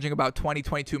averaging about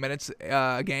 22 minutes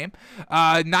a game.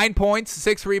 9 points,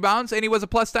 6 rebounds, and he was a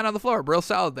 +10 on the floor. Real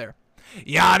solid there.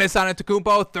 Giannis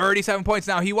Antetokounmpo, 37 points.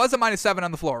 Now, he was a -7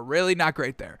 on the floor. Really not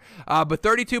great there. But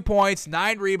 32 points,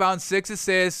 9 rebounds, 6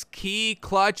 assists, key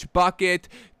clutch bucket,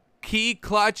 key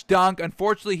clutch dunk.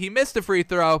 Unfortunately, he missed a free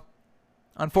throw.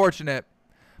 Unfortunate.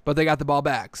 But they got the ball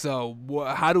back. So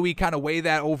how do we kind of weigh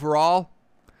that overall?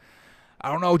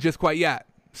 I don't know just quite yet.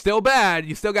 Still bad.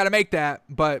 You still got to make that.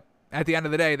 But at the end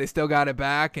of the day, they still got it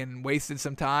back and wasted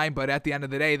some time. But at the end of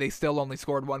the day, they still only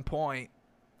scored 1 point.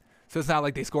 So it's not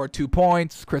like they scored 2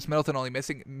 points. Chris Middleton only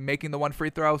making the 1 free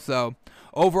throw. So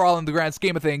overall, in the grand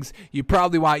scheme of things, you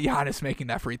probably want Giannis making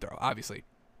that free throw, obviously.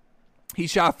 He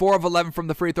shot 4 of 11 from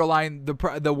the free throw line,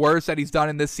 the worst that he's done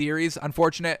in this series.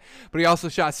 Unfortunate, but he also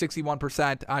shot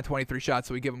 61% on 23 shots,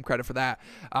 so we give him credit for that.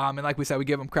 And like we said, we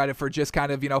give him credit for just kind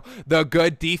of, the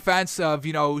good defense of,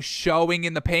 showing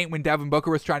in the paint when Devin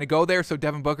Booker was trying to go there, so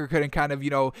Devin Booker couldn't kind of,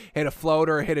 hit a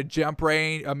floater, hit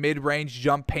a mid-range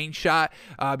jump paint shot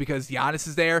because Giannis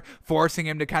is there, forcing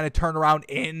him to kind of turn around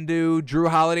into Jrue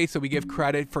Holiday, so we give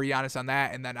credit for Giannis on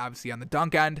that, and then obviously on the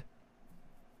dunk end.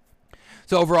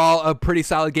 So overall, a pretty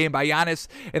solid game by Giannis.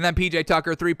 And then PJ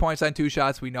Tucker, 3 points on 2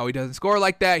 shots. We know he doesn't score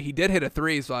like that. He did hit a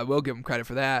 3, so I will give him credit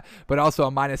for that. But also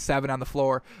a -7 on the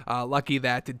floor. Lucky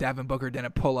that Devin Booker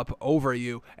didn't pull up over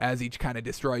you as he kind of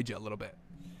destroyed you a little bit.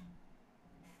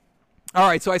 All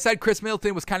right, so I said Chris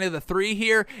Middleton was kind of the 3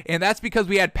 here, and that's because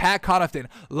we had Pat Connaughton.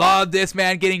 Love this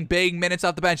man getting big minutes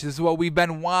off the bench. This is what we've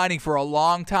been wanting for a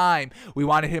long time. We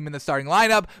wanted him in the starting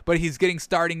lineup, but he's getting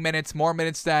starting minutes, more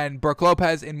minutes than Brook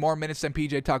Lopez, and more minutes than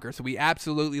PJ Tucker. So we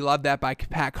absolutely love that by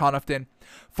Pat Connaughton.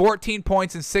 14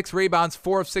 points and 6 rebounds,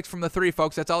 4 of 6 from the 3,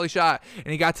 folks. That's all he shot.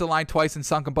 And he got to the line twice and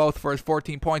sunk them both for his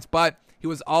 14 points, but he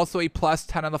was also a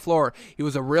 +10 on the floor. He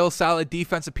was a real solid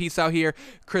defensive piece out here.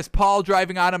 Chris Paul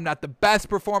driving on him. Not the best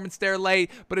performance there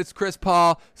late, but it's Chris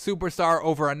Paul, superstar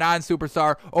over a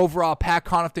non-superstar. Overall, Pat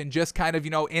Connaughton just kind of,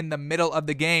 in the middle of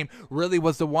the game, really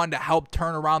was the one to help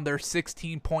turn around their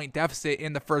 16-point deficit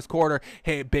in the first quarter.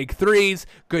 Hit big threes,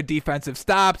 good defensive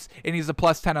stops, and he's a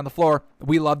 +10 on the floor.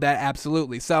 We love that,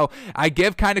 absolutely. So I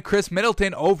give kind of Chris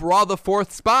Middleton overall the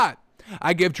 4th spot.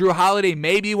 I give Jrue Holiday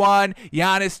maybe 1,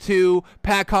 Giannis 2,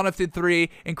 Pat Connaughton 3,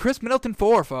 and Chris Middleton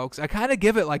 4, folks. I kind of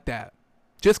give it like that.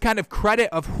 Just kind of credit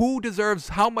of who deserves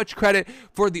how much credit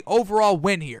for the overall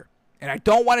win here. And I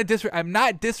don't want to I'm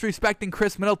not disrespecting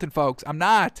Chris Middleton, folks. I'm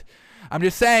not. I'm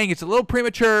just saying it's a little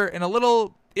premature and a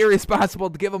little irresponsible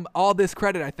to give him all this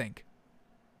credit, I think.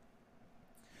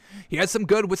 He has some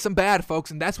good with some bad,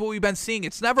 folks, and that's what we've been seeing.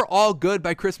 It's never all good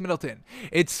by Chris Middleton.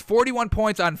 It's 41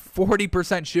 points on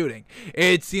 40% shooting.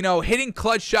 It's, hitting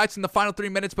clutch shots in the final 3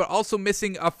 minutes, but also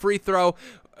missing a free throw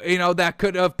that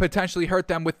could have potentially hurt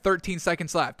them with 13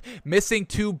 seconds left. Missing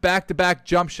 2 back-to-back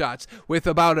jump shots with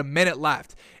about a minute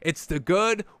left. It's the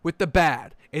good with the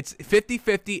bad. It's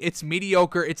 50-50. It's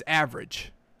mediocre. It's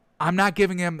average. I'm not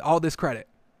giving him all this credit.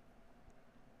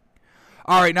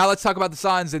 All right, now let's talk about the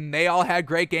Suns, and they all had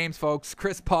great games, folks.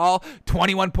 Chris Paul,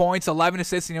 21 points, 11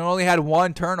 assists, and he only had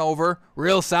 1 turnover.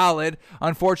 Real solid.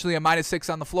 Unfortunately, a -6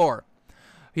 on the floor.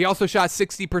 He also shot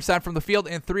 60% from the field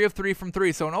and 3 of 3 from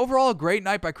 3. So an overall great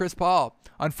night by Chris Paul.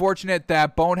 Unfortunate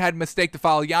that bonehead mistake to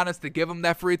foul Giannis to give him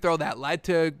that free throw that led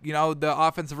to, the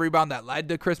offensive rebound that led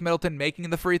to Chris Middleton making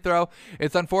the free throw.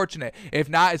 It's unfortunate. If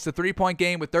not, it's a 3-point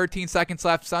game with 13 seconds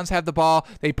left. Suns have the ball.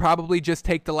 They probably just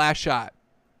take the last shot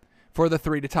for the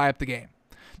 3 to tie up the game.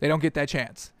 They don't get that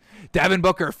chance. Devin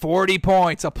Booker, 40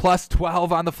 points, a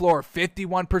 +12 on the floor,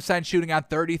 51% shooting on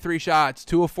 33 shots,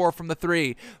 2 of 4 from the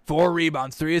 3, 4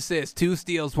 rebounds, 3 assists, 2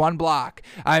 steals, 1 block.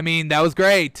 I mean, that was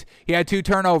great. He had 2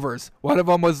 turnovers. One of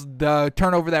them was the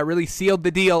turnover that really sealed the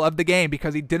deal of the game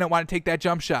because he didn't want to take that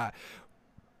jump shot.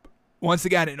 Once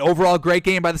again, an overall great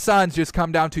game by the Suns, just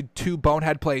come down to 2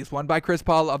 bonehead plays. One by Chris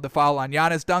Paul of the foul on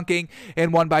Giannis dunking,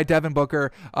 and one by Devin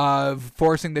Booker of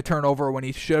forcing the turnover when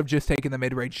he should have just taken the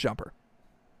mid-range jumper.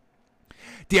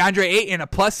 DeAndre Ayton, a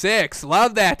 +6.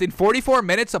 Love that. In 44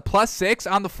 minutes, a +6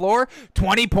 on the floor.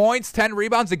 20 points, 10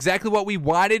 rebounds, exactly what we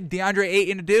wanted DeAndre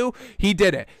Ayton to do. He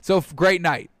did it. So, great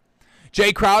night.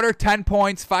 Jay Crowder, 10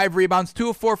 points, 5 rebounds, 2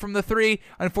 of 4 from the 3.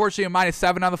 Unfortunately, a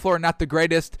 -7 on the floor, not the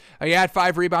greatest. He had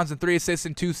 5 rebounds and 3 assists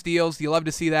and 2 steals. You love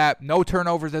to see that. No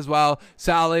turnovers as well.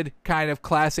 Solid, kind of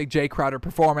classic Jay Crowder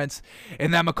performance.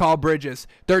 And then McCall Bridges,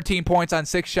 13 points on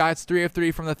 6 shots, 3 of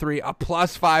 3 from the 3, a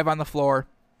 +5 on the floor.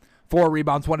 4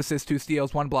 rebounds, 1 assist, 2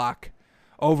 steals, 1 block.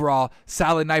 Overall,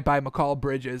 solid night by McCall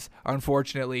Bridges.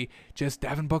 Unfortunately, just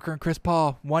Devin Booker and Chris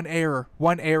Paul. One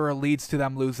error leads to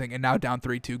them losing, and now down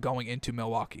 3-2 going into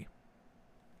Milwaukee.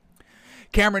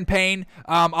 Cameron Payne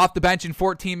off the bench in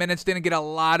 14 minutes. Didn't get a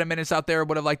lot of minutes out there.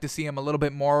 Would have liked to see him a little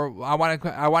bit more. I want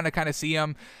to kind of see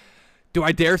him, do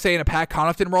I dare say, in a Pat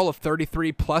Connaughton role of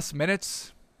 33+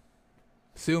 minutes?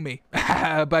 Sue me.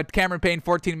 But Cameron Payne,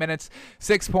 14 minutes,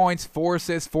 6 points, 4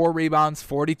 assists, 4 rebounds,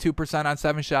 42% on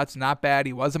 7 shots. Not bad.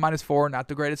 He was a -4, not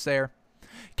the greatest there.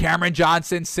 Cameron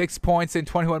Johnson, 6 points in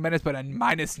 21 minutes, but a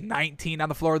 -19 on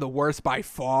the floor, the worst by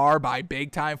far, by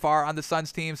big time far on the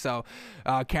Suns team. So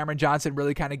Cameron Johnson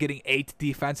really kind of getting 8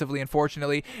 defensively,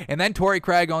 unfortunately. And then Torrey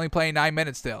Craig only playing 9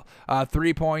 minutes still.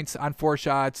 3 points on 4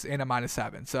 shots and a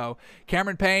 -7. So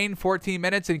Cameron Payne, 14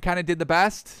 minutes and kind of did the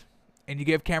best. And you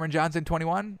give Cameron Johnson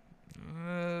 21?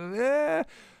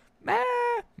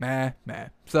 Meh.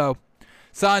 So,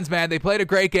 Suns, man, they played a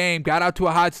great game, got out to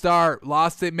a hot start,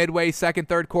 lost it midway second,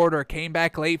 third quarter, came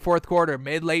back late fourth quarter,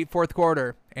 mid-late fourth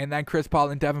quarter, and then Chris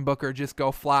Paul and Devin Booker just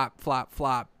go flop,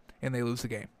 and they lose the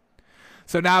game.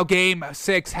 So now Game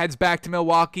 6 heads back to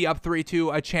Milwaukee, up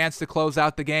 3-2, a chance to close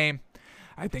out the game.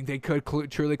 I think they could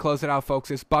truly close it out, folks.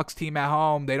 This Bucks team at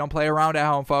home, they don't play around at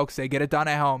home, folks. They get it done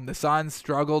at home. The Suns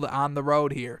struggled on the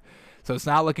road here. So it's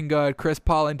not looking good. Chris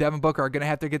Paul and Devin Booker are going to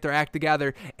have to get their act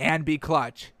together and be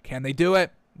clutch. Can they do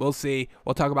it? We'll see.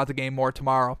 We'll talk about the game more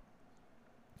tomorrow.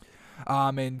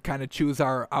 And kind of choose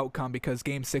our outcome because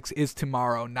Game 6 is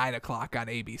tomorrow, 9 o'clock on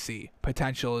ABC.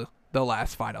 Potentially the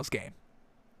last finals game.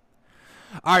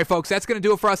 All right, folks, that's going to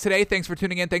do it for us today. Thanks for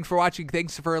tuning in. Thanks for watching.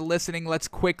 Thanks for listening. Let's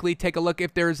quickly take a look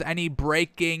if there's any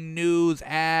breaking news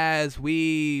as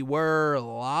we were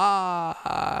live.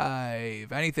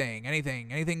 Anything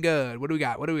good? What do we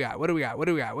got?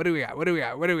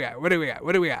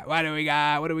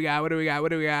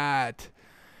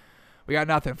 We got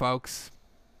nothing, folks.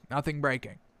 Nothing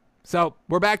breaking. So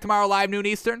we're back tomorrow live, noon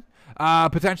Eastern.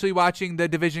 Potentially watching the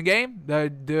division game,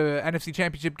 the NFC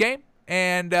Championship game,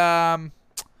 and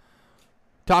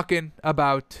talking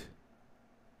about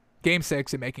Game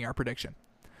 6 and making our prediction.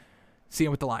 Seeing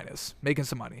what the line is. Making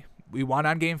some money. We won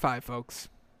on Game 5, folks.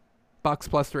 Bucks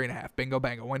 +3.5. Bingo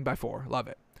bango. Win by 4. Love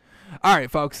it. All right,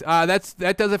 folks.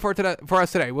 That does it for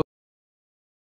us today. We'll